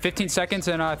extraction. All right, 15 seconds,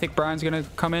 and I think Brian's gonna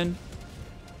come in.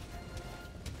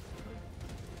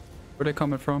 Where they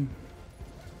coming from?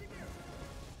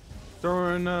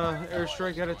 Throwing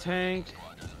airstrike at a tank.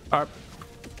 All right.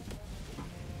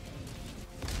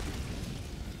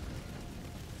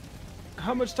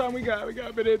 How much time we got? We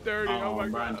got a minute 30. Oh, my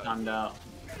Brian god. timed out.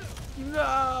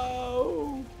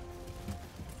 No.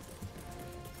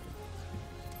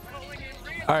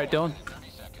 All right, Dylan.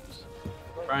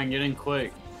 Brian, get in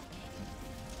quick.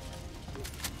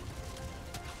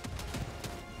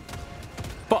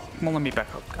 Fuck, won't let me back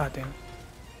up. God damn.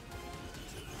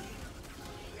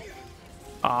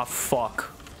 Ah,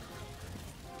 fuck.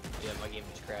 Yeah, my game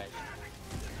just crashed.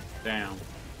 Damn.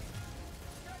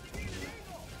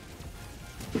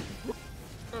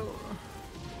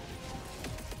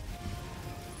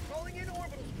 Calling in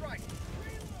orbital strike.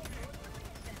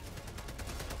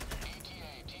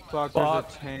 Fuck, there's Fuck.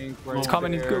 a tank right He's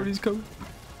coming, he's there. coming, he's coming.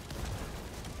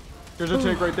 There's a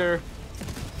tank right there.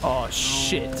 Oh,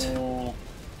 shit. Oh,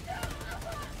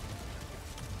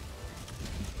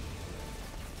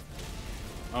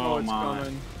 Oh, it's my.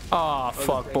 coming. Oh,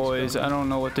 fuck, tank's boys. coming. I don't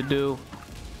know what to do.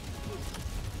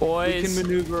 We Boys. can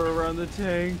maneuver around the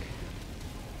tank.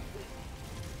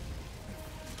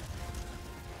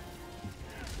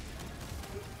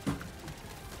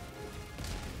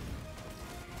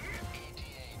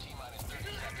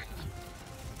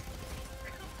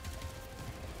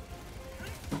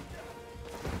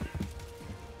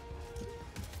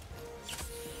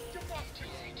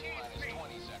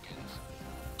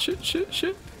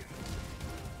 Shit.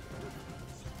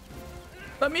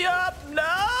 Let me up. No!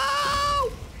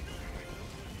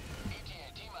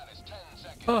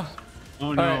 Oh.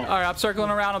 Oh no. All right, I'm circling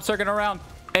around.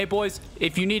 Hey, boys,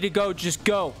 if you need to go, just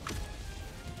go.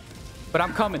 But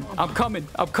I'm coming. No. Arriving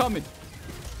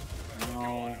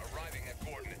at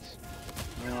coordinates.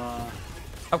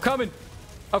 I'm coming.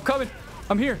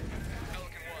 I'm here. Pelican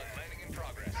 1 landing in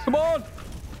progress. Come on.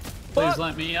 Please Fuck.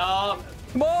 let me up.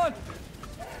 Come on.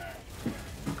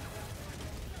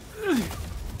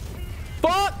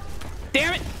 Fuck.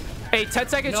 Damn it. Hey, 10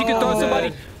 seconds. You can throw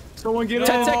somebody. Someone get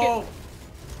 10 up. seconds.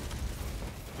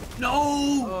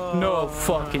 No. No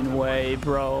fucking way,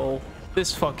 bro.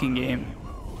 This fucking game.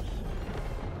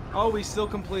 Oh, we still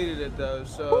completed it though,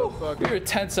 so fuck We it. were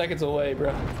 10 seconds away,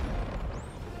 bro.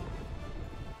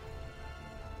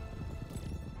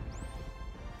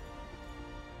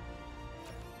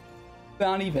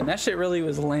 Not even. That shit really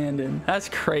was landing. That's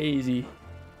crazy.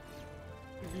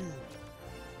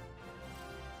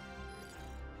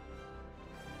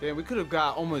 Damn, we could have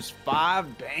got almost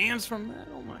 5 bands from that.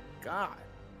 Oh my god.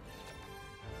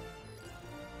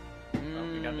 Well,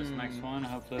 we got this next one.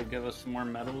 Hopefully, it'll give us some more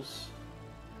medals.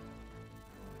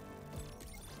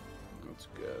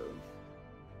 Let's go.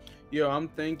 Yo, I'm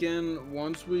thinking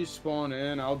once we spawn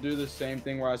in, I'll do the same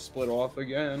thing where I split off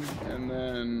again, and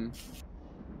then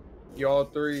y'all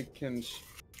three can.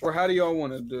 Or how do y'all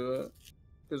want to do it?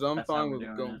 Because I'm That's how fine we're with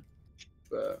doing going. it.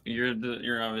 Back.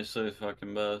 You're obviously the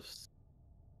fucking best.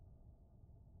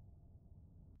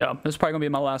 Yeah, this is probably gonna be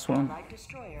my last one. Allied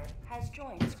destroyer has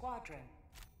joined squadron.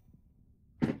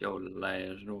 Yo,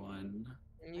 last one.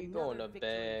 You going to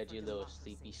bed, you little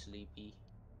sleepy.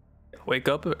 Wake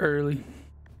up early.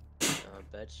 I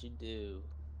bet you do.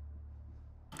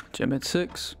 Gym at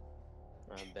 6.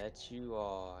 I bet you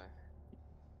are.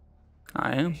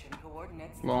 I am. Mission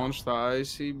coordinates Launch the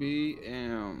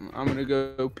ICBM. I'm gonna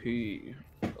go pee.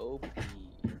 OP.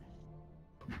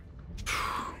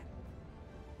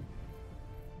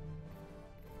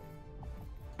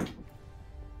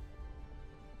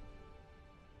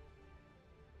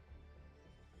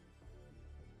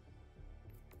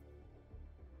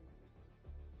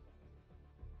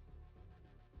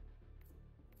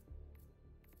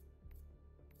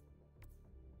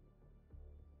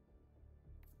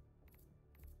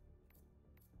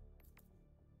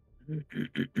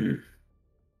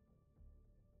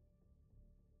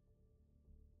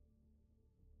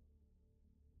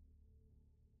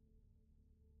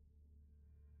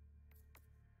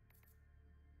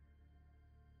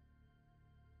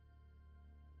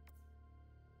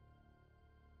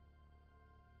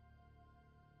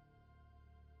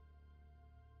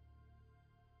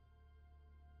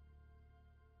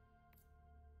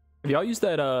 Have y'all used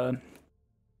that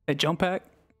jump pack?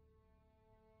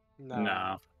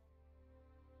 Nah.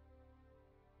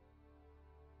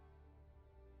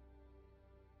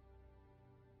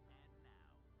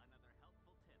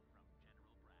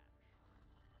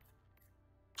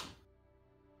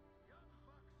 Young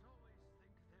bucks always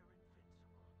think they're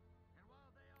invincible. And while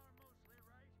they are mostly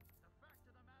right, the fact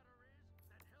of the matter is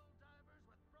that hill divers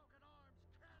with broken arms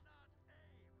cannot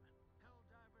aim. Hill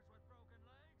divers with broken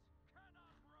legs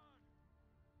cannot run.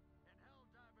 And hill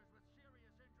divers with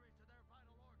serious injuries to their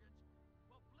vital organs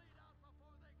will bleed out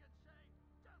before they can say,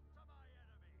 "Death to my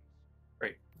enemies."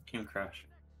 Great. Game crash.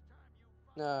 Next time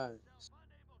you find Nice. yourself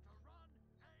unable to run,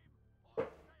 aim, or stay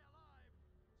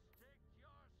alive, stick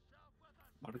yourself with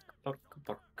a Bark, stick. bark,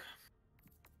 bark.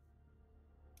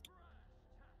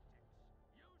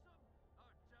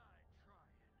 Brass tactics.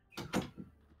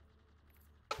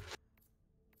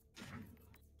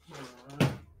 Use them or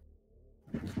die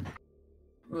trying.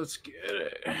 Let's get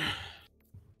it.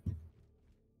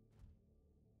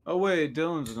 Oh wait,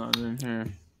 Dylan's not in here.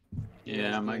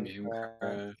 Yeah, my game game crashed.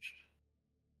 crashed.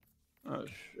 Oh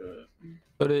shit.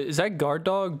 But is that guard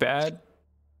dog bad?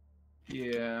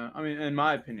 Yeah, I mean, in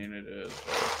my opinion, it is.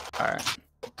 Alright.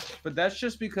 But that's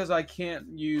just because I can't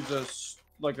use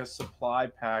like a supply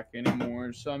pack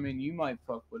anymore. So I mean, you might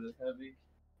fuck with it heavy.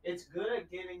 It's good at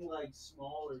getting like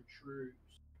smaller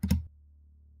troops.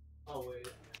 Oh wait.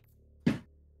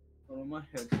 Oh, my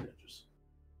headset just.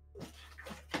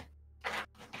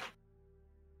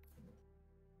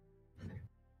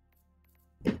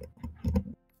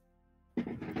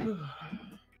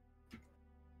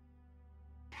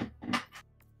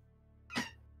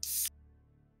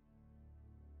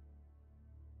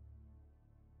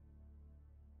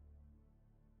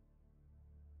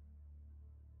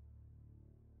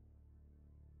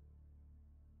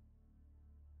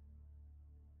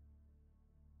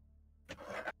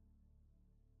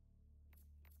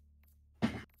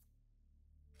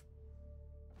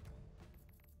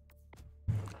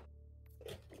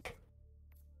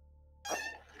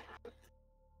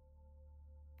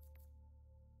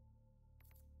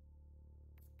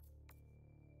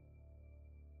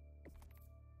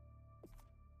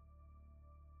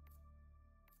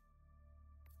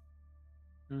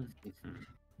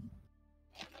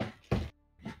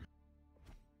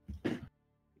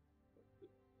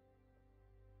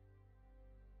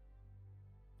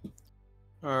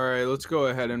 All right, let's go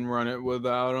ahead and run it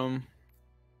without him.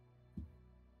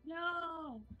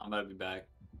 No. I'm gonna be back.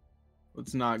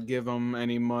 Let's not give him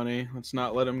any money. Let's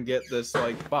not let him get this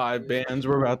like 5 bands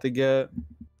we're about to get.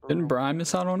 Didn't Brian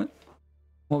miss out on it?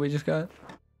 What we just got?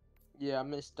 Yeah, I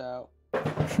missed out.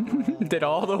 Did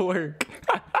all the work.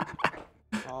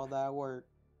 All that work.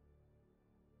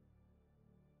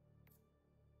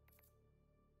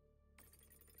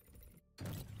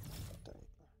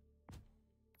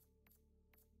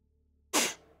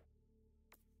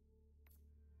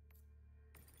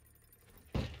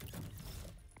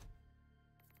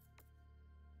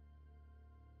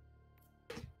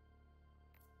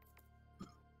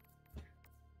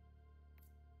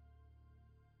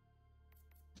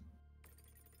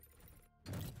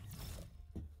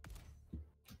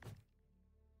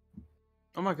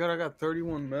 Oh my god, I got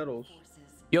 31 medals.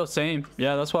 Yo, same.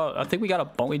 Yeah, that's why I think we got a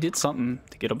bunch. We did something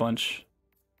to get a bunch.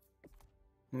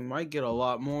 We might get a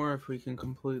lot more if we can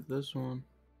complete this one.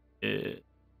 Yeah.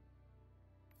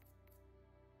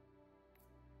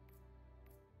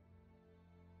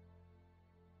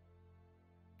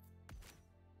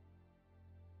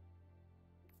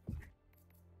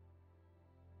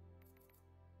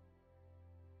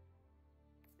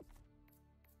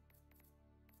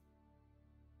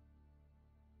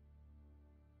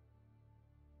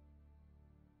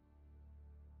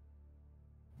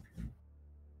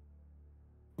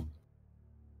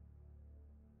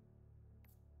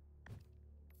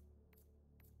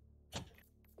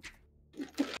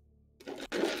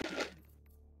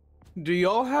 Do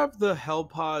y'all have the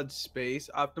Hellpod space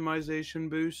optimization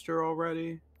booster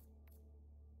already?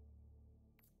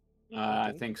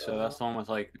 I think so. That's the one with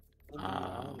like,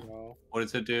 what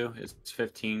does it do? It's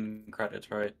 15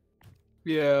 credits, right?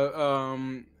 Yeah,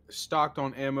 stocked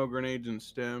on ammo, grenades, and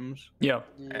stems. Yeah.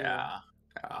 Yeah.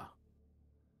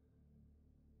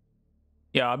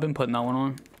 Yeah, I've been putting that one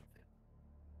on. Do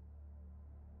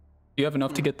you have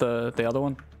enough to get the other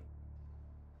one?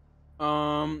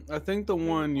 I think the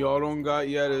one y'all don't got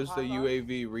yet is the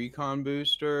UAV recon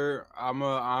booster.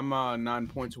 I'm 9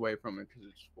 points away from it because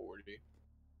it's 40.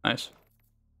 Nice.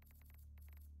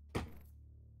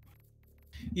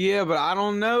 Yeah, but I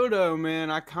don't know though,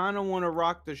 man. I kind of want to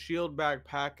rock the shield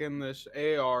backpack in this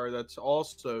AR that's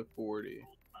also 40.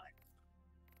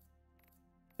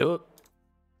 Do it.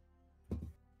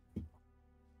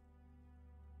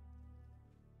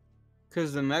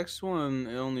 Because the next one,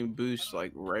 it only boosts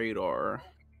like radar.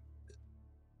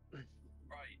 Right.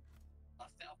 I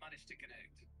think I've managed to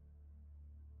connect.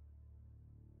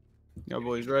 Y'all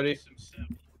boys ready?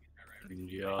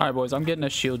 Yeah. All right, boys. I'm getting a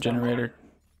shield generator.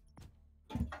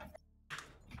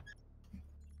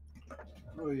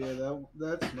 Oh yeah,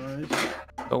 that's nice.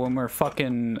 So when we're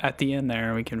fucking at the end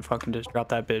there, we can fucking just drop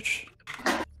that bitch.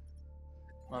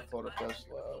 My fault if that's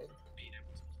loud. Being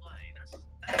able to play, that's a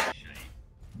shame.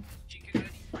 She can only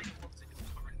play once in the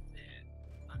current bit.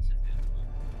 That's a bit more.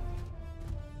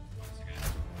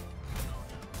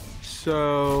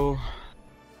 So,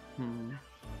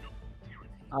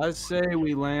 I'd say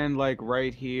we land like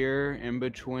right here in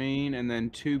between, and then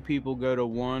 2 people go to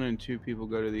one and 2 people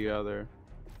go to the other.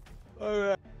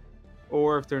 Alright.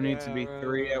 Or if there needs to be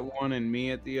 3 at one and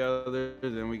me at the other,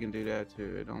 then we can do that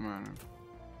too. It don't matter.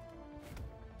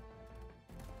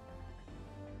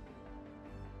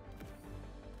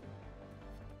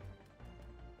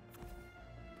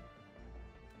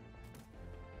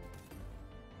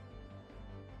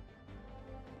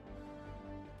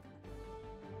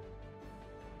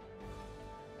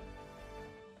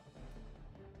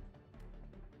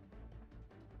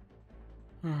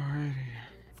 Alrighty.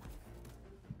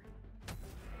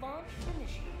 Launch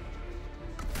initiated.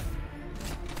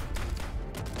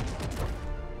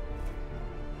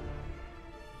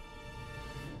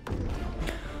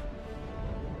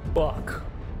 Fuck.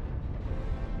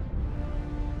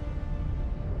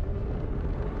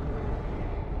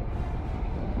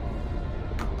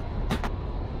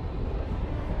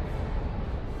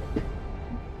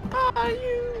 Are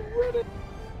you ready?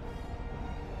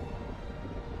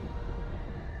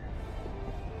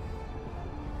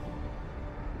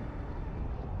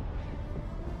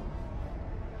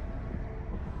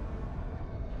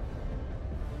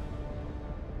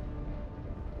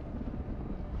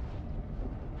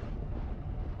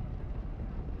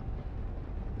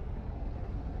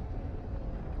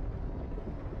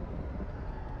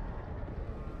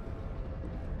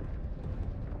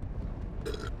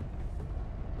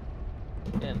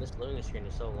 Damn, this loading screen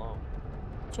is so long.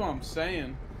 That's what I'm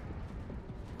saying.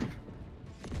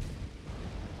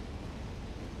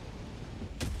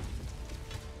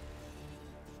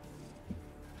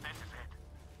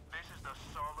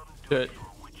 Good.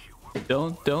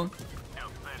 Don't.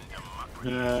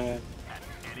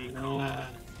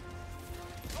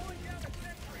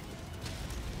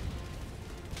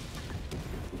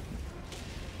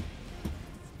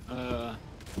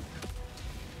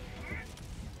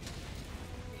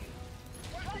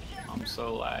 I'm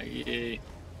so laggy.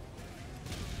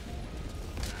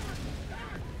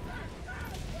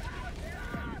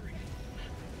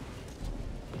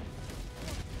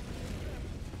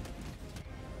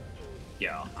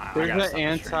 Yo, I There's gotta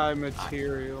an stop the stream.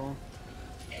 anti-material.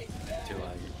 Too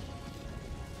laggy.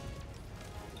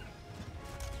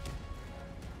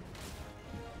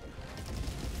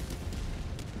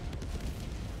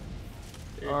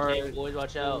 Alright. Hey, boys,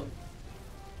 watch out.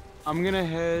 I'm gonna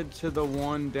head to the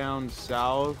one down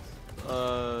south.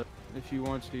 If you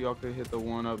want to, y'all could hit the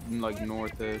one up like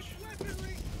northish.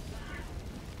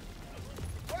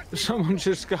 Someone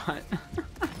just got.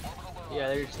 Yeah,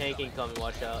 there's tanking coming.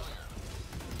 Watch out.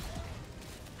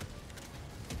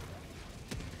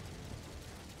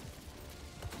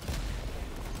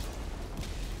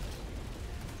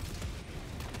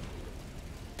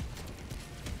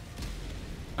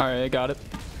 All right, I got it.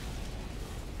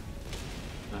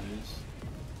 Nice.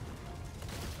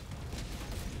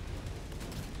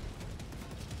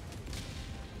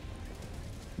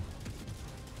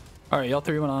 All right, y'all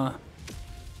three wanna?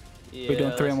 Yeah, We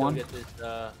doing 3 let's and go 1? get this,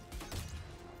 oh,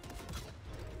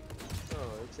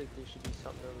 looks like there should be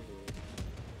something over here.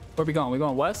 Where we going? We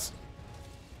going west?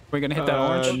 We're gonna hit that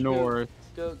orange. North.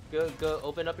 Go!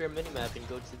 Open up your minimap and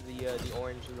go to the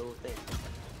orange little thing.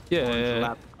 Yeah, Orange yeah,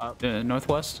 laptop. yeah,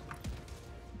 northwest.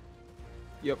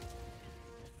 Yep.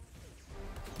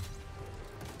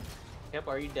 Camp,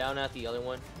 are you down at the other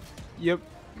one? Yep.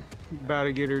 About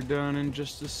to get her done in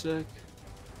just a sec.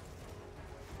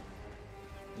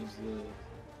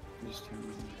 These two.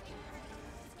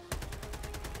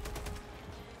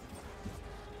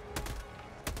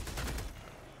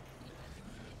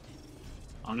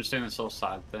 I'm just doing this little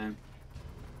side thing.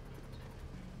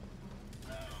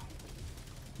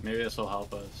 Maybe this will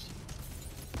help us.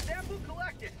 Sample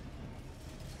collected.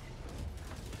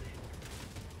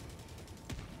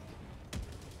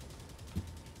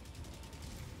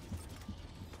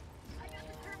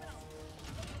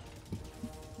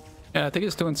 Yeah, I think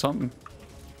it's doing something.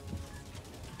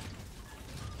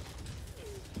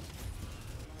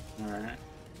 Alright.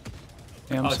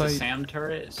 Yeah, Oh, it's a sight. SAM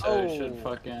turret, so it should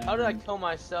fucking... How did I kill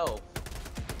myself?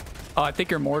 Oh, I think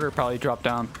your mortar probably dropped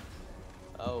down.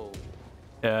 Oh.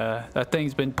 Yeah, that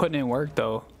thing's been putting in work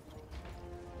though.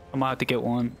 I might have to get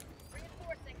one.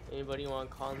 Anybody want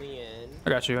to call me in? I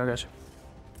got you. I got you.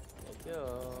 Thank you.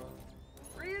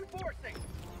 Reinforcing.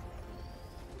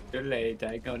 Too late,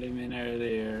 I got him in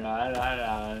earlier.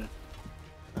 Alright,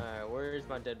 where's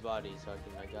my dead body so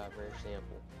I got a rare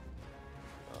sample?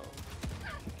 Oh.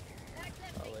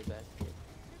 Oh, way back here.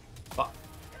 Fuck.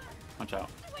 Watch out.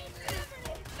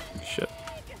 Shit.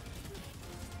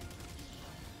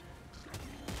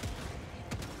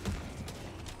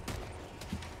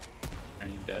 Are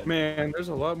you dead? Man, there's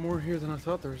a lot more here than I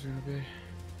thought there was gonna be.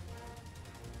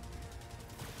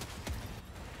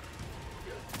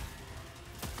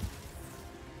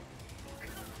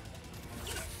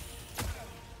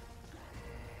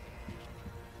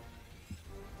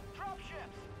 Drop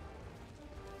ships.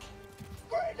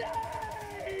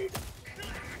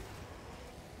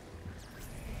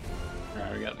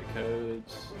 Alright, we got the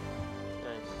codes.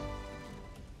 Nice.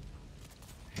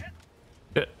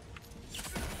 Shit.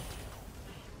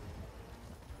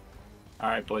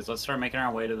 Alright, boys, let's start making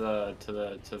our way to the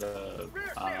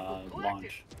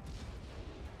launch.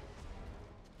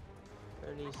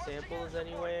 Any samples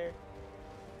anywhere?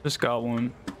 Just got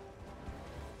one.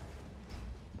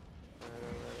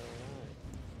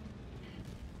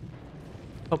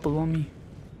 Up below me.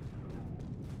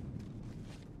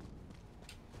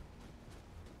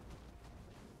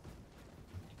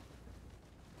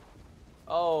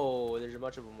 Oh, there's a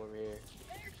bunch of them over here.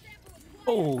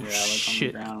 Oh Yeah, look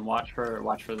shit. on the ground.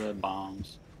 Watch for the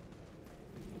bombs.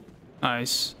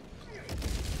 Nice.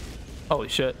 Holy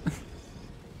shit.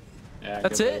 Yeah,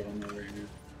 That's good it? load 'em over here.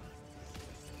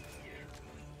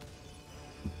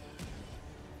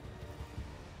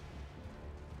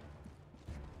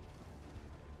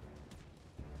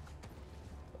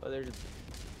 Oh, there's a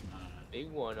big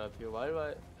one up here. Why do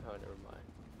I? Oh, never mind.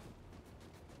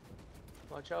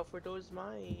 Watch out for those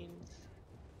mines.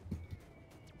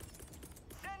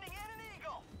 Sending in an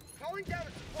eagle. Calling down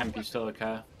a support MP still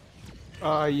okay?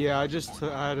 Yeah, I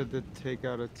had to take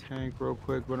out a tank real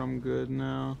quick, but I'm good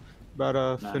now. About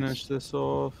to Nice. finish this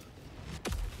off.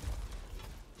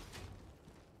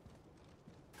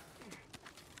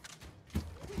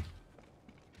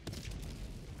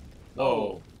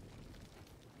 Whoa.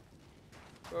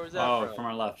 Where was that Oh, from? from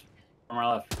our left. From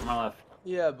our left. From our left.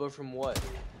 Yeah, but from what?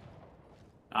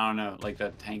 I don't know, like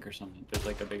that tank or something. There's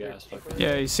like a big ass fucking.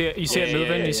 Yeah, you see it. You see Yeah, it yeah,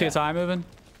 moving. yeah, You see yeah. its eye moving.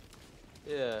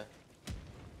 Yeah.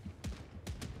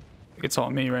 It's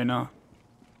on me right now.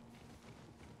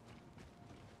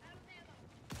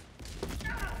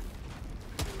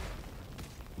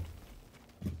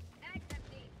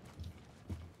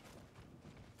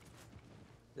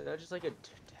 Is that just like a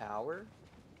tower?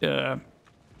 Yeah.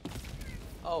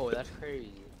 Oh, that's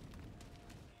crazy.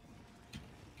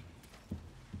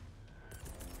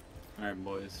 Alright,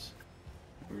 boys.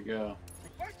 Here we go.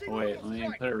 Oh, wait, let me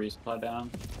put a resupply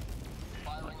down.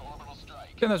 Firing orbital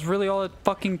strike. And that's really all it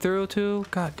fucking threw to?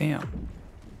 God damn.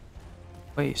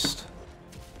 Waste.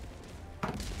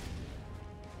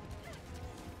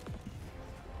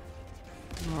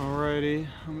 Alrighty,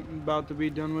 I'm about to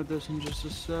be done with this in just a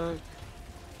sec.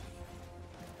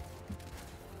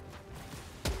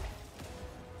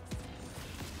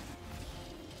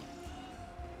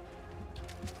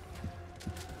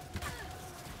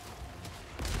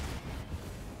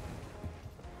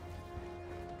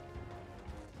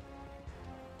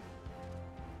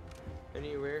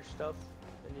 Any rare stuff?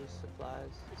 Any supplies?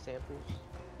 Samples?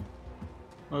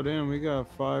 Oh damn, we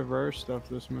got 5 rare stuff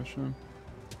this mission.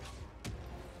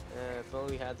 If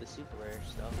only we had the super rare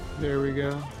stuff. There we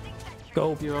go.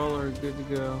 Go. Y'all are good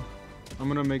to go. I'm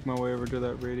gonna make my way over to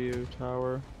that radio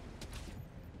tower.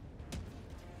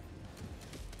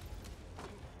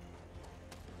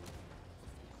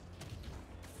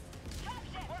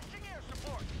 Requesting air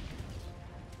support.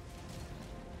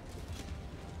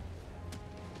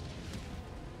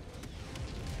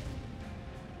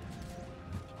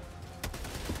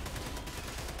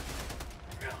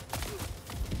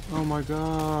 Oh my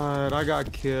god, I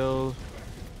got killed.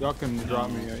 Y'all can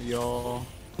drop me at y'all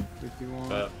if you want.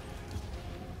 But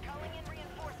Calling in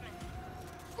reinforcements.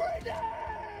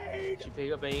 Did you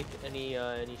pick up any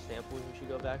samples we should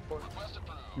go back for?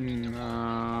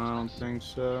 Nah, I don't think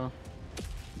so.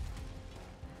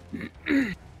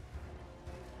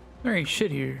 There ain't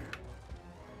shit here.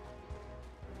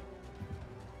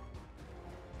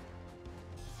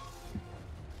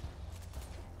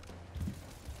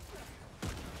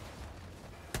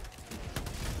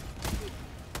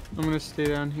 I'm gonna stay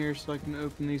down here so I can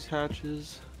open these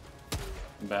hatches.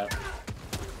 bet.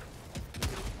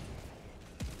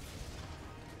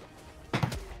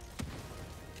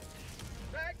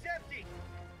 Bag's empty.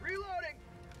 Reloading.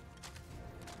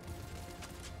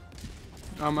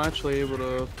 I'm actually able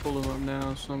to pull them up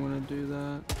now, so I'm gonna do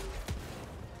that.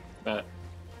 Bet.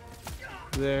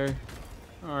 There.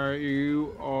 Alright,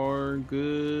 you are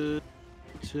good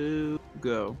to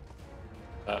go.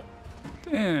 Bet.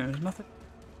 Damn, there's nothing.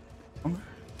 Requesting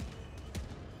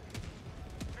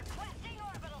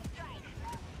orbital strike.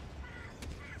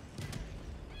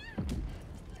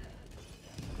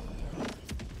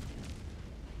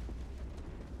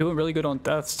 Doing really good on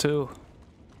deaths too.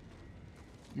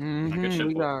 shit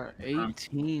We will- got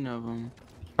 18 of them.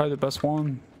 Probably the best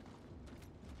one.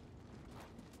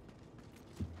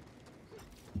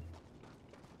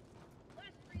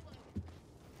 Last reload.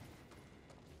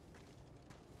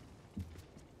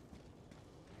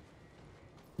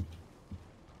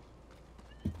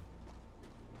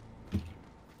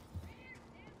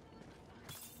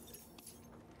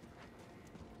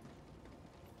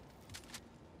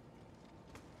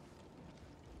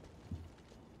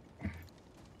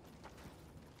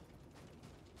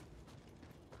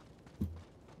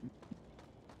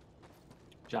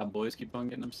 Job, boys. Keep on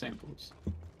getting them samples.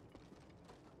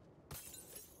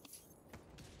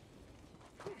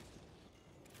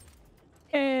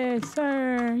 Yes,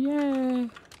 sir. Yay.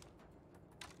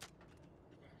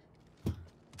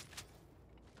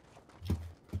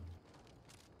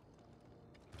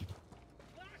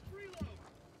 Last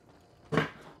reload.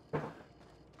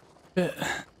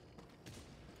 Yeah.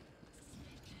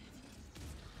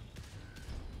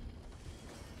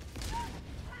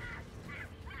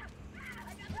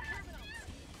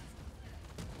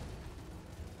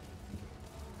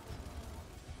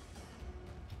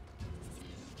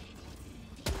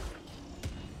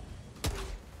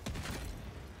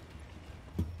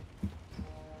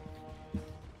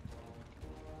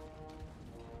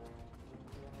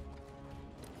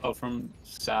 Oh, from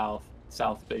south.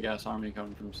 South, big ass army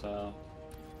coming from south.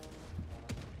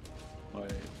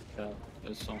 Wait, yeah,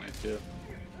 there's only a few.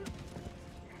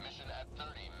 Mission at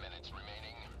 30 minutes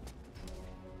remaining.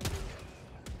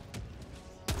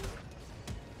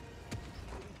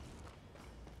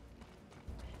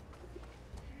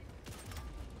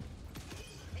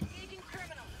 Engaging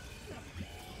terminal.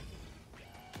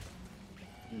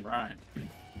 Right.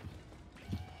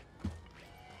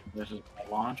 This is a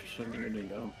launch, so we're good to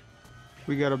go.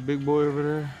 We got a big boy over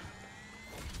there.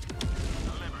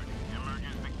 Delivered.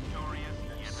 Emerges victorious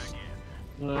yet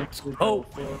again. Let's go. Oh.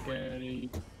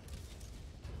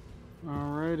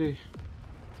 Alrighty.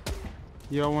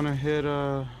 Y'all wanna hit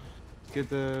get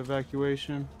the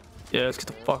evacuation? Yeah, let's get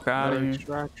the fuck out of or here.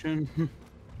 extraction?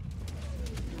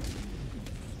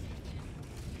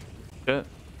 Shit.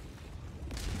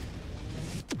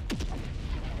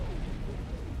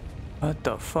 What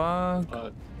the fuck?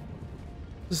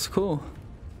 This is cool.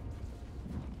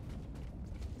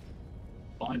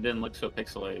 Well, it didn't look so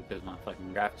pixelated because my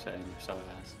fucking graphics settings are so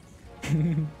ass.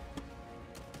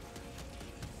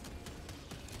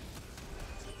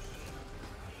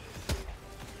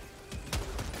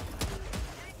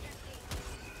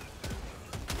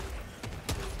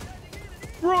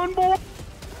 Run, boy!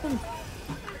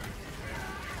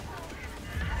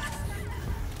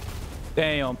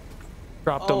 Damn.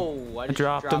 Dropped him. Oh, I just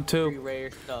dropped him dropped too. 3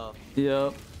 rare stuff.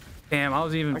 Yep. Damn, I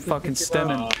was even fucking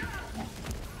stemming.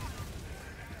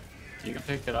 You can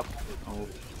pick it up. Oh.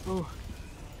 Oh,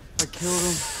 I killed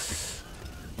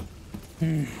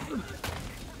him.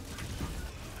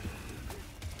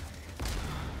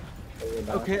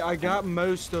 Okay, I got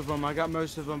most of them.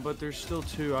 But there's still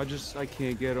 2. I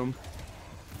can't get them.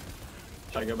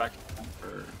 Should I go back?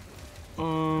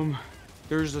 Or...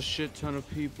 There's a shit ton of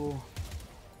people.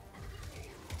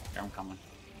 Here, I'm coming.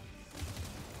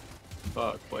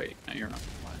 Fuck, wait. No, you're not.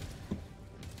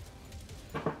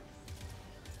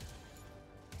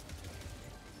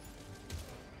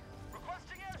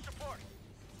 Requesting air support.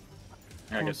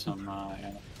 I gotta get some,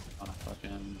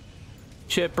 fucking...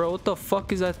 Shit, bro, what the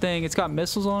fuck is that thing? It's got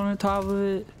missiles on top of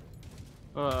it.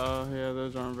 Yeah,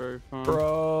 those aren't very fun.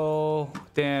 Bro,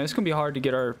 damn, it's gonna be hard to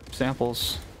get our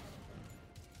samples.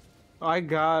 I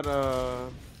got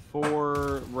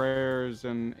 4 rares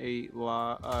and 8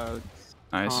 Nice.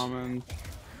 commons.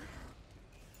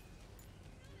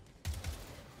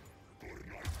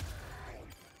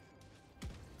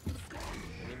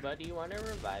 Anybody want to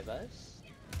revive us?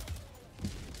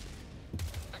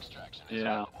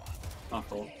 Yeah. Not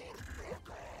cool.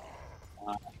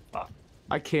 Fuck.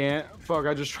 I can't. Fuck,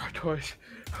 I just tried twice.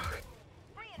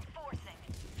 Reinforcing.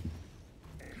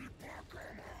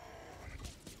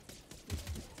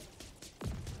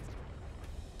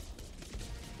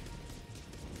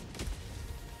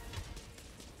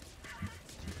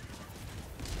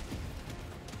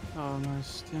 Oh, my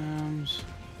stems.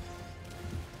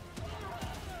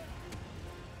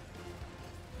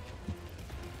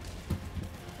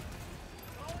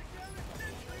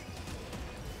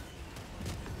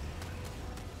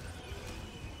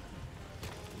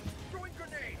 Throwing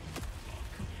grenade.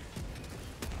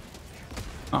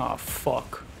 Oh,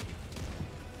 fuck.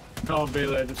 Oh,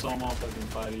 Bailey, I just saw them all fucking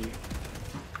fighty.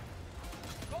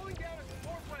 Calling down a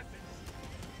support weapon.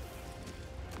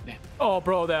 Oh,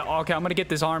 bro, that. Okay, I'm gonna get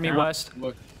this army, West.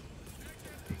 Look.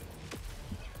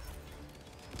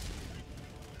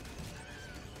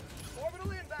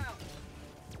 Orbital inbound.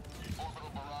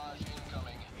 Orbital barrage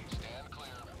incoming. Stand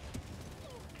clear.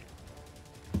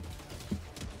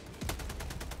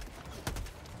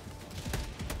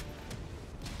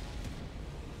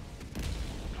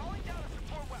 Calling down a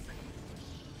support weapon.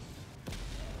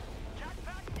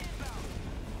 Jetpack inbound.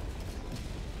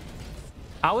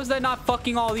 How is that not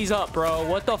fucking all these up, bro?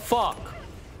 What the fuck?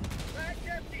 Bag's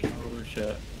empty. Oh,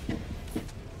 shit.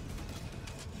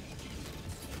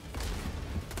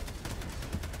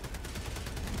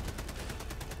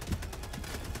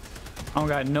 I don't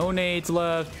got no nades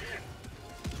left.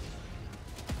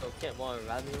 Oh, Kent, want to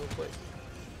revive me real quick?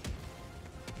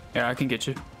 Yeah, I can get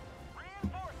you.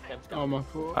 Kent's Oh, got my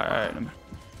fault. Alright.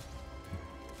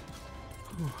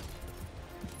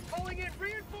 Calling in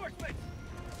reinforcements.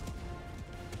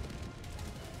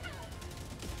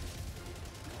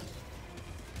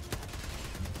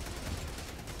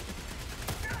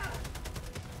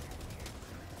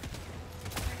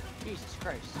 Jesus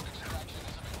Christ.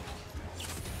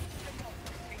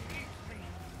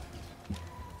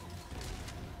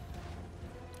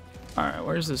 Alright,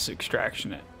 where's this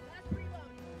extraction at?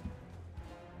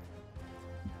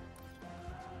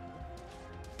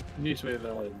 These way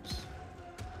the legs.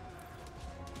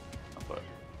 Oh, fuck.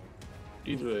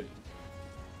 These way.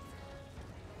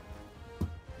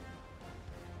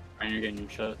 And you're getting your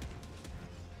shot.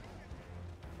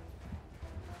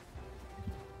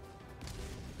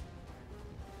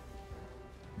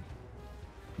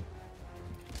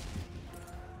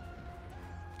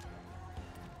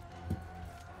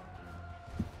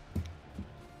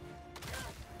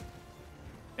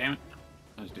 Damn it.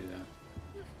 Let's do that.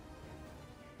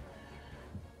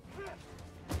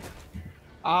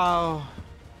 Oh.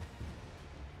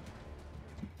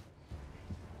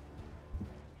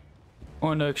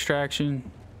 On to extraction.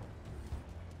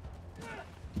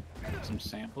 Some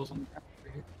samples on the ground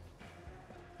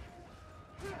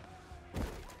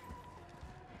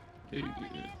here. Dude,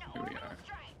 here we are.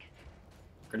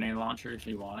 Grenade launcher if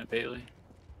you want it, Bailey.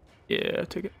 Yeah,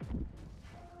 take it.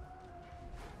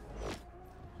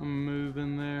 I'm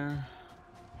moving there.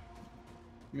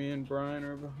 Me and Brian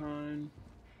are behind.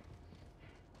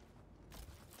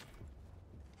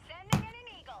 Sending in an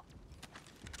eagle.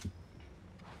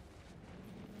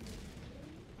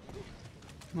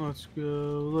 Let's go.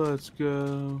 Let's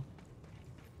go.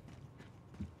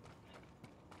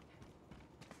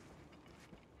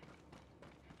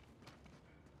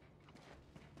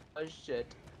 Oh shit.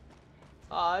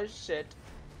 Oh shit.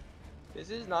 This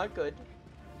is not good.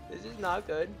 This is not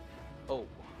good. Oh.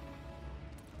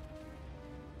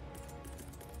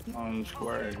 On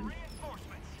square.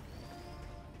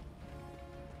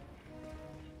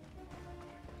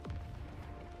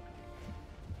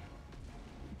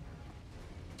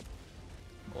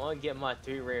 I want to get my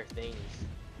 3 rare things.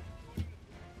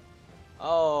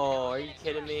 Oh, are you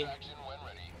kidding me?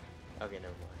 Okay, never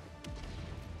mind.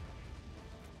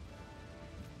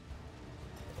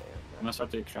 I'm gonna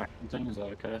start the extraction thing, is that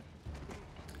okay?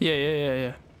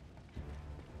 Yeah.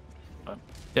 Oh.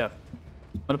 Yeah.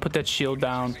 I'm gonna put that shield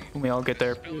down when we all get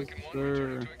there.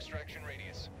 Sure.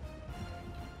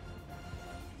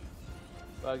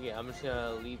 Okay, I'm just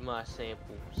gonna leave my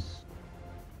samples.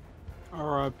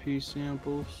 R.I.P.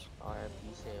 samples.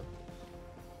 RIP samples.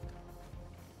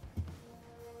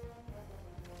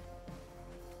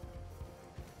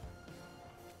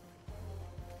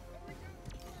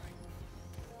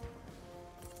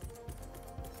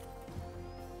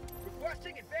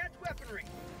 Requesting advanced weaponry.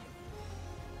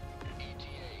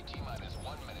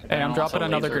 Hey, I'm And dropping also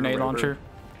another laser grenade river. launcher.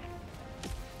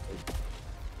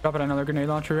 Dropping another grenade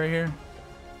launcher right here.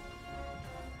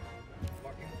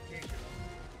 Marking location.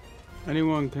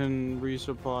 Anyone can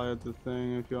resupply at the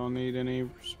thing if y'all need any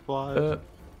supplies.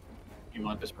 You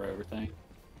want this for everything?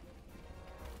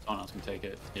 Someone else can take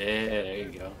it. Yeah, there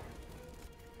you go.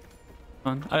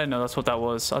 I didn't know that's what that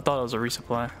was. I thought it was a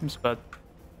resupply. I'm just bad.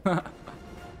 I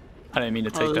didn't mean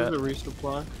to take there's that. a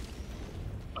resupply.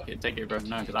 Okay, take it, bro.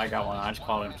 No, because I got one. I just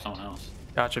called in for someone else.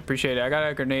 Gotcha, appreciate it. I got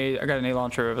a grenade. I got a grenade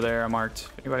launcher over there. I marked.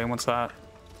 If anybody wants that.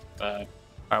 But, Alright,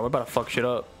 we're about to fuck shit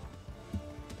up.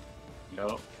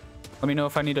 yo. Let me know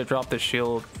if I need to drop this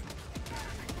shield.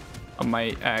 I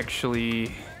might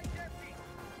actually...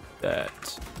 That.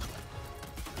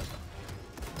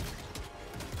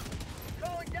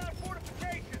 Calling down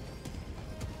fortifications.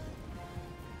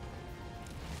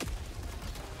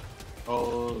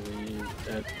 Holy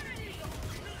shit.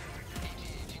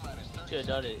 Should've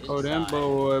done it Oh, them inside.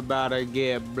 boy about to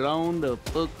get blown the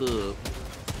fuck up.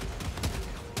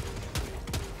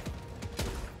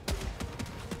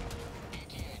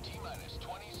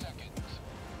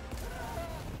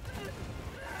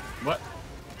 What?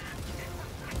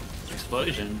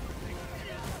 Explosion.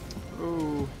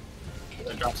 Ooh.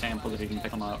 Drop samples if you can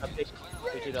pick them up. I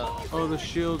picked it up. Oh, the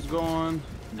shield's gone.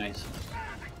 Nice.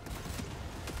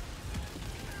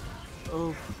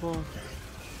 Oh, fuck.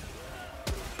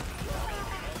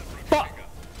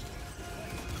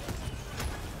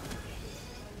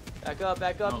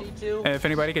 Back up, Oh. D2. Hey, if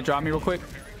anybody could drop me real quick.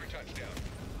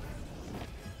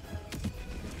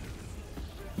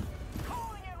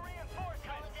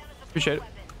 Appreciate it.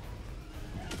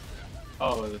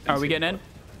 Oh, the Are we getting in?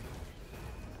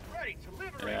 Ready to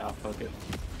liberate. Yeah, I'll fuck it.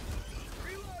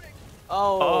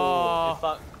 Oh, Oh.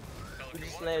 fuck. We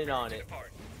just landed on it.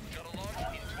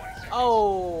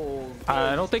 Oh.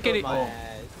 I don't think killed any- my oh.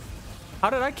 ass. How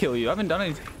did I kill you? I haven't done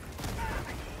anything.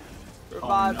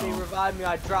 Revive me, no. revive me.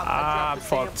 I dropped I'm the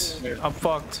fucked. samples. I'm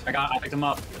fucked. I picked them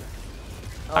up.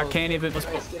 I can't even. Let's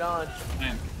get on.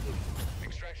 Man.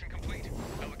 Extraction complete.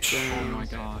 Oh my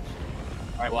god.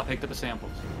 Alright, well, I picked up the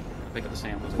samples. I picked up the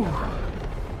samples.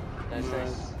 That's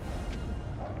nice.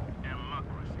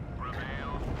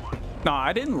 No,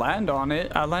 I didn't land on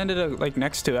it. I landed like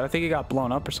next to it. I think it got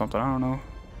blown up or something. I don't know.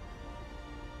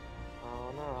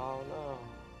 Oh no, oh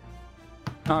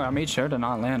no. No, I made sure to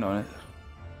not land on it.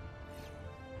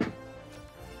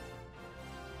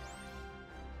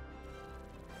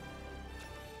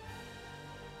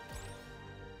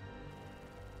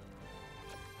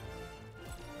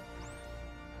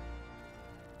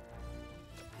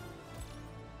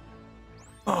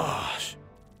 Oh,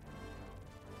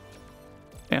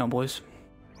 damn, boys.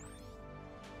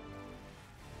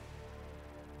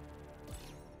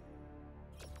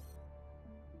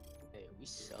 Hey, we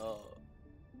suck.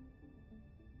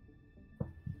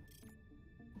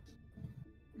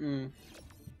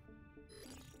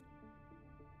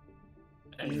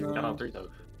 Hey, you got all three though.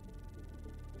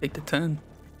 Take the 10.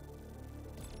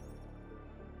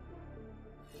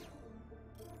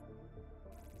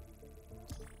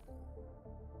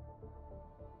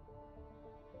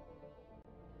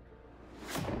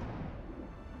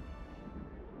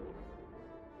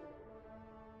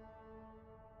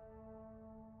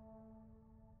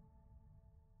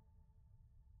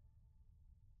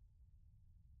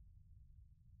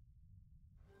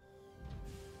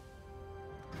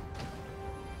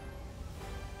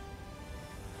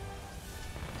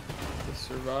 The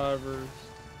survivors.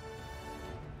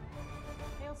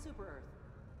 Hail Super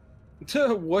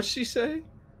Earth. What'd she say?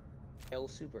 Hell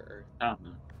Super Earth. I don't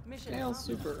know. Mission Hail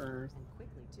accomplished. Super Earth. And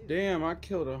quickly too. Damn, I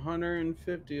killed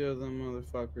 150 of them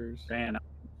motherfuckers. Man,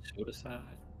 suicide.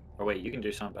 Or wait, you can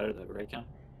do something better though, right, Cam?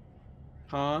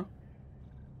 Huh?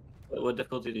 What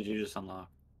difficulty did you just unlock?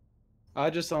 I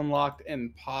just unlocked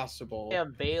impossible. Yeah,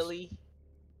 Bailey.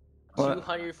 What?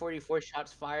 244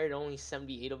 shots fired, only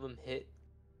 78 of them hit.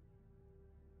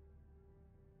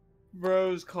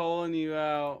 Bro's calling you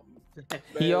out. He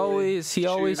Bailey. always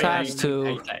Shoot has me.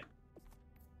 to.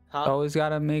 Huh? Always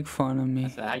gotta make fun of me.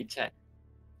 That's how you check.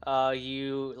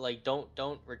 You like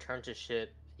don't return to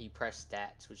ship. You press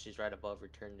stats, which is right above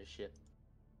return to ship.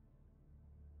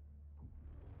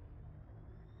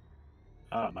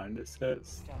 I don't mind, it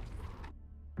says.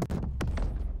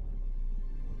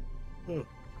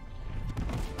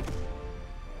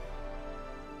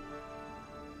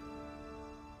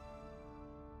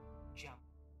 Jump.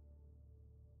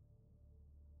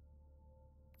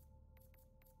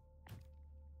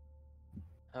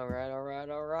 All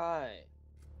right.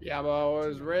 Yeah,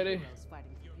 boys, ready? Heroes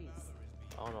fighting for peace.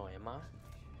 Oh no, am I?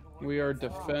 We are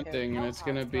defending, and it's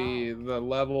gonna be the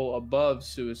level above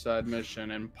suicide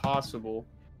mission, impossible.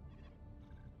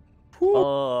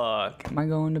 Fuck. Am I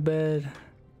going to bed?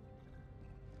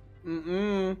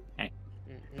 Mm-mm.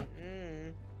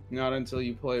 Mm-mm-mm. Not until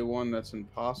you play one that's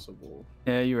impossible.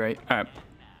 Yeah, you're right. All right.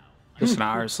 Just an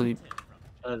hour of sleep.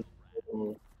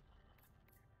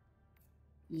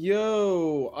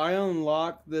 Yo, I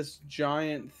unlocked this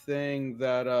giant thing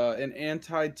that an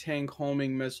anti-tank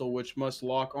homing missile which must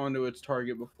lock onto its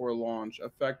target before launch,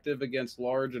 effective against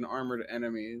large and armored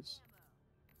enemies.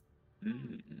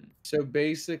 So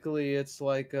basically it's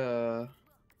like a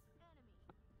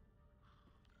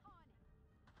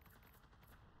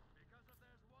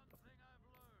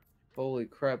holy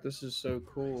crap, this is so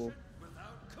cool.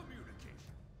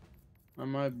 I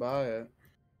might buy it.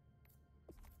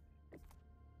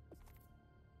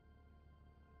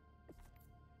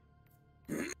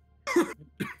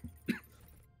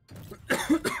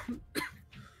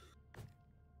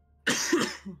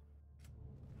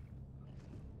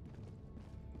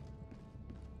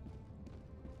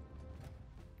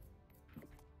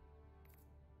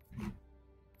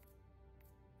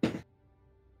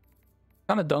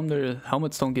 Kind of dumb their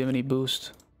helmets don't give any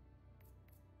boost.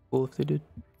 Cool if they did.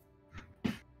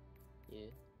 Yeah.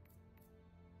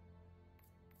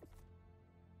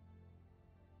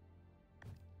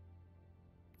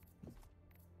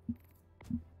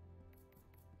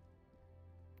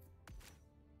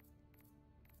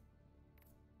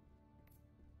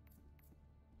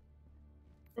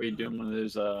 Are you doing one of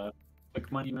those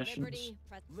quick money missions?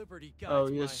 Liberty guides Oh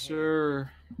my yes, hand.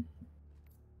 sir.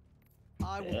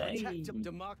 I will protect Hey.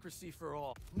 democracy for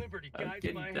all. Liberty I'm guides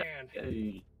getting my that. hand.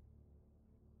 Hey.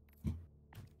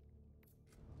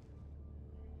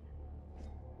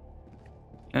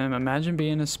 Imagine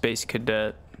being a space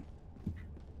cadet.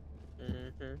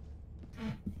 Mm-hmm.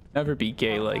 Never be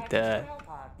gay like Helldivers to that.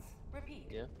 Hellpods. Repeat.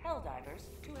 Yeah. Helldivers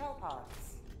to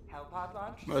Hellpods. Hellpod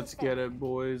launch. Let's get it,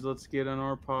 boys. Let's get in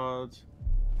our pods.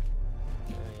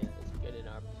 Oh, yeah, let's get in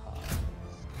our pod.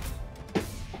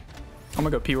 I'm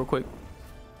gonna go pee real quick.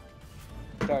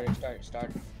 Start.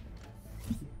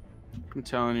 I'm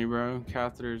telling you, bro.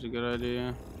 Catheter is a good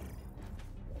idea.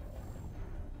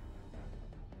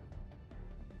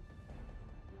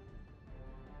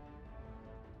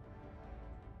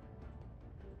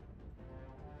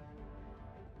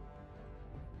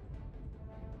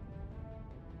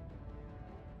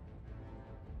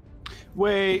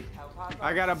 Wait,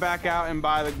 I gotta back out and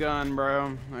buy the gun,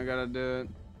 bro. I gotta do it.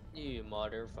 You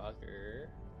motherfucker.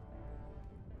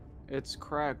 It's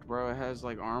cracked, bro. It has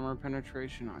like armor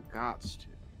penetration. I gots to.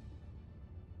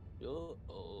 Oh.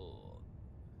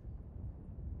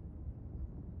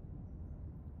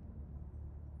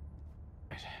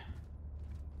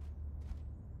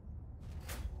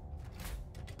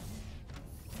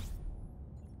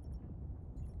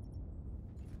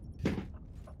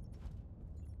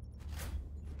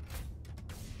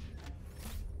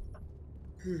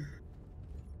 Here?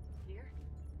 Here?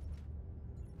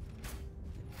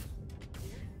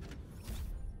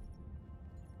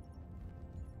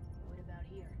 What about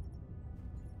here?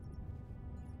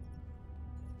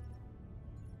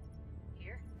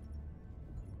 Here?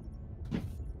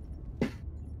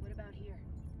 What about here?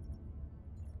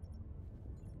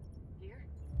 Here?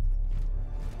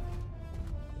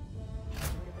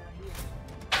 What about here?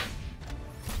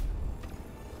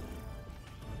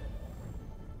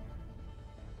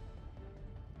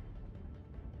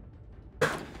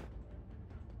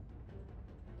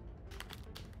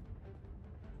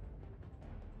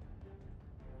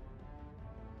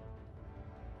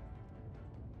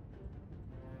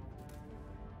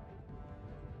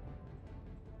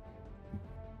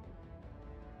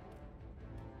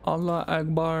 Allah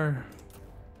Akbar.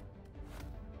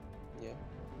 Yeah.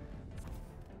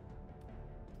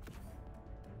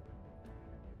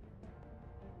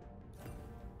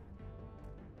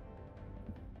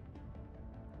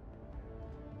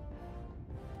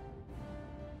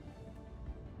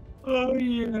 Oh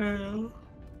yeah.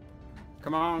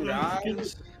 Come on,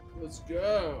 guys. Let's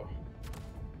go.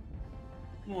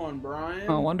 Come on, Brian.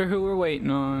 I wonder who we're waiting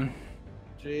on.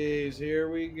 Jeez, here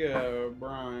we go,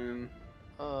 Brian.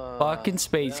 Fucking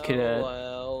space cadet.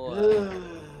 Well.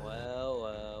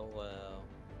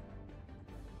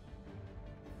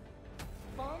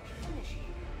 Launch initiated.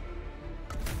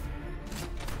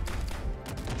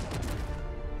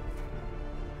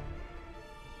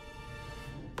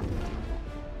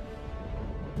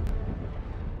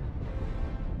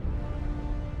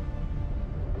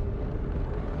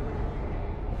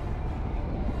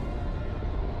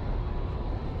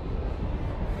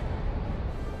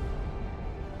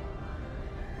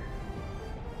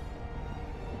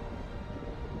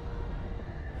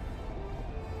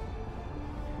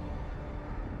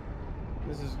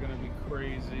 This is gonna be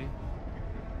crazy.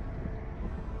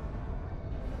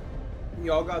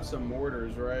 Y'all got some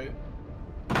mortars, right?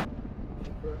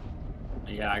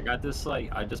 Yeah, I got this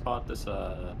like I just bought this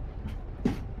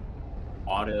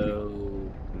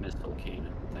auto missile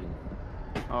cannon thing.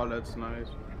 Oh, that's nice.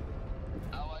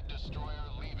 Allied destroyer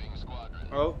leaving squadron.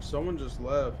 Oh, someone just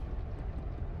left.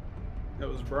 That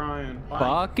was Brian.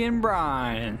 Fucking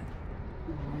Brian.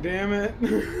 Damn it.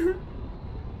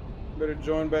 Better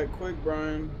join back quick,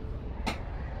 Brian.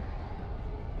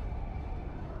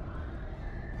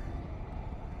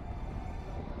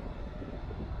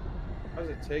 How's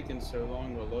it taking so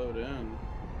long to load in?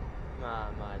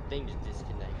 My thing just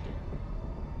disconnected.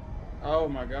 Oh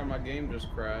my god, my game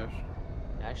just crashed.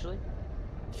 Actually?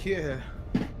 Yeah.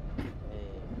 Hey.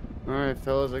 Alright,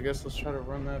 fellas, I guess let's try to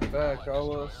run that back.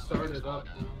 I'll start it up.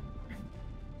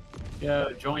 Yeah,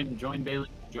 join Bailey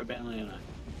and I.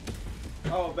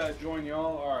 Oh, bet join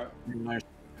y'all? Alright.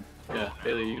 Yeah,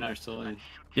 Bailey, you and I are still in.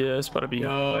 Yeah, it's about to be.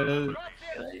 Yo,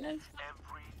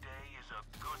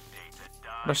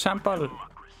 The sample.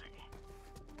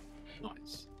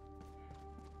 nice.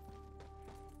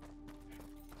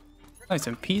 Nice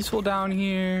and peaceful down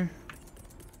here.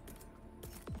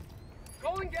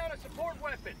 Calling down a support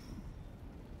weapon.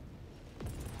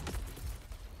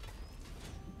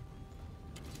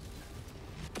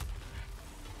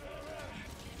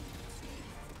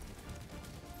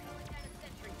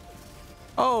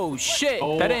 Oh shit!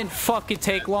 Oh. That didn't fucking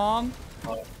take long.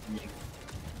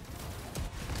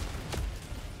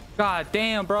 God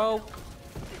damn, bro.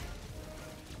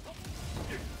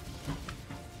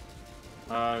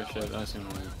 Oh shit, that's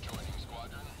annoying.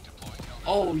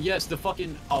 Oh yes, the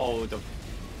fucking the.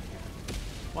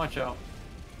 Watch out.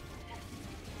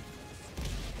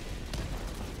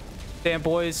 Damn,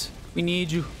 boys, we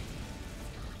need you.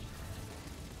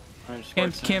 Alright,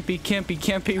 just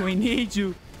Campy, we need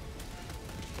you.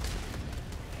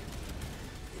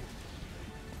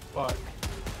 Fuck.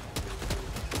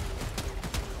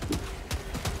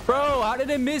 Bro, how did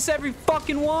it miss every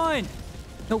fucking one?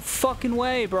 No fucking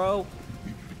way, bro.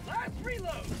 Last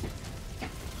reload.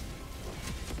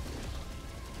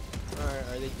 Alright,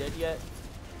 are they dead yet?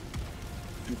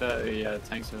 Yeah, the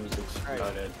tanks was exploded.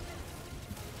 Alright.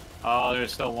 Oh,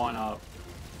 there's still one up.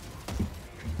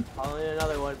 I'll need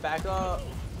another one. Back up.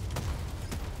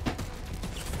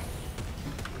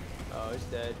 Oh, it's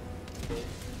dead. Okay.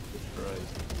 Destroyed.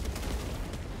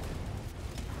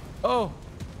 Oh.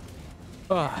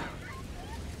 Ah.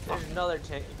 There's another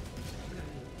tank.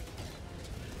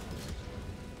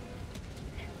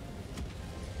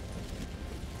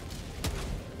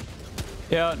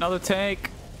 Yeah, another tank.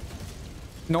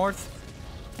 North.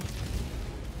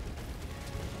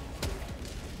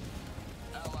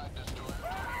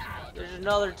 There's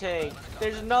another tank.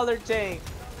 There's another tank.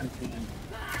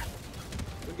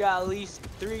 We got at least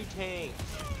 3 tanks.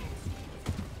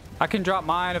 I can drop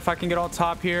mine if I can get on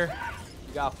top here.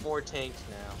 We got 4 tanks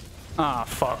now. Ah,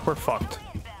 fuck. We're fucked.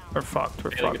 We're fucked.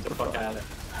 We're Yeah, fucked. get the We're fuck fucked. out of it.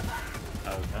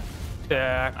 Oh, okay.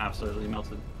 Yeah. Absolutely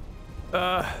melted.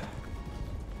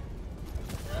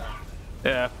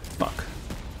 Yeah. Fuck.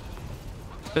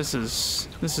 This is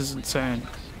insane.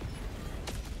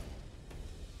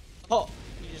 Oh,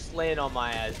 you just landed on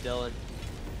my ass, Dylan.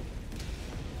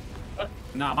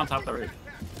 No, I'm on top of the roof.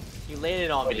 You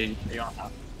landed on Wait, me, you're on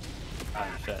top. Oh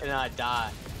shit. and I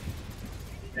died.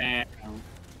 Damn.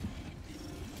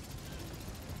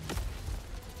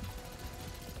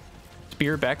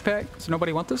 Spear backpack? Does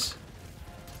nobody want this?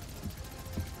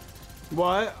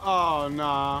 What? Oh,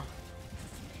 nah.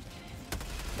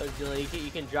 So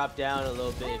you can drop down a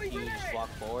little bit if you just walk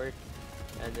forward,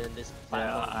 and then this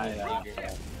platform is bigger.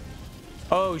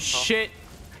 Oh shit,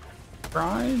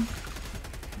 Brian.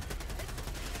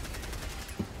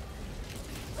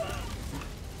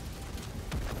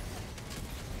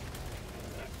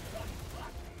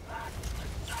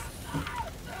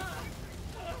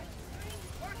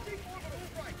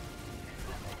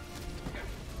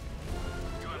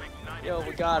 Yo,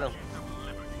 we got him.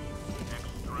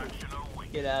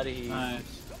 Get out of here.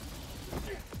 Nice.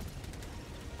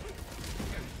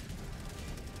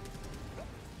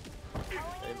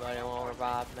 Anybody want to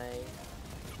revive me?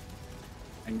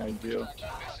 I think I do. This is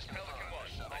Pelican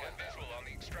 1. I have visual on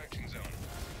the extraction zone.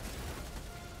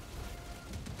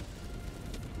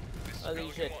 This is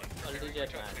Unleash it. Pelican 1. Unleash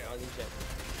it, man. Unleash it.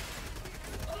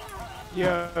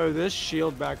 Yo, this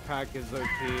shield backpack is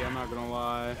OP. I'm not gonna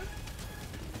lie.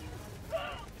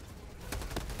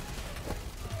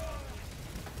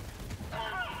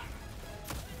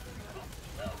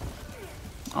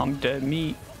 I'm dead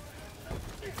meat.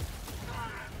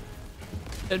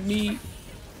 Dead meat.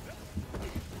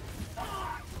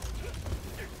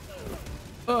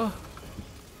 Oh.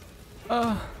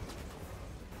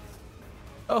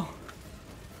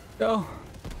 Go.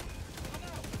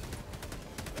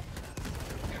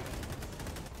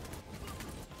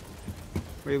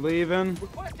 We leaving?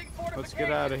 Let's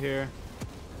get out of here.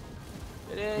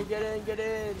 Get in, get in, get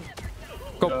in.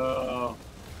 Go.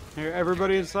 Here,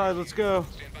 everybody inside. Let's go.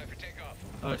 Stand by for takeoff.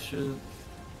 Oh shit.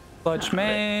 Clutch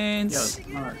mains.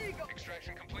 Smart.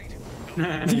 Extraction complete.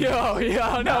 Yo,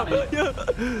 yeah,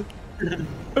 no.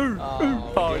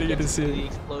 Oh, you you get to see the it.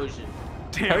 explosion.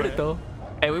 Heard it though.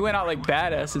 Hey, we went out like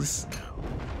badasses.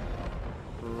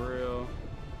 For real.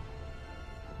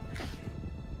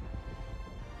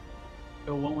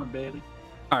 Go one, baby.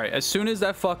 All right, as soon as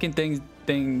that fucking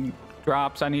thing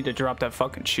drops, I need to drop that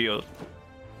fucking shield.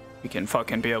 We can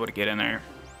fucking be able to get in there.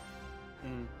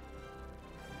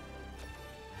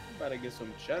 Gotta get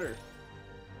some cheddar.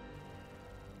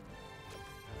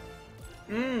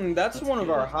 That's one of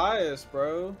our highest,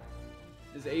 bro.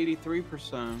 Is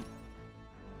 83%.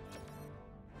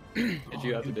 Did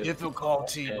you have to do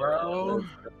Difficulty, bro.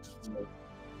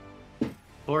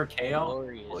 4K out,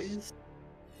 Glorious. boys?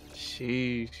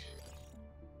 Sheesh.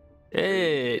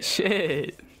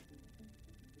 Shit.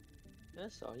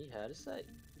 That's all he had to say.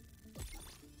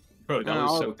 Bro, that Man,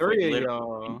 was all so three quick. of Literally,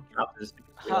 y'all. he dropped this,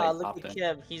 he, Ha, like, look popped at in.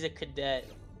 Kev. He's a cadet.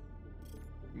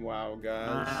 Wow,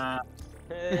 guys.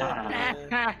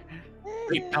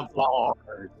 Leap the floor.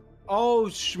 Oh,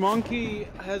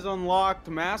 Schmunky has unlocked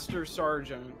Master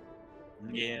Sergeant.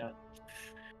 Yeah.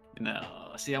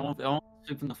 No. See, I won't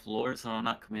sleep on the floor, so I'm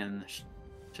not coming in the ship.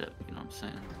 You know what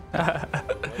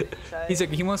I'm saying? He's like,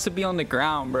 he wants to be on the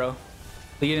ground, bro.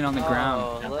 Leading on the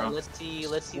ground. Yeah, bro. Let's see.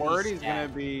 Let's see. Squirty's these gonna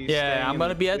stats. be. Yeah, staying I'm in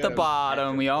gonna be at the ship.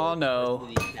 bottom. We all know.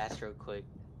 Let's do these stats real quick.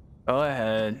 Go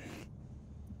ahead.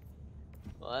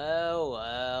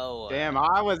 Whoa. Damn,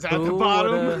 I was at the Who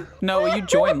bottom. would've- No, you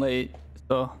joined late,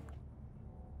 so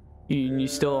you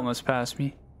still almost passed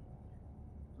me.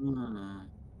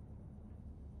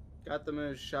 Got the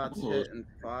most shots Ooh. hit and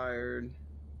fired.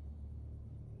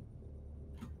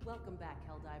 Welcome back,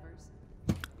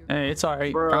 Helldivers. Hey, it's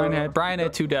alright. Bro. Brian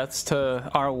had 2 deaths to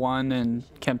R1 and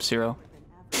Kemp 0.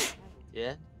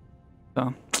 Yeah. So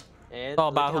And it's all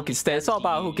look about how who many can stay. It's all stems you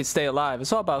about who use. can stay alive.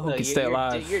 It's all about who Look, can stay you're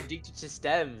alive. addicted to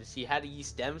stems. You had to use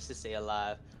stems to stay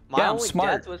alive. My Yeah, I'm only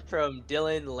smart. death was from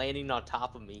Dylan landing on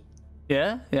top of me.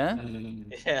 Yeah. Yeah. Sounds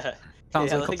Yeah,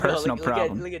 like a look- personal look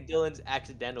problem. Look at Dylan's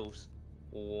accidentals.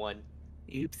 1.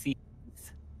 Oopsie.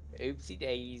 Oopsie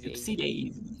daisy. Oopsie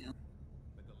daisy.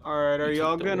 All right, are You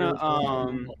y'all took the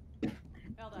gonna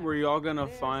word. Were y'all gonna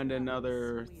find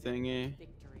another thingy?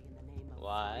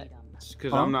 What?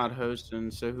 Because Huh? I'm not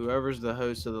hosting, so whoever's the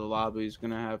host of the lobby is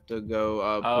gonna have to go.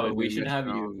 Put Oh, a we new should have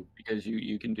mission on. you because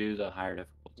you can do the higher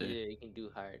difficulty. Yeah, you can do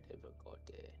higher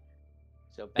difficulty.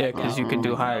 So Yeah, back 'cause out, you can do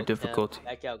back higher out, Kev. difficulty.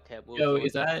 Back out, Kev. We'll Yo, join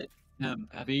is you. that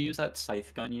have you used that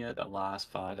scythe gun yet? The last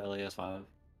 5 LAS5.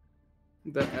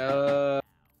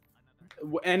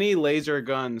 Any laser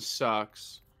gun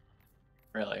sucks.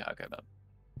 Really? Okay, but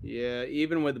Yeah,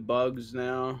 even with bugs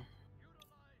now.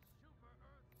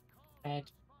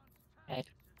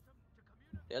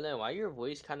 Dylan, why your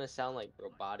voice kind of sound like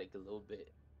robotic a little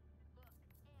bit?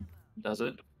 does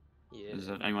it? Yeah. Does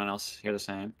it, anyone else hear the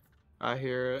same? I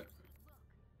hear it.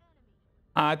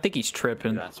 I think he's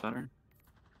tripping. That's better.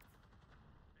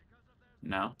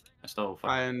 No, I still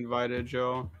I invited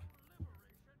y'all.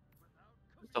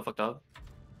 still fucked up.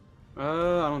 I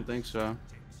don't think so.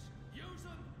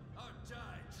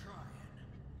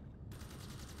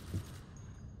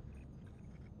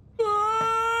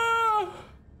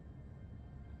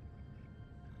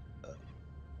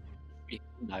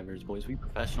 divers, boys. We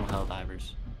professional hell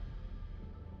divers.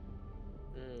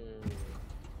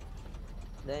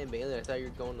 Damn, Bailey, I thought you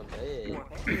were going to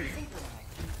bed.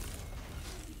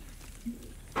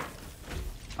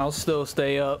 I'll still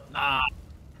stay up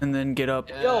and then get up.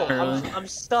 Yo, early. I'm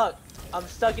stuck. I'm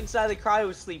stuck inside the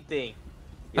cryo sleep thing.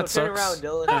 Yo, That turn sucks.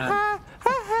 around,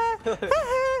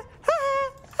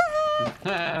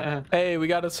 Dylan. Hey, we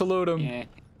gotta salute him. Yeah.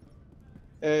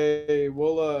 Hey,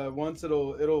 well, once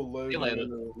it'll load. See you later.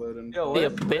 It'll load in. Yo, Hey,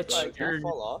 what if, bitch. like, can I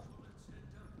fall off?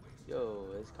 Yo,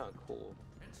 it's kind of cool.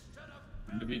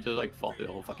 Maybe just like fall through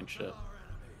the whole fucking shit.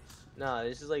 Nah,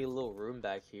 this is like a little room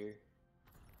back here.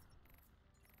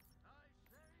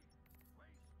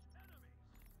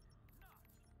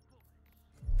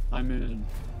 I'm in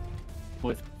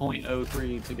with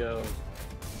 0.03 to go.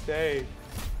 Hey.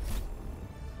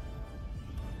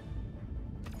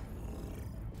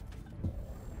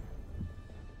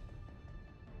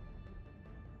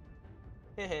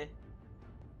 Heh.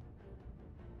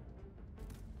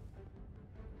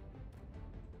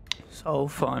 So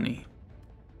funny.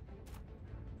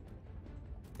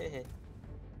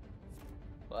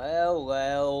 Well,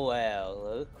 well, well.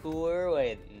 Look who we're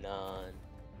waiting on.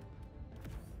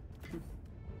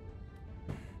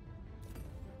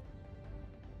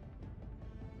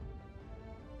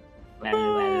 Well,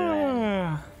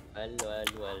 well,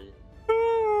 well.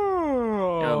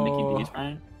 Yo, Mickey D's,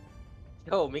 Ryan.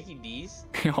 Yo, Mickey D's?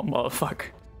 Yo, motherfucker.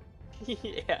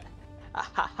 Yeah.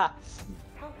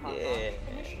 Yeah.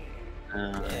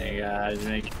 Hey guys,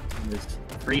 make this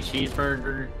free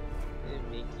cheeseburger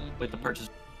Mickey with the purchase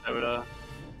soda.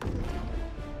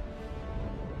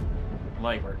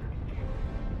 Light work.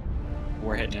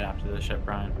 We're hitting it after the ship,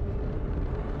 Brian.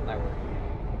 Light work.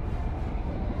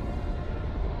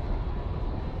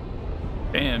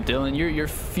 Damn, Dylan, you're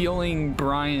feeling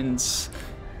Brian's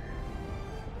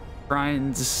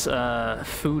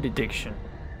food addiction.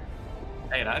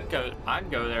 Hey, I'd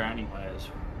go there anyways.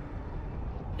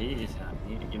 He's,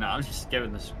 you know, I'm just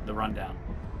giving this the rundown.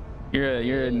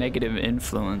 You're a negative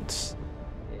influence.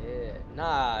 Yeah.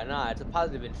 Nah, it's a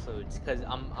positive influence because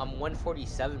I'm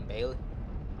 147, Bailey.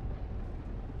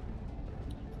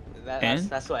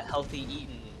 That's what healthy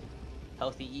eating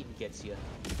gets you.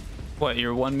 What,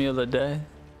 your one meal a day?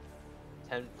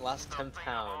 Lost 10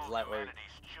 pounds, light work.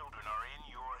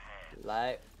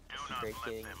 Light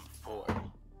freaking work.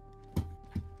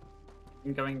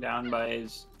 I'm going down by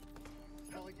his.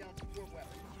 Calling down support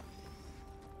weapons.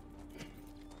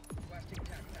 Requesting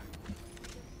tac.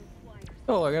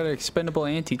 Oh, I got an expendable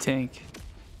anti-tank.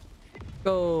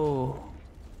 Go.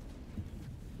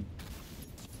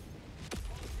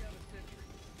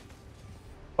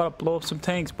 About to blow up some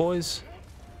tanks, boys.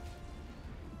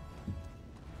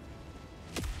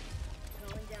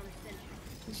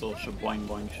 This little shaboing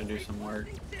boing should do some work.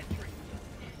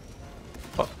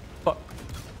 Fuck, fuck.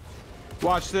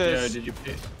 Watch Yo, this. did you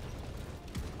pick?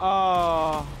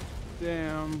 Oh,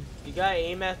 damn. You gotta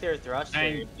aim at their thruster.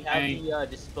 Dang, You have dang. the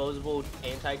disposable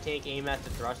anti-tank, aim at the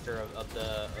thruster of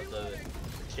the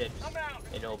chips,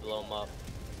 and it'll blow them up.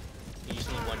 You just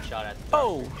need one shot at the thruster.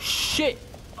 Oh, shit.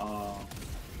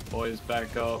 Boys,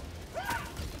 back up.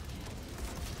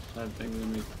 That thing's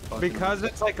gonna be fucking. Because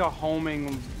it's like a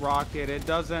homing rocket, it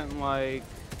doesn't like.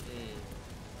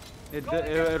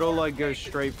 It'll like go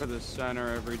straight for the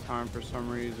center every time for some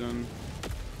reason.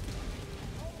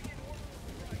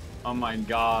 Oh my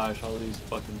gosh, all these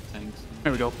fucking tanks.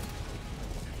 There we go.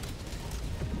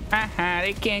 Haha,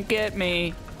 they can't get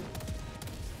me.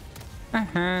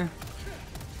 How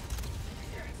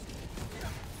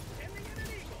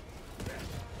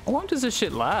long does this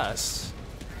shit last?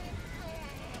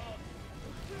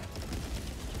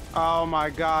 Oh my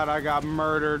god, I got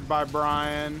murdered by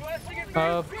Brian.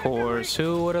 Of course,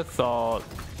 who would have thought?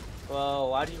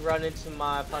 Well, why do you run into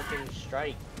my fucking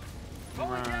strike?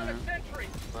 Right.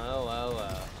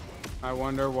 Well. I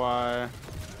wonder why.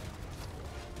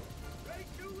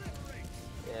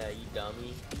 Yeah, you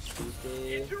dummy. You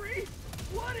stupid. Injury?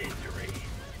 What injury?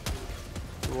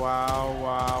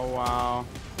 Wow.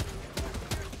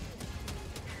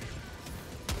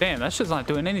 Damn, that shit's not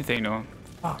doing anything to him.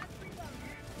 Fuck.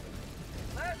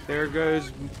 There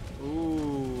goes.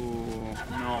 Ooh.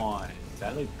 Nice.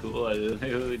 That looks cool.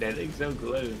 Dude, that looks so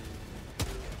good.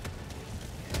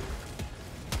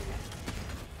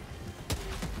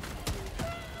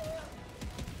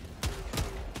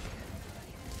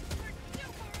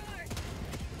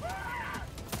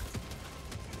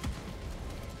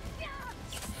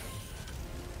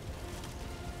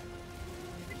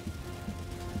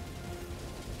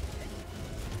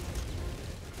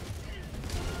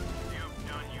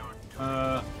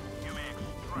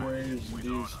 Where's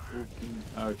these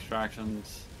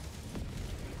extractions.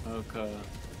 Okay.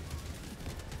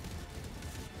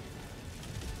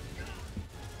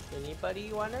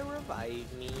 Anybody wanna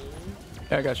revive me?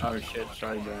 Yeah, I got you. Oh shit,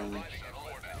 sorry, Jeremy.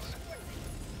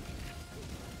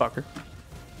 Fucker.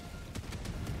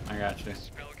 I got you.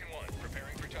 Pelican 1,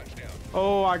 preparing for touchdown.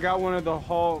 Oh, I got one of the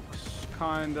Hulks,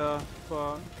 kinda.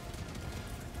 Fuck.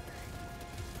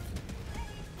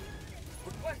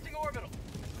 Requesting orbital.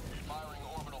 Firing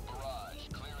orbital barrage.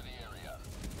 Clear the area.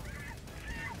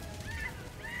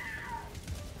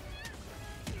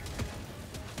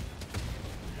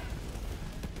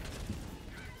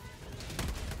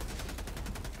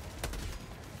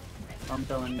 I'm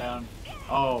going down.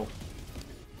 Oh.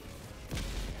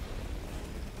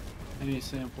 Any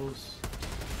samples?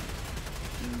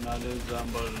 That is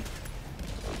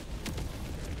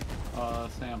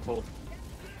sample.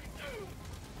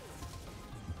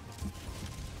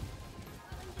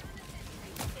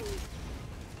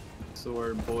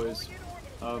 Sword, boys.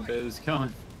 Oh, Biz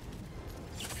coming.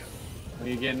 Are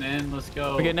you getting in? Let's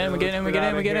go. We're getting in, we're getting in, we're getting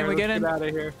in, we're getting in, we're getting in. Get out of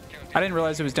here. I didn't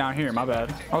realize it was down here, my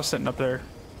bad. I was sitting up there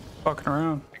fucking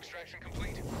around. Extraction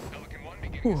complete. Pelican 1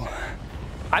 beginning. Whew.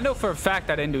 I know for a fact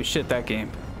I didn't do shit that game.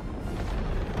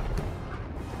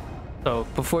 So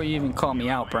before you even call me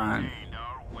out, Brian.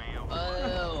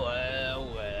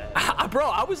 Bro,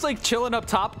 I was like chilling up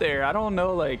top there. I don't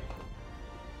know, like,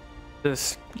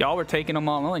 this. Y'all were taking them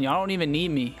all on. Y'all don't even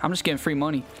need me. I'm just getting free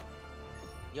money.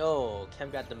 Yo, Chem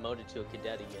got demoted to a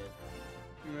cadet again.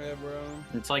 Yeah, bro.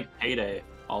 It's like Payday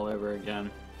all over again.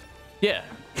 Yeah.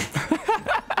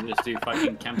 We just do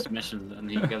fucking Kemp's missions and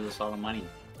he gives us all the money.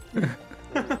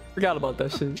 Forgot about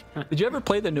that shit. Did you ever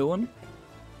play the new one?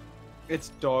 It's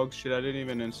dog shit. I didn't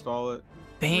even install it.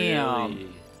 Damn. Really?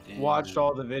 Damn. Watched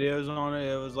all the videos on it.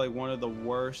 It was like one of the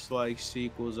worst like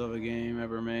sequels of a game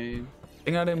ever made. I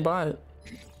think I didn't buy it.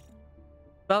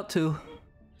 About to.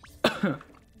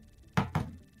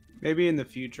 Maybe in the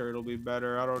future it'll be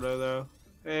better. I don't know though.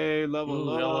 Hey, level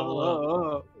Ooh, up.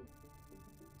 level up.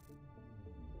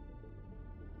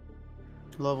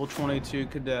 Level 22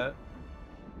 cadet.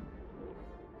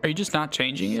 Are you just not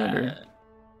changing it, or?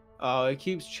 Oh, it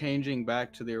keeps changing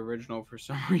back to the original for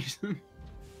some reason.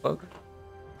 Fuck.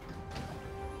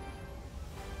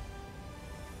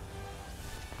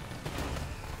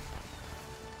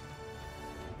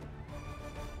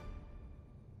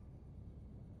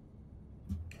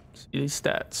 See these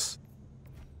stats.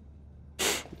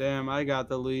 Damn, I got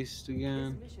the least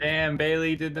again. Damn,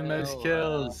 Bailey did the most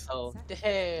kills. Oh,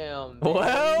 damn.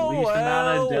 Well, Least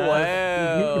amount of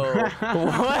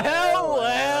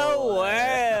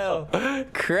well.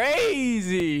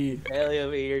 Crazy. Bailey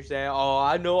over here saying, "Oh,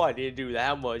 I know I didn't do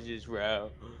that much this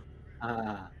round."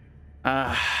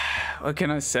 What can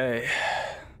I say?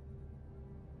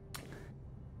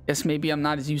 Guess maybe I'm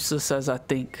not as useless as I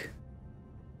think.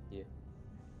 Yeah.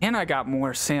 And I got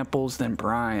more samples than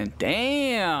Brian.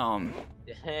 Damn.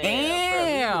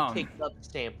 Damn. Bro, we picked up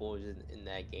samples in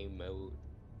that game mode.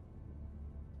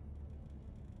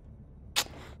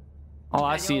 All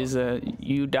I see is that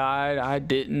you died, I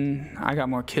didn't. I got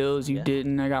more kills, you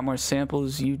didn't. I got more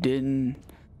samples, you didn't.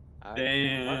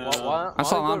 Damn. That's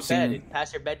all I'm seeing. It's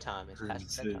past your bedtime. It's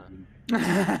past your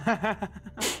bedtime.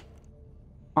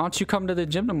 Why don't you come to the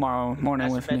gym tomorrow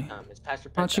morning with me? It's past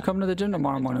your bedtime. Why don't you come to the gym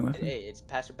tomorrow morning with me? Hey, it's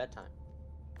past your bedtime.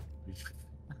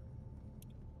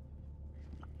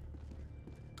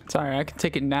 It's alright, I can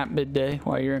take a nap midday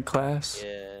while you're in class.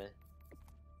 Yeah.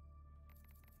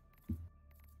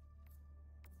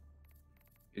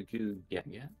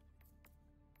 Yeah.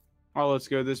 Oh, let's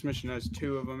go. This mission has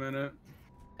 2 of them in it.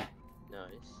 Nice.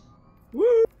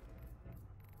 Woo!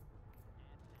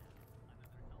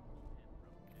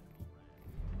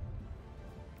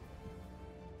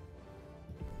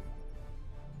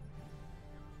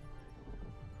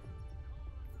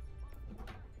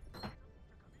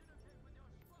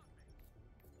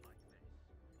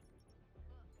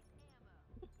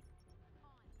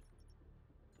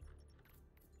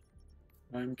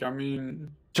 I'm coming.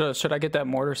 Should I get that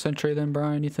mortar sentry then,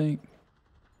 Brian, you think?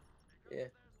 Yeah.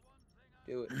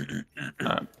 Do it.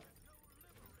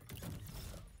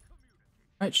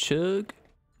 Alright, Shug.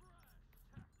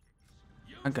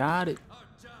 I got it.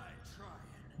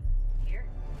 Here.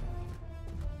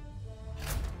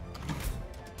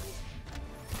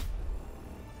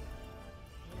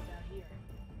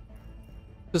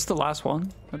 This the last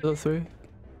one of the 3?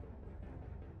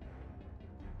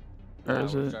 Or Now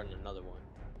is we're it? starting another one.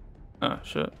 Oh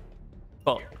shit.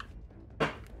 Oh.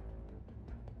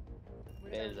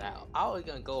 Bed's out. I was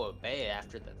gonna go to bed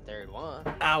after the 3rd one.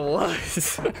 I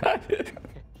was. What about here?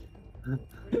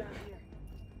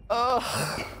 Oh.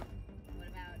 What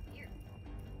about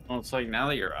Well, it's like now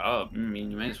that you're up, I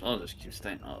mean, you may as well just keep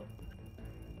staying up.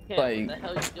 Kent, Like-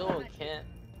 what the hell you doing, Kent?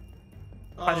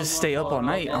 I just stay up all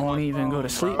night. I won't even go to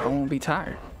sleep. I won't be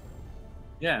tired.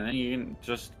 Yeah, and then you can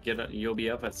just get up. You'll be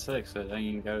up at 6, so then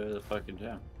you can go to the fucking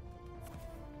gym.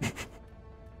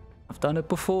 I've done it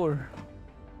before.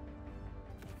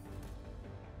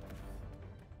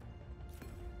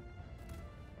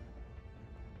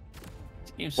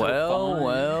 This game's so Well, fun.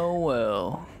 well,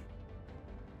 well.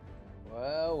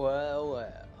 Well, well,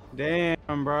 well.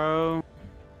 Damn, bro.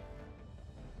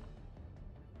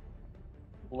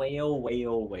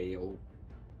 Whale.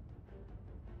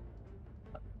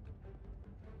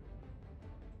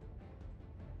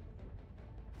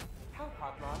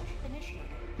 Hellpod launch initiated.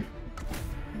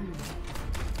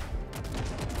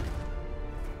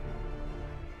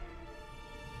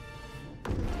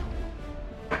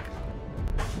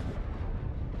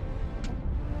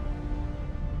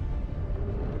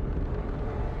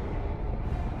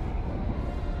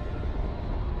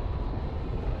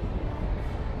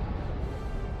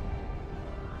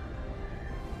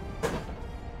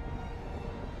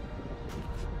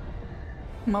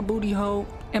 My booty hole,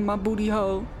 and my booty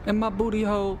hole, and my booty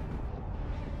hole.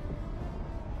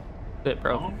 Shit,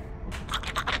 bro.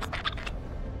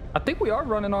 I think we are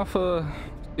running off let's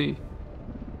see.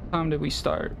 What time did we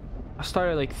start? I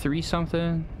started like 3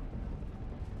 something.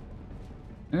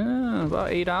 Yeah, about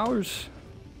 8 hours.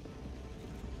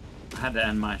 I had to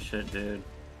end my shit, dude.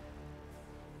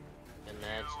 And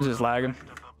that's This is lagging.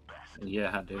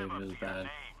 Yeah, dude, it was bad.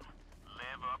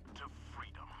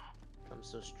 I'm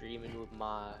still streaming with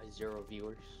my 0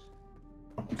 viewers.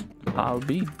 I'll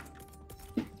be.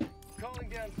 Calling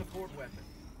down support weapon.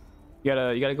 You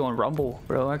gotta go on Rumble,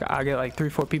 bro. I get like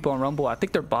 3-4 people on Rumble. I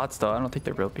think they're bots though. I don't think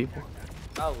they're real people.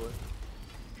 I would.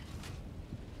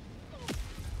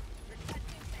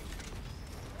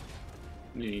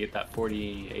 You need to get that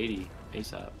 4080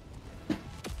 ASAP.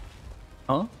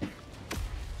 Huh?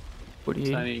 What do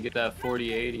So I you? need to get that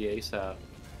 4080 ASAP.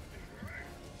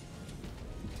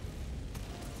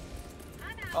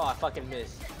 Oh, I fucking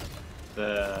missed.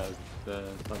 The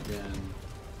fucking.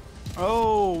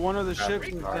 Oh, one of the Graphics ships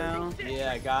is card. down.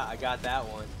 Yeah, I got that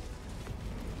one.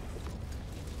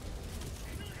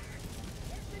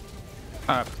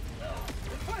 Alright.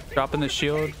 Dropping the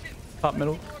shield. Top,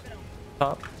 middle.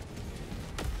 Top.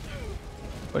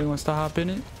 Anybody wants to hop in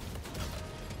it?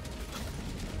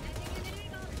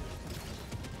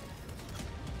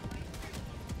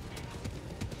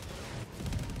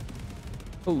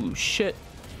 Oh shit.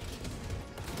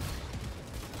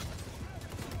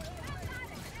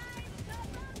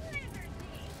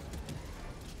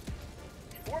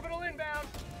 Orbital inbound.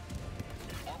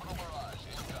 Orbital barrage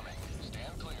incoming.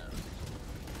 Stand clear.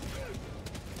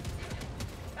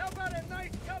 How about a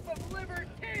nice cup of liver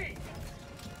tea?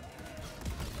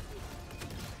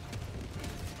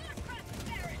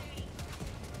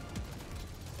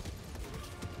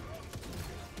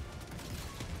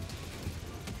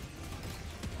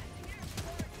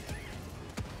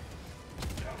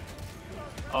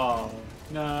 Oh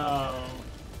no.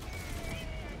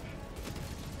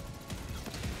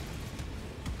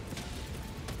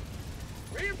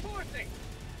 Reinforcing.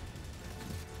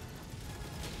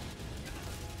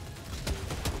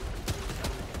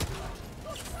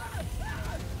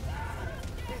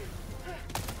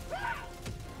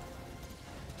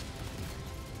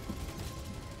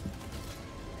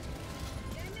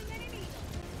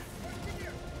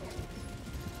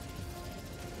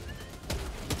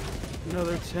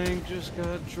 Another tank just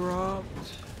got dropped.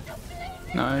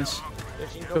 Nice.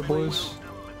 Fishing Good boys.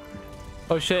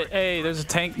 Oh shit. Hey, there's a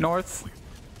tank north.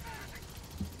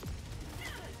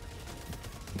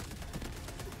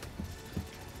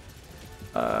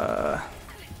 I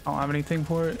don't have anything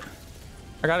for it.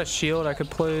 I got a shield I could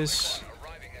place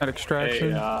at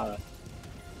extraction. Hey,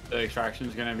 the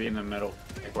extraction's gonna be in the middle,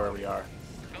 like where we are.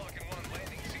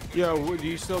 Yo, do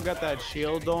you still got that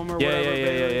shield dome or Yeah, whatever?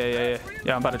 yeah.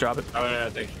 Yeah, I'm about to drop it. Oh yeah,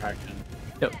 the extraction.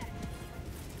 Yep.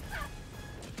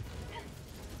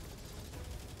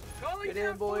 Calling Get in,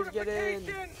 down boys, get in.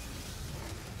 fortification.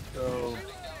 So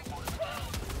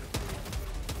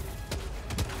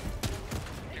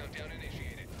Countdown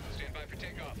initiated. Stand by for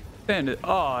takeoff. and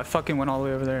oh, I fucking went all the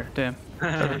way over there. Damn.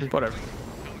 Whatever.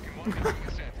 Pelican 1 making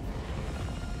ascent.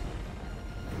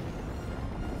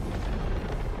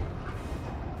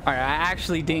 All right, I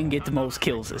actually didn't get the most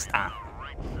kills this time.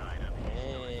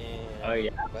 Oh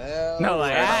yeah. Well, No,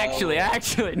 like well.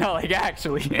 actually, no, like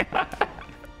actually. I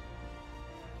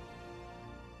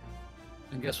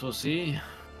guess we'll see.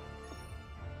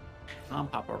 I'm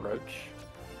Papa Roach.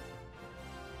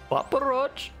 Papa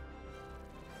Roach.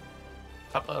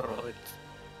 Pepperoni.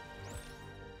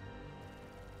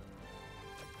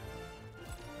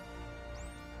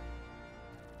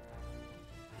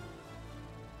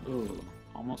 Ooh,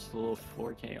 almost a little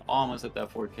 4K. Almost at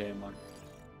that 4K mark.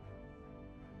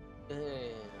 Damn.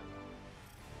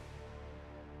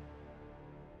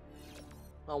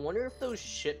 I wonder if those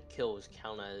ship kills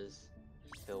count as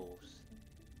kills.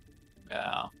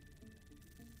 Yeah.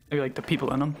 Maybe like the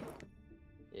people in them.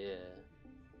 Yeah.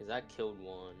 Cause I killed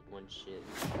one ship.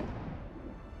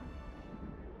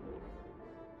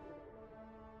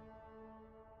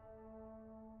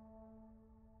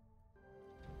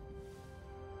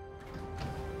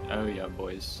 Oh yeah,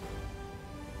 boys.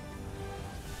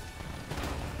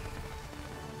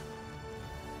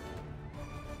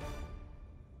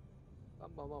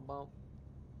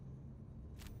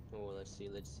 Oh, let's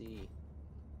see.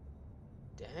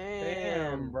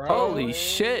 Damn, bro. Holy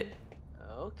shit.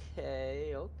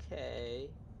 Okay.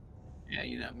 Yeah,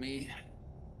 you know me.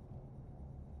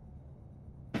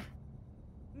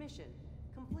 Mission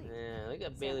complete. Yeah, look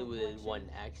at Bailey with one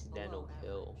accidental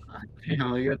kill. You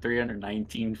only got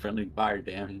 319 friendly fire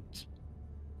damage.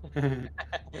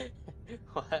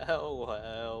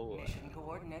 Well. Mission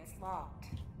coordinates locked.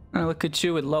 Look at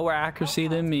you with lower accuracy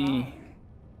than me.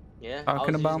 Yeah,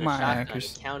 Talking I was about using a my shotgun.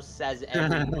 accuracy. It counts as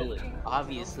every bullet.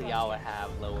 Obviously, I would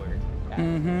have lower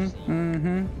Mm-hmm. accuracy.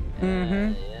 Mm-hmm.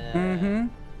 Mm-hmm. Yeah. Mm-hmm.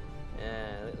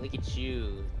 Yeah, look at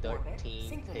you,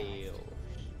 13 kills.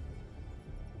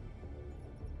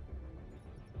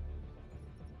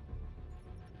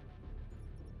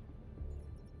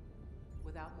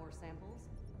 Without more samples,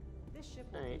 this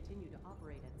ship will Alright. continue to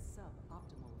operate at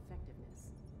suboptimal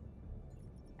effectiveness.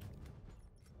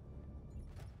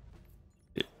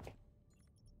 Shit.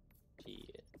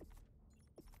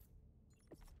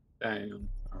 Damn.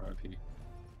 RIP.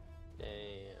 Damn.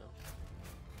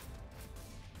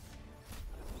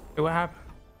 Hey, what happened?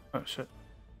 Oh shit.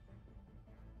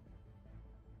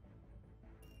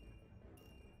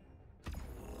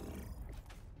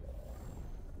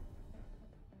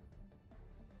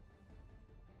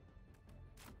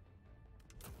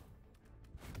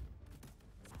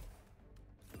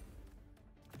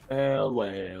 Well.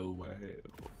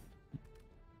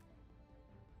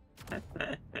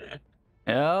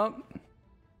 Yep.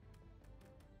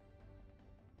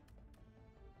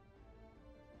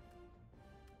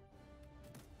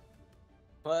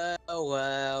 Well.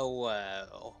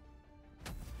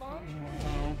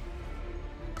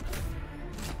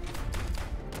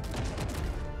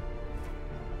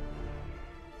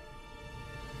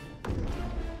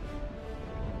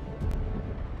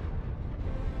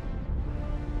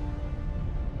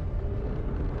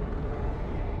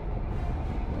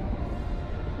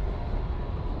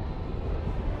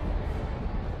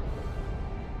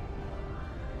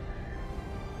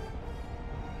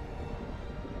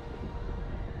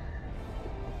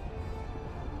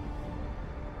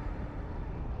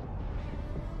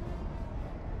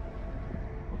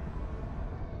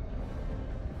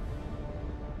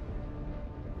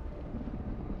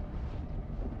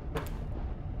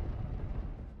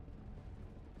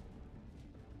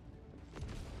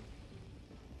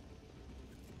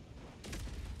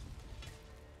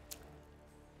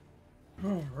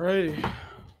 Alrighty.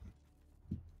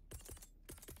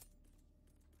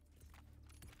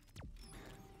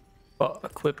 Fuck,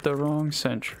 equip the wrong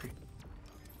sentry.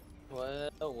 Well.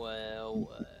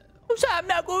 I'm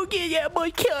not gonna get that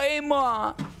boy kill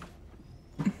anymore.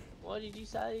 What did you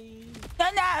say?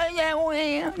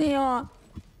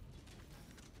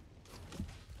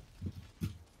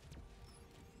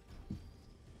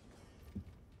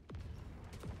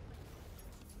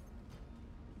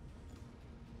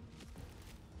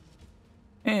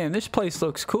 Man, this place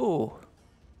looks cool.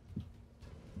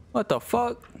 What the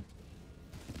fuck?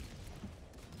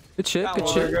 Good shit, Got good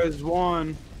one. shit. There goes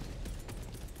one.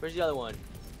 Where's the other one?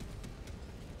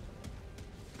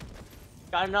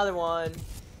 Got another one.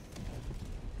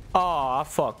 Oh, I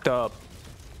fucked up.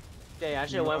 Dang, I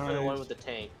should have went for the one with the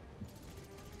tank.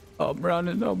 I'm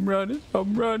running.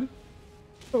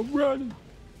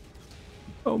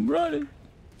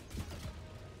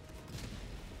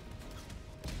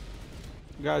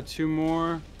 Got two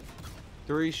more.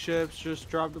 3 ships just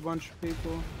dropped a bunch of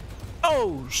people.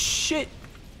 Oh, shit.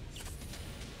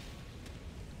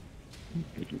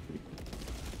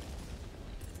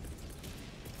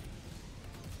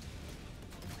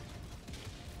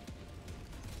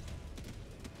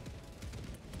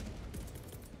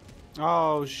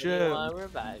 Oh shit. You wanna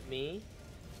revive me?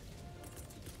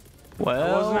 I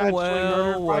wasn't actually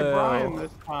murdered by Brian well.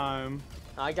 this time.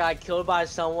 I got killed by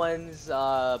someone's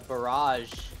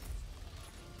barrage.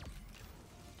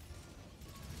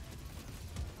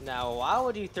 Now, why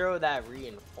would you throw that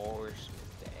reinforcement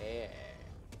there?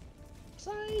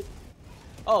 Side.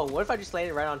 Oh, what if I just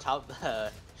landed right on top of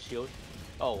the shield?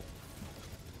 Oh,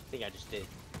 I think I just did.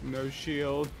 No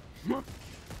shield.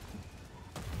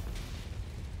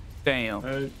 Damn.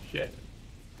 Oh shit.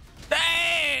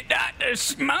 Dang, Dr.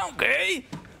 Smokey.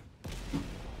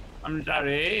 I'm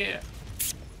sorry.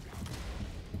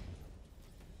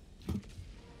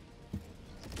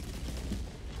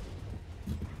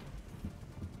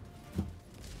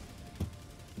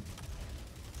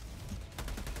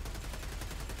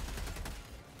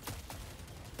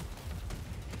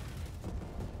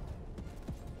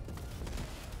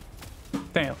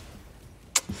 Damn.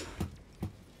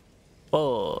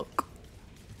 Fuck.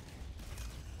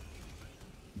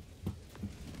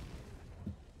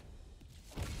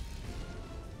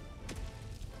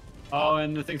 Oh,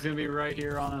 and the thing's gonna be right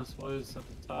here on us. What is at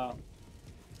the top?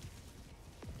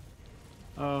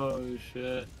 Oh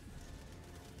shit.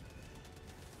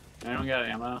 I don't got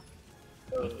ammo.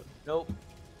 Nope.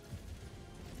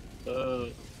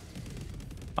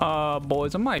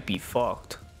 Boys, I might be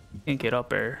fucked. Can't get up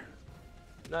there.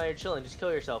 No, you're chilling. Just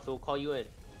kill yourself. It will call you in.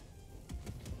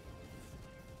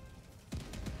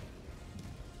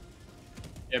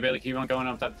 Yeah, Bailey, keep on going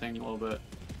up that thing a little bit.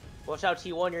 Watch out,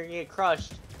 T1. You're gonna get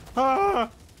crushed. Ah!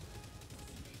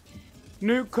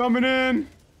 Nuke coming in.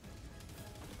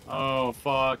 Oh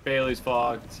fuck, Bailey's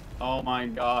fucked. Oh my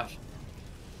gosh.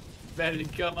 Betty,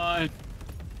 come on.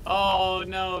 Oh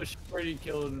no, she already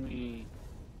killed me.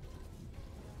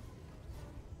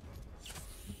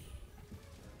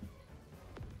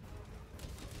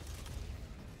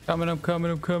 Coming, I'm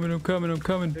coming, I'm coming, I'm coming, I'm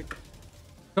coming.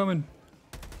 Coming.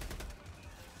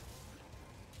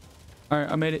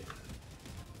 Alright, I made it.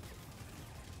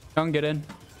 Don't get in.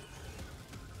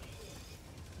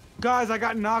 Guys, I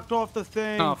got knocked off the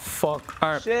thing. Oh, fuck.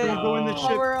 Alright. Shit. Don't go in the ship.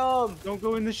 Cover 'em. Don't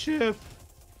go in the ship.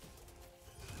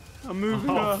 I'm moving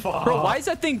Oh, up. fuck. Bro, why is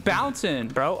that thing bouncing,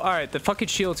 bro? Alright, the fucking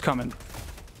shield's coming.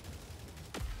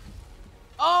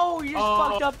 Oh, you just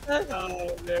fucked up the.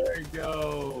 Oh, there it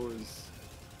goes.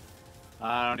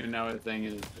 I don't even know what the thing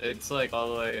is. It's like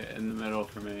all the way in the middle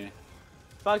for me.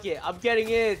 Fuck it. I'm getting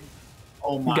in.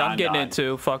 Oh my I'm getting God. in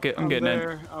too. Fuck it. I'm getting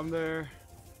there. in. I'm there.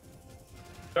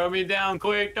 Throw me down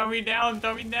quick. Throw me down.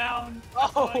 Throw me down.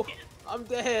 Oh, I'm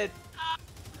dead.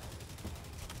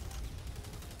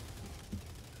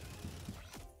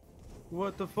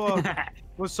 What the fuck?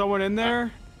 Was someone in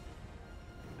there?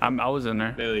 I was in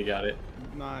there. Bailey got it.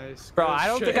 Nice. Bro, Good I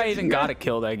don't think I shit. even got to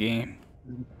kill that game.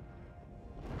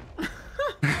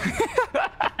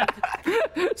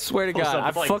 Swear to God, I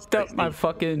like fucked up 60. my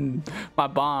fucking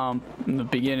bomb in the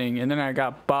beginning, and then I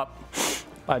got bopped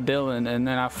by Dylan, and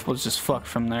then I was just fucked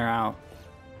from there out.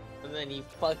 And then you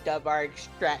fucked up our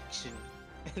extraction.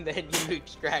 And then you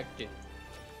extracted.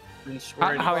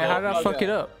 How did I fuck it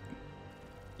up?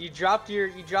 You dropped your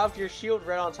shield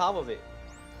right on top of it.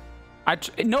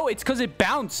 No, it's because it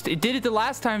bounced. It did it the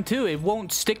last time too. It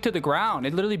won't stick to the ground.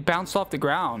 It literally bounced off the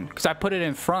ground because I put it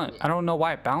in front. I don't know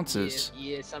why it bounces.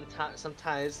 Yeah,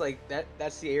 sometimes like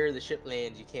that's the area the ship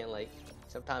lands. You can't like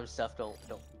sometimes stuff don't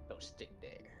stick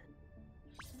there.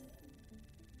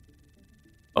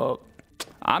 Oh,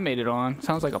 I made it on.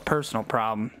 Sounds like a personal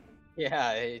problem.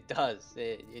 Yeah, it does.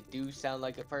 It do sound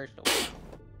like a personal one.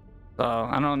 So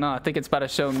I don't know. I think it's about to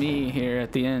show me here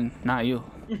at the end, not you.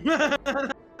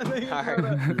 Alright.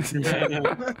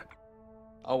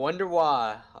 I wonder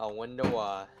why. I wonder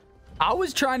why. I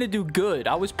was trying to do good.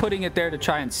 I was putting it there to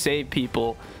try and save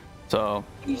people. So.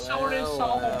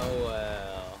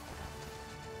 Well.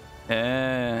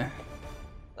 Yeah.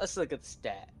 Let's look at the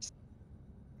stats.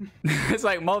 It's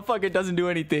like motherfucker doesn't do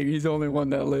anything. He's the only one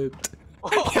that lived.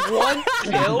 One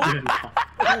kill?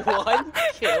 One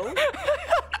kill?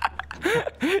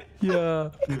 Yeah.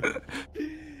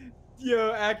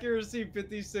 Yo, accuracy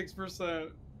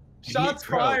 56%. Shots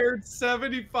fired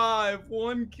 75.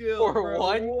 One kill. For bro.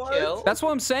 one What? kill? That's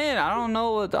what I'm saying. I don't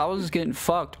know what I was just getting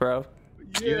fucked, bro.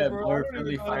 You Yeah, had bro, more I don't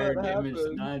friendly even know how fire that damage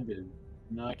happened. than I did.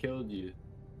 And I killed you.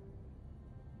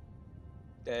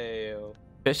 Damn.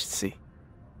 Efficiency.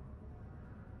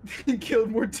 He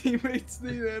killed more teammates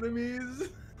than enemies.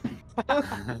 Quickly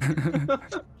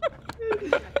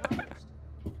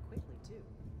too.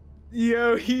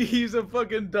 Yo, he's a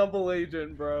fucking double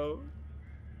agent, bro.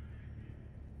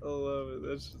 I love it.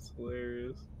 That's just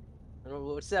hilarious.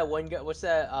 What's that one guy? What's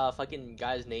that fucking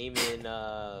guy's name in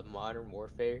Modern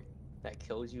Warfare that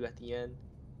kills you at the end?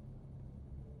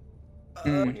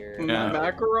 When you're, Yeah.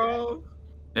 Makarov?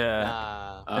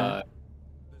 Yeah.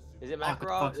 Is it fuck,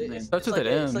 Makarov? what's his name? That's what like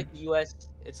it it's is. like US.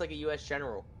 It's like a US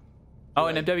general. Oh,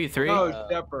 an Like, MW3. Oh,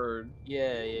 Shepard.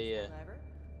 Yeah, yeah, yeah. Clever.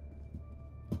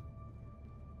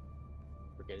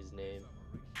 Forget his name.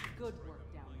 Good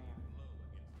work down there.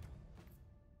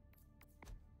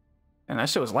 And that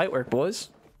shit was light work, boys.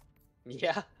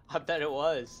 Yeah, I bet it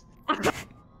was.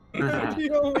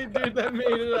 The only dude that made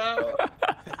it out.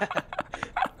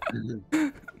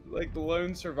 Like the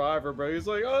lone survivor, bro. He's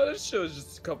like, oh, this shit was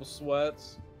just a couple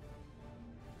sweats.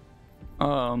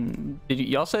 Did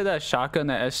y'all say that shotgun,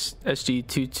 that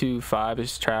SG225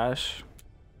 is trash?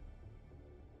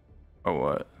 Or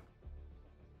what?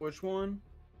 Which one?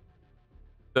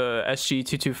 The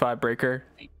SG225 breaker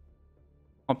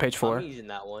on page 4. I'm using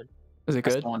that one. Is it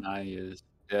That's good? the one I use.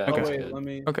 Yeah. Okay. Oh it's wait, good.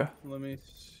 let me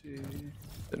see.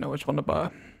 Didn't know which one to buy.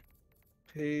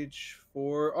 Page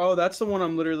 4. Oh, that's the one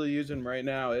I'm literally using right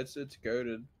now. It's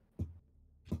goated. All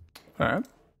right.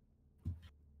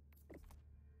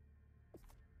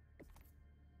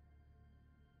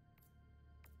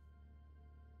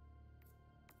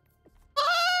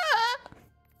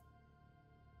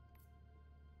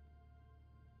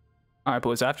 All right,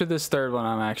 boys. After this third one,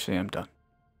 I'm done.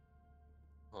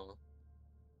 Huh.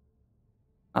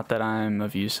 Not that I'm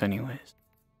of use, anyways.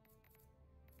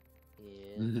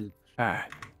 Yeah. All right.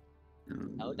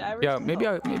 Helldivers? Yeah,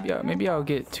 maybe I'll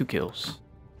get 2 kills.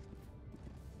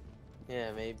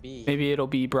 Yeah, maybe. Maybe it'll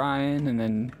be Brian and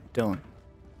then Dylan.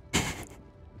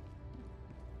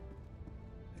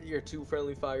 Your 2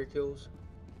 friendly fire kills.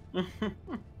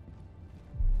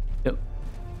 Yep.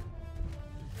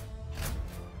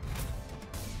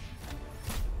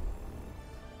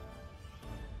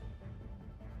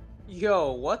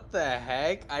 Yo, what the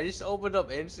heck? I just opened up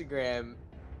Instagram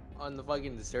on the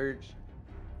fucking search,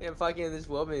 and fucking this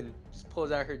woman just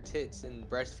pulls out her tits and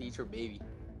breastfeeds her baby.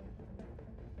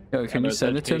 Yo, can you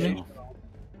send it to me?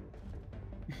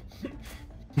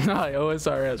 Nah,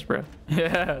 OSRS, bro.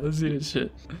 Yeah, let's see this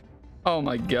shit. Oh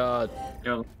my god.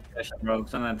 Yo, bro,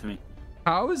 send that to me.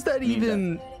 How is that Need that.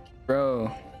 even...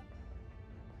 Bro.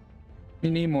 We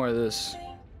need more of this.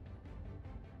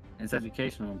 It's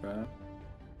educational, bro.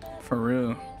 For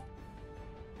real.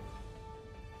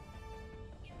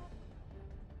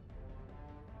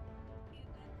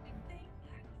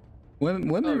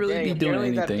 Women Oh, really dang, be doing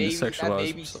apparently that anything to baby- sexualize That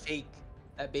baby's themselves. fake.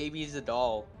 That baby is a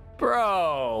doll.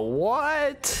 Bro,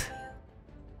 what?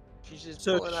 She's just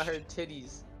So pulling out her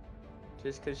titties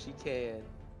just because she can.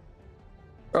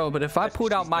 Bro, but if I That's what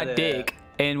pulled out she's my gotta- dick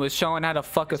and was showing how to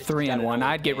fuck a That's what she's 3-in-1, gotta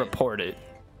I'd get know, reported.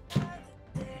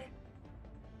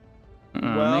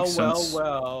 Well, makes sense.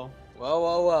 well. Whoa,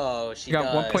 whoa, whoa. She You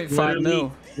got does. 1.5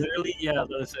 mil. Literally, yeah,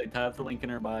 listen, I have the link in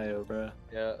her bio, bro.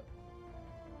 Yeah.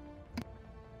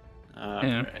 Yeah.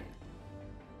 Alright.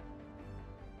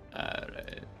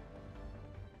 Alright.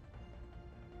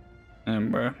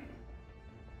 And bro.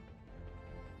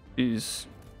 These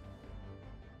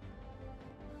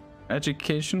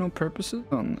educational purposes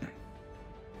only.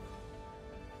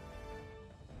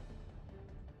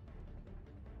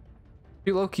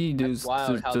 You low key does wild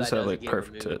how that have doesn't like get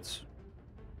perfect removed. tits.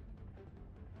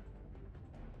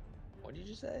 What did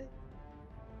you say?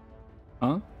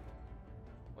 Huh?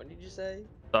 What did you say?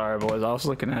 Sorry boys, I was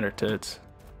looking at her tits.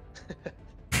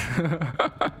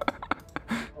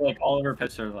 Like, all of her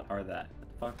pictures are that.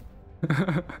 Fuck.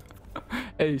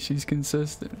 Hey, she's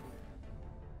consistent.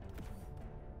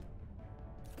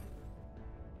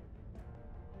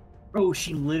 Bro,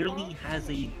 she literally has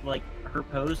a, like, her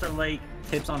posts are like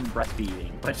tips on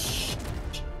breastfeeding, but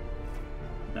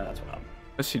no, that's wild.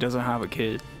 But she doesn't have a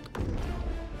kid.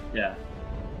 Yeah.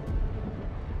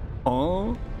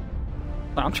 Oh?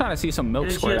 I'm trying to see some milk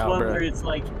And she squirt has out, one bro. where it's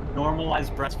like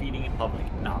normalized breastfeeding in public.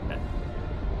 Not bad.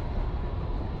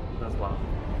 That's wild.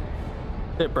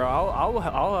 Shit, bro, I'll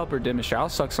help her demonstrate. I'll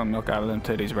suck some milk out of them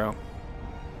titties, bro.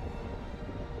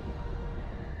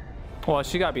 Well,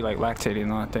 she gotta be like lactating,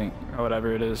 though, I think, or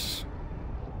whatever it is.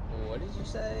 What did you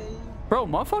say? Bro,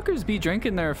 motherfuckers be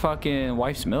drinking their fucking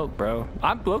wife's milk, bro.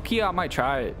 I'm low key, I might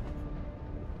try it.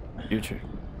 Future.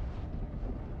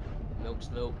 Milk's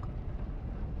milk.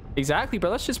 Exactly,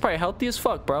 bro. That's just probably healthy as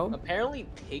fuck, bro. Apparently,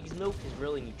 pig's milk is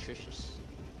really nutritious.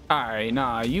 All right,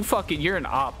 nah, you're an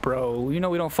op, bro. You know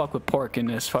we don't fuck with pork in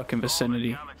this fucking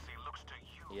vicinity.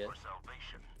 Yeah.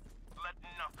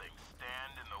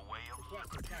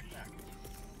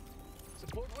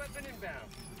 Support weapon inbound.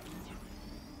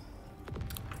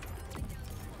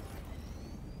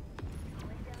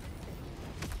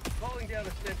 Calling down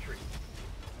a sentry.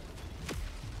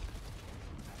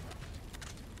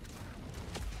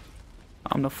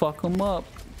 I'm gonna fuck them up.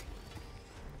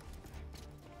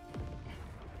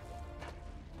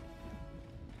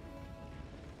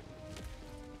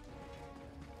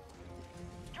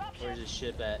 Where's the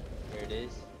ship at? There it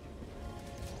is.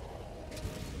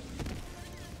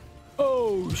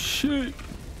 Oh shit.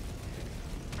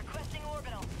 Requesting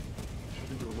orbital.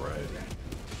 Right.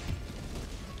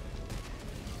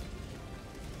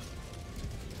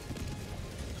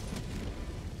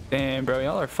 Damn, bro,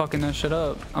 y'all are fucking that shit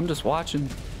up. I'm just watching.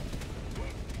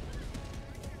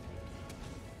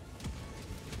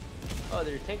 Oh,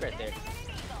 there's a tank right there.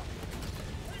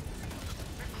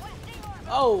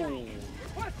 Oh!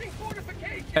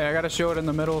 Hey, I got a shield in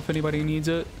the middle if anybody needs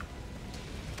it.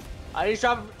 I need to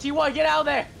drop T1, get out of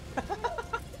there!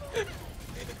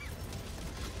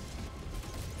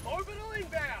 Orbital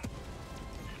inbound.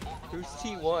 Who's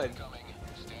T1?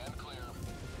 Stand clear.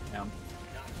 Yeah.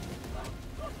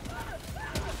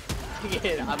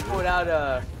 Again, I put out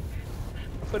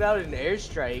an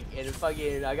airstrike and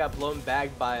fucking I got blown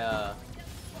back by a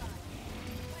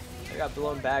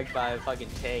fucking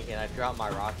tank and I dropped my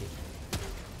rocket.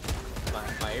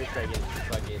 My airstrike is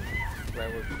fucking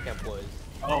right where boot camp was.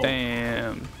 Oh,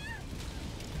 Damn.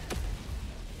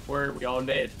 we all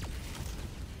dead.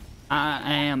 I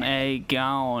am a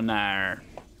goner.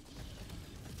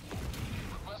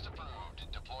 Request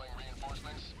approved. Deploying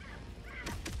reinforcements.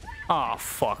 Oh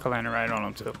fuck, I landed right on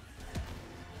him too.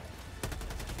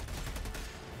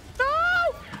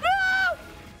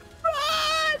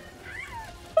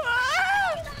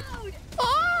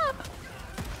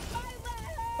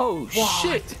 Oh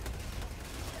shit!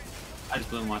 I just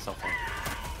blew myself up.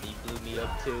 He blew me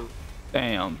up too.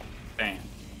 Damn. Bam.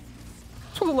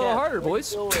 This was a little harder,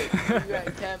 boys. Do it. Where you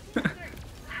at, Cap?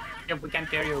 Yep, we can't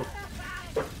hear you.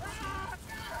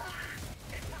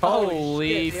 Holy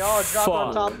shit, they all dropped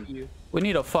on top fuck. of you. We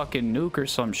need a fucking nuke or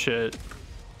some shit.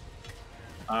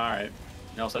 Alright.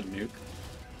 You also nuke?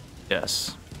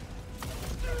 Yes.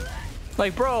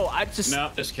 Like, bro, I just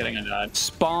No, just kidding, I died.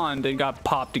 spawned and got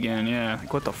popped again. Yeah,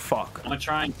 like, what the fuck? I'm gonna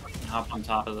try and fucking hop on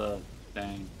top of the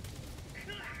thing.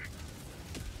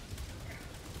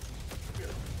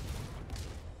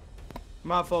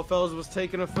 My fault, fellas, was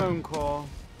taking a phone call.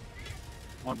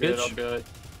 I'll do it, Bitch. I'll do it.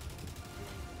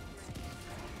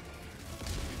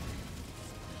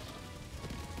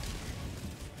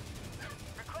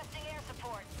 Requesting air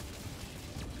support.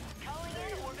 Calling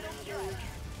in orbital strike.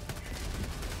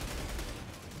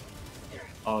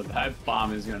 Oh, that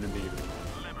bomb is gonna be...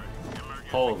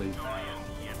 Holy.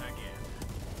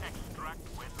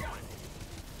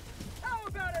 How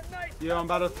about a nice Yo, I'm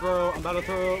about to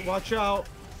throw. Watch out.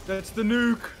 That's the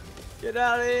nuke. Get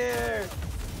out of here!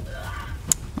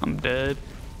 I'm dead.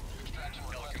 Extraction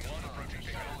Pelican 1 approaching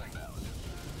terminal inbound.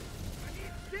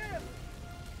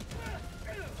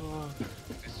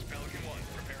 This is Pelican 1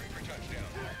 preparing for touchdown.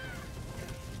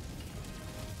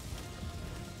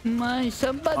 My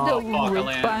somebody Oh, fuck, I will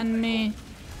landed. find me.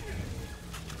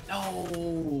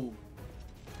 No!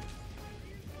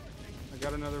 I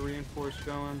got another reinforced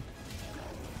going.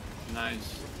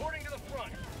 Nice. reporting to the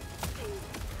front.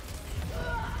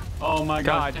 Oh my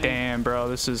god. God damn, bro,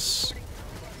 this is.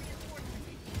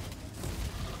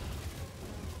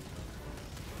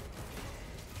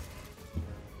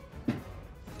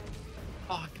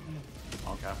 Fuck.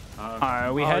 Okay.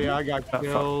 Alright, we Oh had. yeah, I got fuck,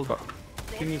 killed. fuck.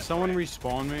 Can someone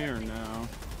respawn me or no?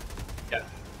 Yeah.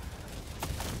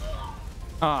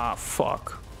 Ah,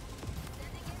 fuck.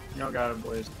 Y'all got it,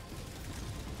 boys.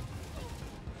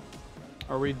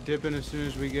 Are we dipping as soon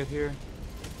as we get here?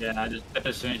 Yeah, just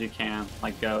as soon as you can.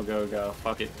 Like, go, go, go.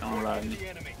 Fuck it. Don't ride me. The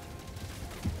enemy.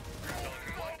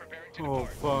 Pelican 1 preparing to Oh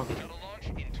depart. fuck. Shuttle launch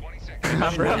in 20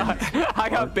 seconds. Bro, I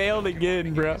got bailed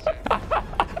again, bro.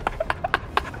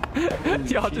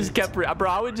 Y'all just kept, bro.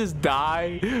 I would just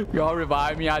die. Y'all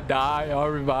revive me, I die. Y'all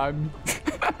revive me.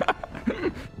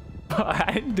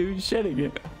 I didn't do shit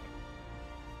again.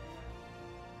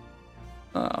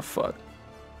 Oh fuck.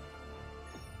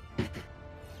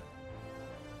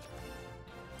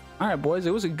 All right, boys.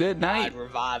 It was a good night. I'm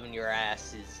reviving your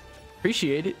asses.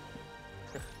 Appreciate it.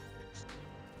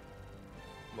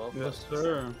 Yes,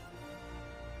 sir.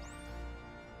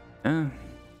 Yeah.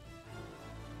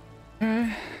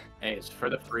 Hey, it's for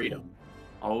the freedom.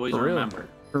 Always For real. remember.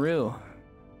 For real.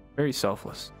 Very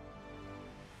selfless.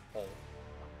 Oh.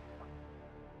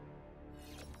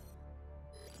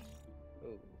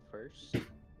 Ooh, first.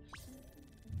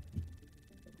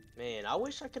 Man, I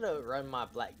wish I could have run my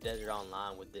Black Desert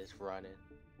Online with this running.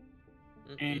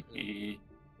 Mm-mm-mm.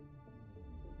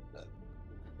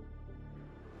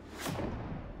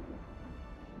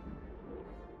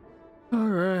 All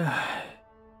right.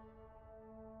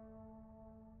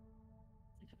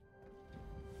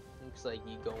 Looks like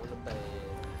you going to bed.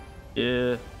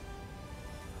 Yeah.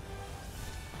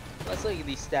 Let's look at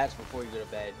these stats before you go to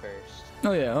bed first.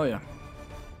 Oh yeah. Oh yeah.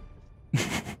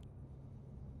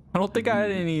 don't think I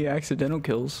had any accidental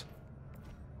kills.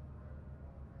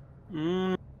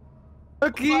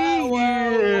 Looky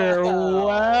here.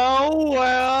 Well.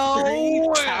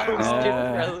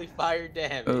 Friendly fire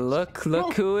damage. Look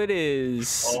who it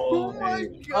is. Oh my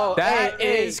god. That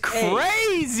is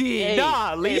crazy.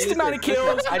 Nah, least amount of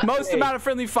kills, most amount of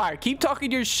friendly fire. Keep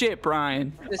talking your shit,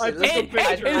 Brian. Listen,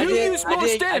 And who used more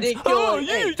stems? Oh,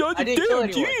 you used all the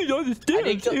stems. You used all the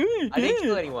stems. I didn't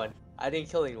kill anyone. I didn't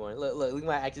kill anyone. Look at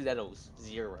my accidentals.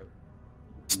 0.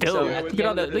 Still, So, look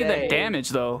at that damage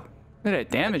though. Look at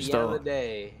that damage though. Look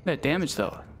at that damage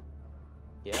though.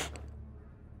 Yeah.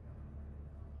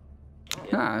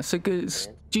 Nah, it's a good.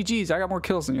 GG's. I got more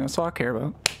kills than you. That's all I care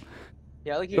about.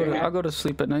 Yeah, look here. I'll go to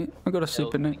sleep at night. I'll go to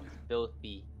sleep at night.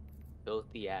 Filthy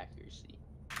accuracy.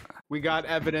 We got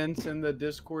evidence in the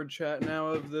Discord chat now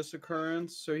of this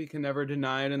occurrence, so he can never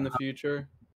deny it in the future.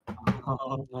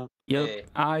 Yep, Hey.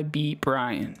 I beat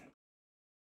Brian,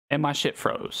 and my shit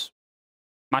froze.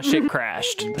 My shit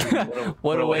crashed.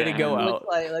 What a way to go out.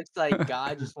 Looks like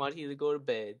God just wants you to go to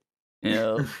bed.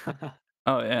 Yeah.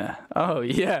 Oh yeah. Oh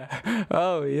yeah.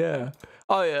 Oh yeah.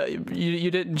 Oh yeah.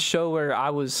 You didn't show where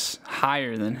I was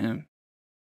higher than him.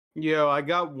 Yo, I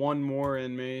got one more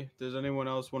in me. Does anyone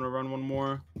else want to run one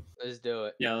more? Let's do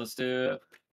it. Yeah, let's do it.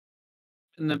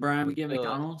 And then Brian, we get Do it.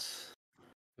 McDonald's.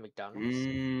 McDonald's.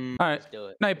 All right. Let's do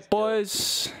it. Night, Let's do it.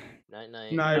 boys.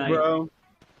 Night. Night, bro.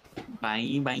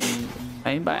 Bye. Bye.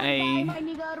 Back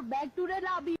to the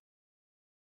lobby.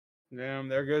 Damn,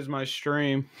 there goes my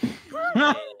stream. You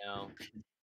know.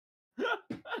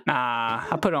 Nah,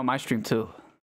 I put it on my stream too.